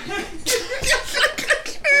 It's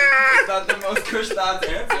not the most Kush Thoughts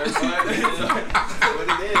answer, but it's what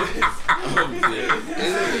it is.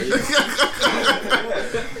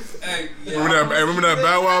 Remember that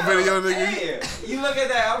Bow Wow video, nigga? Hey, you look at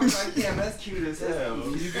that album like, damn, that's cute as hell.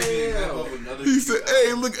 He said,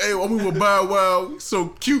 hey, look, hey, I'm with Bow Wow, so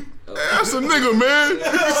cute. Hey, that's a nigga, man.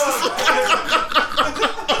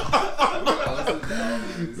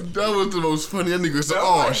 That was the most funny. That nigga said,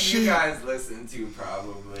 "Oh shit." You guys listen to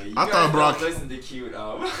probably. I thought Brock listen to cute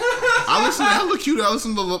album. I listened to hella cute. I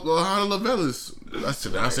listened to Hannah Lavellas. I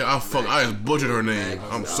said, I just butchered her name.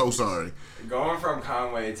 I'm so sorry. Going from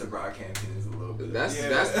Conway to Brockhampton is a little bit. That's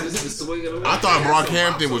this is the swing of the way. I thought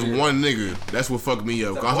Brockhampton was one nigga. That's what fucked me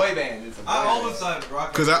up. It's a boy band. I always thought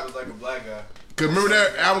Brockhampton was like a black guy. Cause remember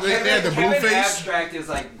that album they had the blue face. Abstract is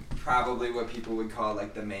like probably what people would call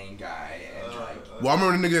like the main guy. And well, I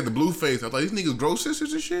remember the nigga had the blue face. I thought these niggas grow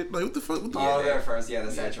sisters and shit. Like what the fuck? They're first,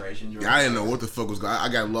 the saturation. Yeah, I didn't know what the fuck was going. I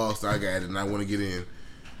got lost. I got it, and I want to get in.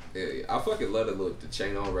 Yeah, I fucking love the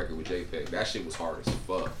Chain On record with JPEG. That shit was hard as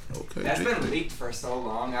fuck. Okay. That's been leaked for so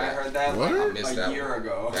long. I heard that like a year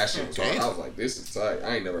ago. That shit was hard. I was like, this is tight.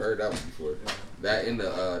 I ain't never heard that one before. That in the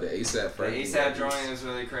ASAP Frankie. The ASAP joint is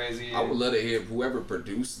really crazy. I would love to hear whoever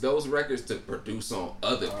produced those records to produce on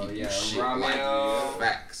other people's shit. Romeo. Like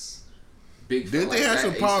facts. Big. Didn't they have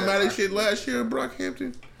some problematic shit last year in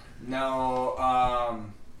Brockhampton? No.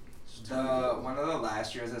 One of the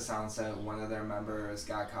last years at Soundset, one of their members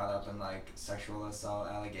got caught up in like sexual assault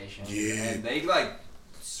allegations. Yeah. And they like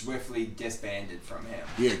swiftly disbanded from him.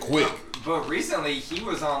 Yeah, quick. But recently he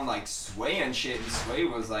was on like Sway and shit, and Sway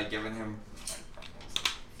was like giving him.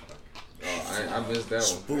 Oh, I missed that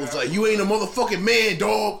one. It was like, you ain't a motherfucking man,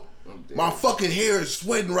 dog. My fucking hair is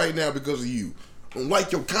sweating right now because of you. I don't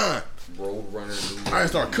like your kind. Road Runner. I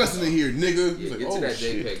start cussing in here, nigga. Yeah, Like, get to that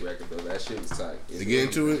shit. JPEG record though. That shit was tight. To get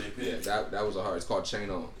into it? Yeah, that was a hard. It's called Chain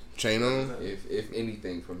On. Chain On? If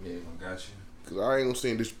anything from him. I got you. Cause I ain't gonna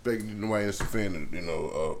say disrespect nobody that's a fan of,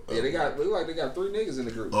 Yeah, they got look like they got 3 niggas in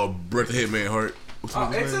the group. Brett the Hitman Hart. What's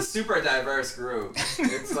his It's name? a super diverse group.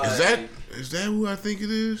 It's like, Is that who I think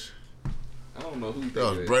it is? I don't know who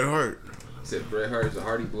That was Bret Hart. Said Bret Hart's the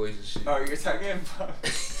Hardy Boys and shit. Oh, you're talking about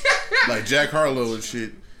Like Jack Harlow and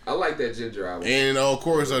shit. I like that Ginger album. And of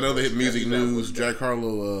course, another hit music news. Jack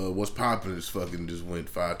Harlow, What's Poppin' is fucking just went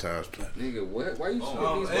 5 times platinum. Nigga, what? Why you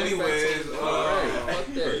Anyways, fuck What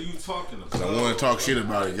are that. you talking about? Cause I want to talk shit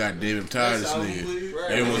about it. God damn it, I'm tired of this nigga.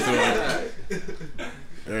 Everyone thought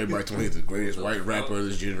everybody told me he's the greatest white rapper of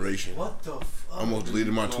this generation. What the fuck? Almost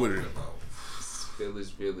deleted my Twitter.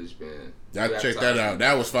 Village, man. Y'all check that out.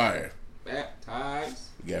 That was fire. Baptized.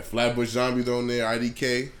 You got Flatbush Zombies on there,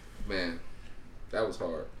 IDK. Man, that was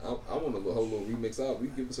hard. I want a whole little remix out. We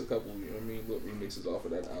give us a couple, you know what I mean, little remixes off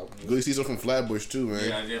of that album. Good to see some from Flatbush too, man.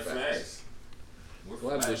 Yeah, I get facts.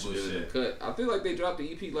 Flatbush is in the cut. I feel like they dropped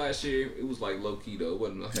the EP last year. It was like low key though. It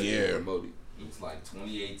wasn't heavily promoted. It was like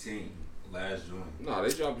 2018, last June. No,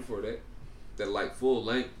 they dropped before that. That like full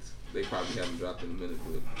length, they probably haven't dropped in a minute.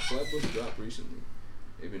 But Flatbush dropped recently,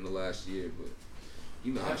 maybe in the last year. But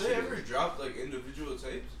you know, Have they ever dropped like individual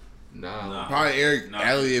tapes? Nah. Probably Eric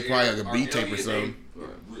Elliott, probably like a beat tape or something.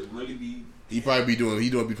 Really be. He probably be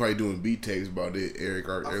doing beat tapes about it. Eric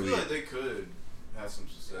I feel Elliott. like they could have some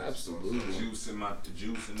success. Absolutely. The juice in that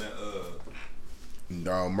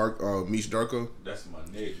Meech Darko. That's my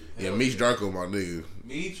nigga. Yeah, Meech Darko, my nigga.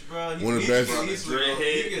 Meech, bro. One of the best.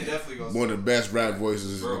 He can definitely go. One of the best rap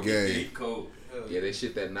voices in the game. Yeah, they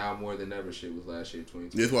shit that Now More Than Ever shit was last year,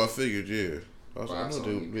 2020. That's what I figured. Yeah, I know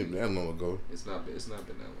dude, been that long ago. It's not been that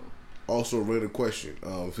long. Also, a related question.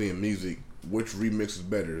 Seeing music, which remix is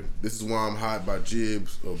better? This Is Why I'm Hot by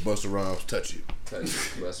Jibbs or Busta Rhymes Touch It? Touch It,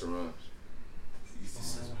 Busta Rhymes.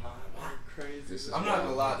 Crazy. I'm not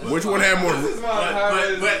gonna lie. Which one had more?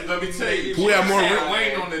 But let me tell you, Who had more?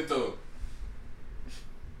 Wayne on it though.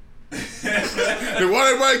 Then why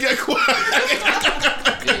everybody get quiet?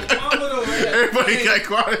 Everybody got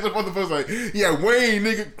quiet. The motherfucker's like, yeah, Wayne,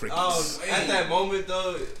 nigga. Crickets. At that moment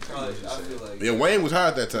though, probably, I feel like Yeah, Wayne was hot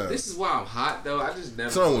at that time. This Is Why I'm Hot though. I just never.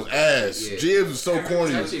 Song was ass. Yeah. Jibbs was so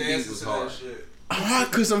corny. That shit beat was hard. I'm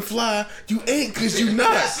hot cause I'm fly. You ain't cause you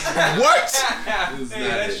not. What? Hey,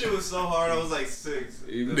 that shit was so hard. I was like 6.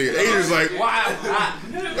 Nigga, Adrian's like, Why?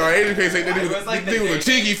 or Adrian can't say that nigga was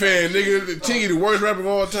a Chingy fan. Nigga, Chingy the worst rapper of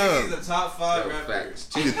all He's time. the top 5 rapper.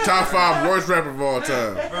 He's the top 5 worst rapper of all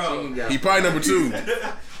time. Bro, He probably number 2.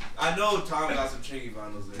 I know Tom got some Chingy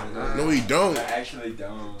vinyls in there. No, he don't. I actually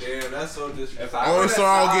don't. Damn, that's so disrespectful. Only song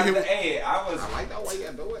I'll give him. Hey, I like that way you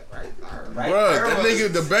do it right there. Bruh, that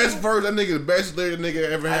nigga, the best verse, that nigga, the best lyric that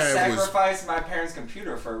nigga ever I had was. sacrificed my parents'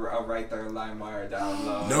 computer for a Right There LimeWire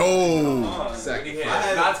download. No. Sacrifice. I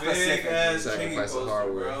had Not a big specific. ass Chingy Sacrifice of poster,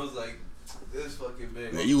 hardware. bro. I was like, this fucking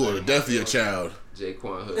big. Man, you were definitely a child.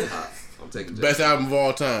 Jaquan Hood Hot. I'm taking Best album of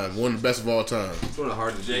all time. One of the best of all time. It's one of the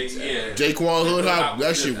hardest beats. Yeah. Jaquan Hood Hop,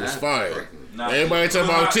 that shit was fire. Everybody talking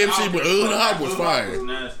about Tipsy, but Hood Hop was fire.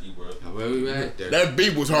 Nasty, bro. Where we at? There. That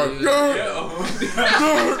beat was hard. So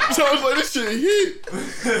I was like, this shit hit.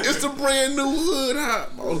 It's the brand new Hood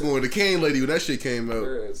Hop. I was going to Cane Lady when that shit came out.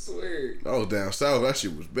 I swear. I was down south. That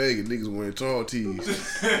shit was banging. Niggas wearing tall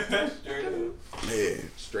tees.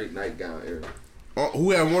 Man. Straight nightgown era.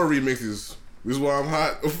 Who had more remixes? This is Why I'm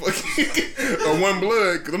Hot. Or One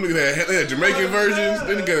Blood. Cause them niggas had Jamaican versions.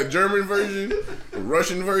 Then they got a German version, a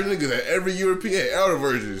Russian version. Niggas had every European outer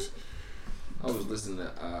versions. I was listening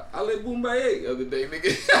to Ale Boombaye the other day,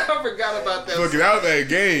 nigga. I forgot about that. Fucking out that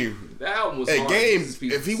game. That album was That hard. game,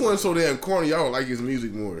 if he wasn't so damn corny, y'all would like his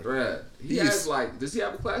music more. Bruh, he has like, does he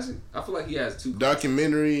have a classic? I feel like he has 2.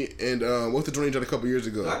 Documentary and what's the joint he did a couple years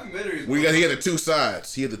ago? Documentaries. He had the 2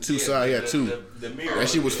 sides. He had the 2 sides. He had 2. The mirror. That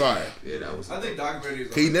shit was fire. Yeah, that was. I think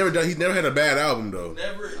documentaries. He's never had a bad album though.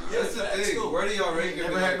 Never. That's the thing. Where do y'all rank him?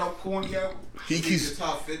 Never had no corny album. He keeps the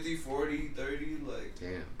top 50, 40, 30, like.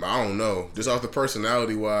 Damn. I don't know. Just off the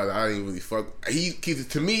personality wise, I didn't really fuck. He keeps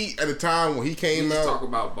to me at the time when he came He out. talk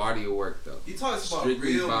about body of work though. He talks about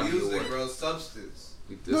Strictly real body of music, work. bro. Substance.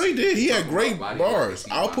 No, he did. He had great body bars.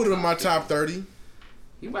 work. I'll put him in my top 30.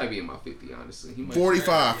 He might be in my 50, honestly. He might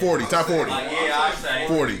 45, 40, top 40. Yeah, I say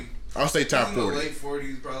 40. I'll say top He's in the 40. late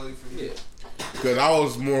 40s, probably for me. Yeah. Because I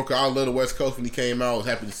was more, cause I love the West Coast when he came out. I was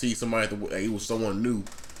happy to see somebody, he was someone new.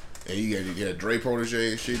 And he had Dre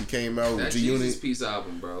Protege and shit. He came out with G-Unit. Jesus Peace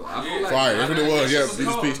album, bro. I feel like fire. That's what it was. Yeah, Jesus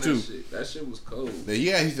cold, Peace too. That shit was cold.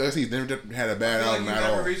 Yeah, he's never had a bad album at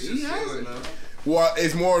all. He hasn't. Well,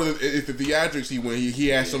 it's more it's the theatrics he went. He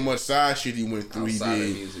had so much side shit he went through. Outside he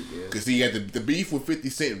did of music, yeah. Because he had the beef with 50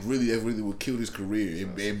 Cent. That really would kill his career.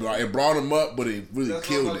 It brought him up, but it really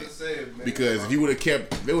killed it. Because if he would have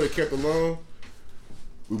kept, they would have kept along.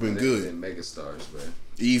 We've been good. Mega stars, man.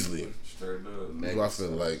 Easily. Straight up. That's what I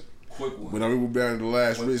feel like. Quick one. When I remember down to the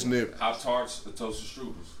last Rich Nip. Pop-Tarts, the toasted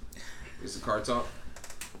strudels. It's a car talk.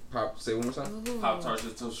 Say one more time. Pop-Tarts,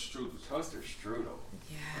 the toasted strudels. Toaster strudel.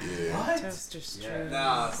 Yeah. What? Toaster strudel. Yeah.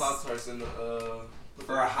 Nah, Pop-Tarts in the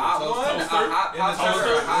For a hot one?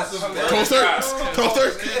 Toaster? A hot Toaster?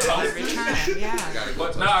 Every time, yeah.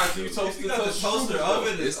 But nah, if you toast the toaster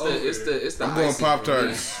oven. It's the I'm going icing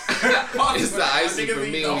Pop-Tarts. It's the icing for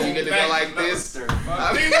me when you get to go like this.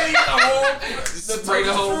 Spray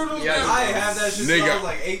the whole. Yeah, I ain't had that shit since I was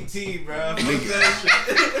like 18, bro.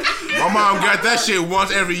 My mom got that shit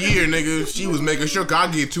once every year, nigga. She was making sure I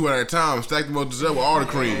get 2 at a time, stack them up with all the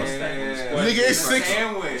cream. Nigga, it's 6.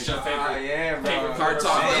 Sandwich. Yeah, bro. Car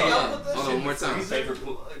talk. Hold on, one more time. Favorite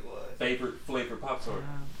flavor Pop-Tart.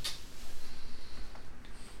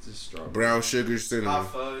 Just strawberry. Brown sugar, cinnamon.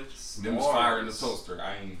 Hot fudge. Them was fire in the toaster.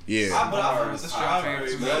 I ain't. Yeah. But I heard the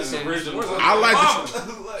strawberries. That's the original. I like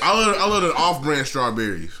I love the off-brand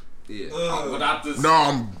strawberries. Yeah. Without the.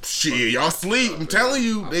 No, shit, y'all sleep. I'm telling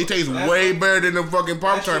you, they taste way better than the fucking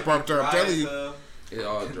Pop-Tart. I'm telling you. It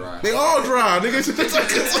all dry. They all dry, nigga.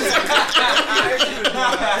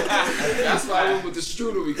 That's why I went with the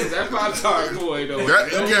strudel because that Pop-Tart boy though.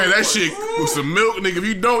 That shit with some milk, nigga. If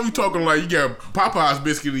you don't, you talking like you got Popeye's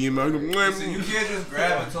biscuit in your mouth. You can't just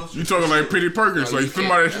grab and toast. You talking like Pretty Perkins, like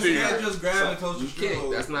somebody that You shit. can't just grab and toast your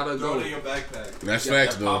strudel. That's not a Throw goal. it in your backpack. That's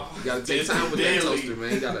facts though. You gotta take time with that toaster,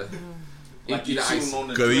 man. You gotta empty the ice.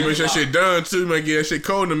 Cause you make that shit done too, you might get that shit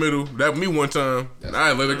cold in the middle. That me one time.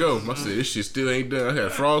 I let it go. I said this shit still ain't done. I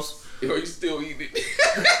had frost. Yo, you still eating it?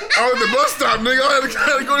 I was at the bus stop, nigga. I had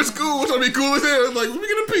to go to school. Trying to be cool as hell. I was like, let me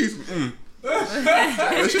get a piece.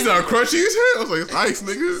 That shit sound crunchy as hell. I was like, it's ice,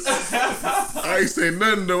 nigga. I ain't say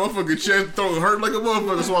nothing though. My fucking chest throat hurt like a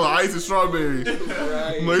motherfucker. Swallow ice and strawberries.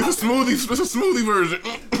 Right. Like, it's a smoothie version. I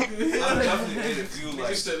definitely ate a few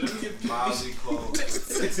like mildly cold.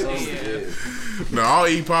 No, I'll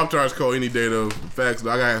eat Pop-Tarts cold any day though. Facts, though.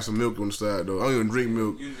 I gotta have some milk on the side though. I don't even drink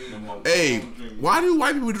milk. Hey, why do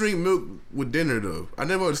white people drink milk with dinner though? I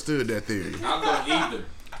never understood that theory. I don't either.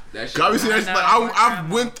 That shit. Obviously, that's like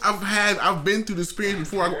I've been through the experience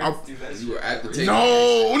before. You were at the table.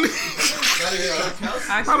 No.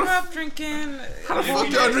 I grew up drinking. How the fuck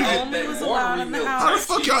y'all drinking? Only was allowed in the house. How the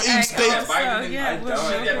fuck y'all eat steak?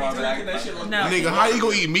 No. Nigga, how you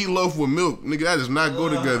gonna eat meatloaf with milk? Nigga, that does not go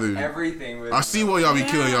together. Everything with I see why y'all be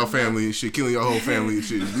killing y'all family and shit, killing your whole family and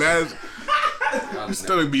shit. Mad. Your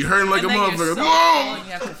stomach be hurting like a motherfucker. Whoa!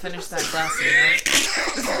 You have to finish that glass of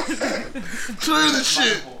milk. Clear the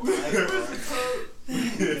shit.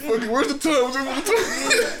 Fucking, where's the tub? Where's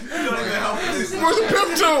the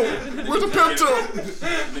Pepto? Where's the Pepto?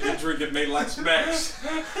 Nigga drinking made like smacks.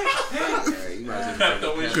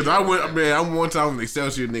 Cause I one time in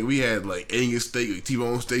Excelsior, nigga, we had like Angus steak, like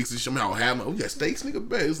T-bone steaks and shit. I had we got steaks, nigga,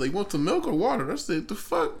 bad. It's like, want some milk or water? I said, the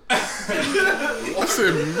fuck? I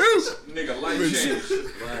said, milk. Nigga, life change.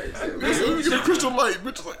 Let me get a Crystal Light,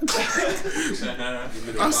 bitch.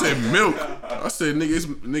 I said milk. I said,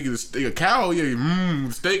 nigga, this steak, a cow, yeah,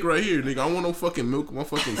 steak right here, nigga. I don't want no fucking milk. My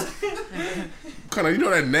fucking kind of, you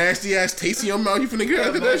know that nasty ass taste in your mouth. You finna get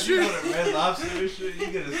after that shit. You go to Red Lobster and shit. You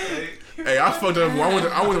get a steak. Hey, I fucked up.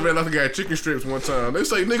 I went to Red Lobster, got chicken strips one time. They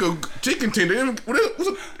say, nigga, chicken tender.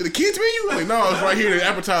 What's the kids menu? I'm like, no, it's right here. The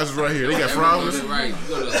appetizers right here. They got fries. Right, you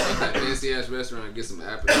go to that fancy ass restaurant and get some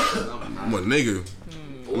appetizers. I'm a nigga.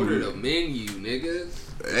 Order the menu, nigga.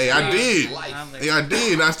 Hey, I did. Hey, I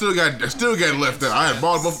did. I still got left out. I had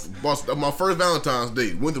bought my first Valentine's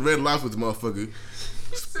Day. Went to Red Lobster with the motherfucker.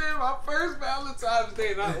 He said my first Valentine's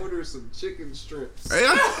Day and I ordered some chicken strips. Hey,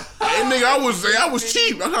 nigga, I was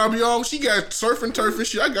cheap. I gotta be all. She got surf and turf and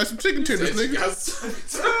shit. I got some chicken tenders, nigga.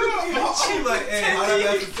 She like, hey, how you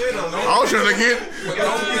got the potatoes?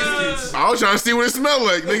 I was trying to see what it smelled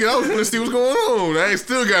like, nigga. I was trying to see what's going on. I ain't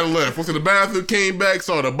still got it left. Went to the bathroom, came back,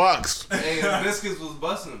 saw the box. Hey, the biscuits was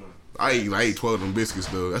busting them. I ate 12 of them biscuits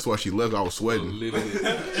though. That's why she left. I was sweating.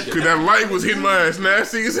 Cause that light was hitting my ass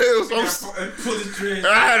nasty as hell. So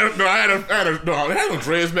I had no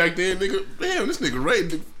dreads back then, nigga. Damn, this nigga Ray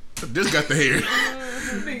just got the hair.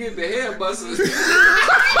 Nigga, the hair busters.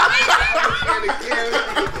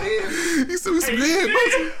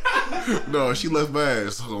 Forget, no, she left my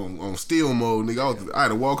ass on steal mode, nigga. I had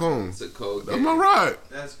to walk home. It's a cold That's game. my ride.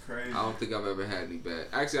 That's crazy. I don't think I've ever had any bad.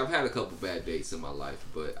 Actually, I've had a couple bad dates in my life,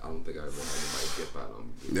 but I don't think I've ever had anybody dip out on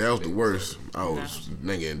me. Yeah, that was the worst. I was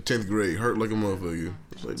nigga in 10th grade, hurt like a motherfucker.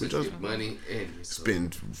 Like, Took bitch, your money and your soul.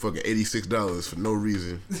 spend fucking $86 for no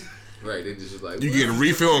reason. Right, they just like You get a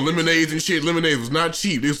refill on lemonades and shit. Lemonade was not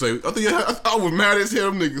cheap. They was like, I was mad as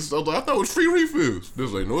hell, niggas. I was like, I thought it was free refills. They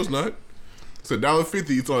was like, no, it's not. It's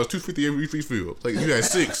 $1.50. So it's $2.50 every refill. Like you had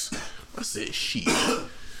 6. I said, shit.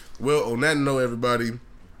 Well, on that note, everybody,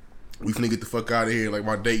 we finna get the fuck out of here like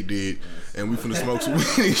my date did, and we finna smoke some weed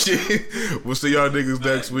and shit. We'll see y'all niggas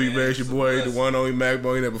next week, man. It's your boy, the one only Mac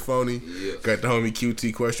Boy, never phony. Yeah. Got the homie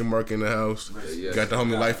QT ? In the house. Yeah. Got the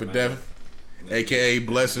homie Life or Death, aka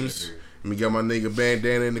Blessings. We got my nigga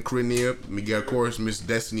Bandana in the cranium. We got, of course, Miss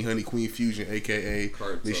Destiny Honey Queen Fusion, aka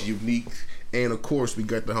Miss Unique. And, of course, we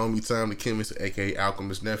got the homie Tom the Chemist, aka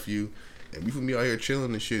Alchemist Nephew. And we finna be out here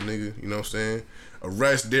chilling and shit, nigga. You know what I'm saying?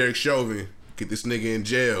 Arrest Derek Chauvin. Get this nigga in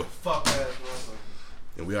jail. Fuck ass motherfucker.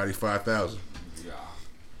 And we already 5,000.